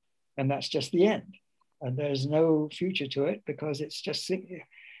 and that's just the end, and there's no future to it because it's just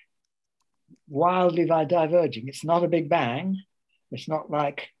wildly diverging. It's not a big bang. It's not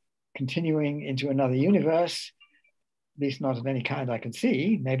like continuing into another universe, at least not of any kind I can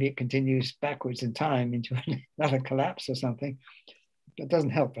see. Maybe it continues backwards in time into another collapse or something. That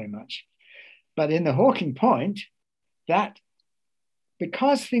doesn't help very much. But in the Hawking point, that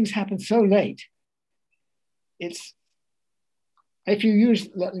because things happen so late, if you use,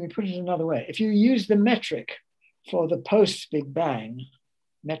 let me put it another way, if you use the metric for the post-Big Bang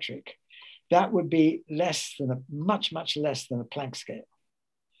metric, that would be much less than a Planck scale.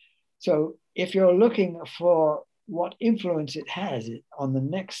 So if you're looking for what influence it has on the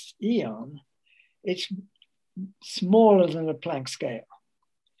next eon, it's smaller than a Planck scale.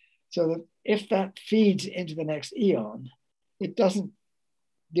 So that if that feeds into the next eon, it doesn't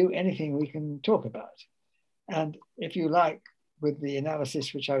do anything we can talk about. And if you like, with the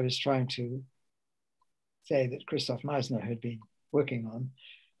analysis which I was trying to say that Christoph Meissner had been working on,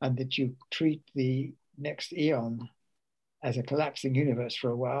 and that you treat the next eon as a collapsing universe for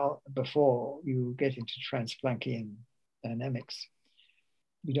a while before you get into trans-Planckian dynamics,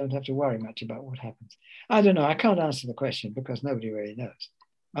 you don't have to worry much about what happens. I don't know, I can't answer the question because nobody really knows.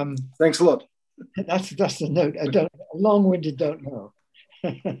 Thanks a lot. That's a note, a long-winded don't know.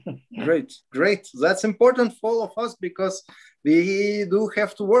 Great. That's important for all of us because we do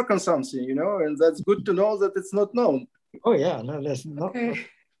have to work on something, and that's good to know that it's not known. Oh yeah, no, there's not. Okay.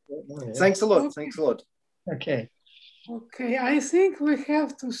 Thanks a lot. Okay. Thanks a lot. Okay. Okay, I think we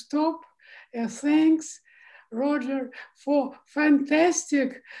have to stop. Thanks, Roger, for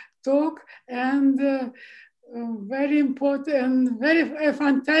fantastic talk, and very important and very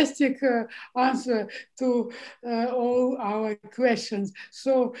fantastic answer to all our questions.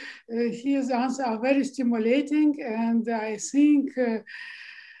 So his answers are very stimulating, and I think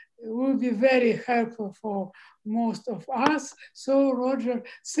will be very helpful for most of us. So Roger,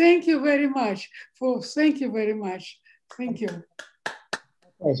 thank you very much. Thank you very much. Thank you.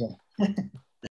 Pleasure.